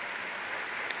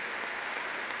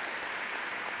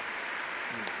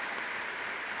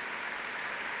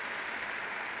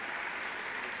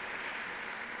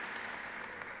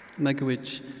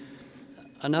 Megawich.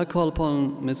 I now call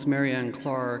upon Ms. Mary Ann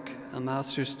Clark, a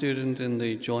master's student in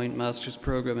the Joint Master's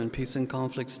Program in Peace and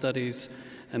Conflict Studies,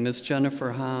 and Ms.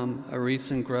 Jennifer Ham, a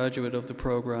recent graduate of the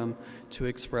program, to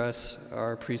express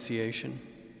our appreciation.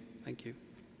 Thank you.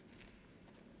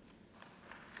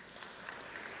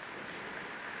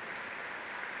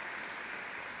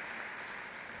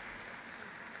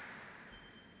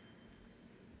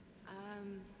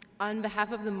 On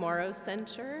behalf of the Morrow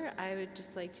Center, I would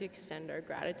just like to extend our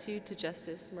gratitude to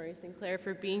Justice Murray Sinclair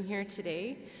for being here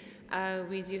today.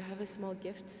 We do have a small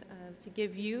gift to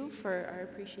give you for our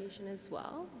appreciation as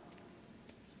well.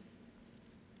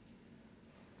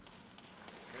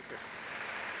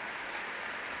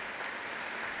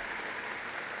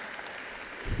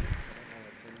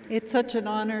 It's such an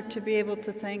honor to be able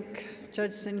to thank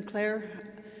Judge Sinclair.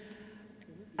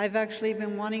 I've actually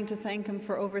been wanting to thank him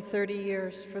for over 30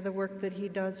 years for the work that he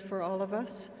does for all of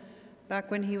us. Back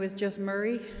when he was just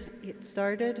Murray, it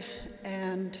started,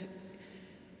 and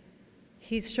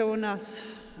he's shown us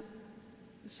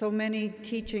so many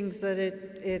teachings that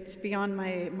it's beyond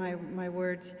my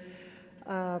words.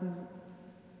 The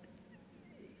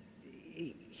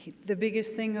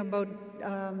biggest thing about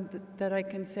that I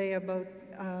can say about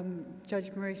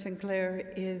Judge Murray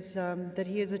Sinclair is that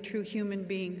he is a true human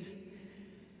being.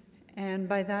 And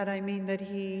by that I mean that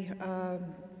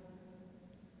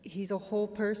he's a whole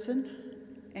person,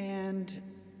 and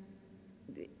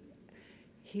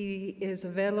he is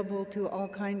available to all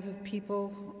kinds of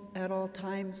people at all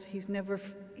times. He never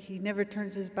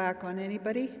turns his back on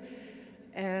anybody.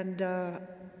 And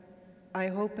I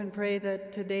hope and pray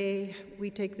that today we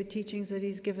take the teachings that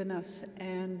he's given us,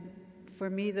 and for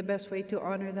me the best way to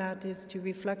honor that is to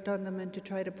reflect on them and to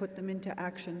try to put them into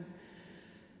action.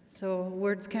 So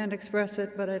words can't express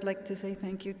it, but I'd like to say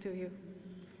thank you to you.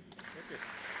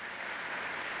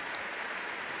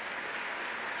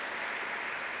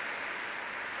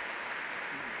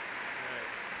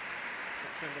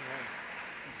 Thank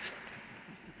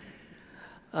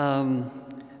you.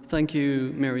 Thank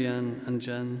you, Marianne and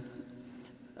Jen.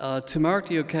 To mark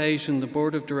the occasion, the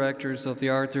Board of Directors of the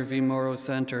Arthur V. Morrow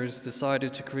Centre has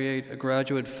decided to create a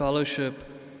graduate fellowship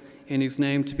in his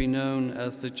name to be known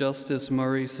as the Justice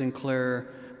Murray Sinclair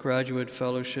Graduate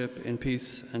Fellowship in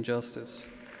Peace and Justice.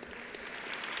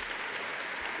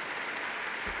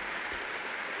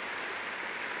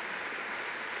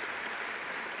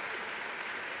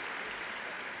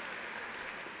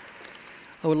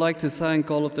 I would like to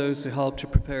thank all of those who helped to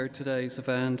prepare today's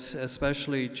event,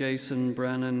 especially Jason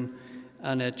Brennan,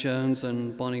 Annette Jones,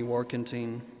 and Bonnie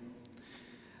Workentine.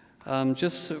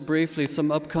 Just briefly,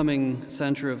 some upcoming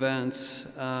centre events.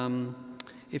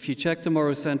 If you check the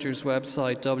Morrow Centre's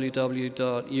website,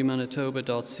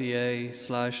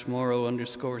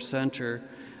 www.umanitoba.ca/Morrow_Centre,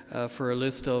 for a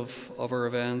list of our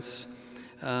events.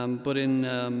 But in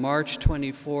March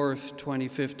 24th,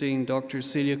 2015, Dr.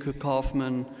 Celia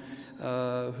Cook-Hoffman,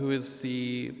 who is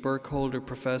the Burkholder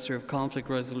Professor of Conflict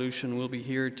Resolution, will be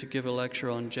here to give a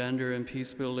lecture on gender and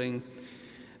peace building.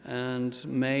 And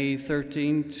May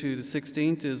 13th to the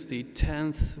 16th is the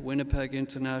 10th Winnipeg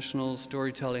International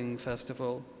Storytelling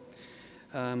Festival.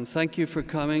 Thank you for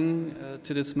coming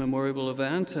to this memorable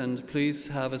event, and please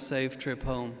have a safe trip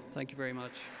home. Thank you very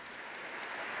much.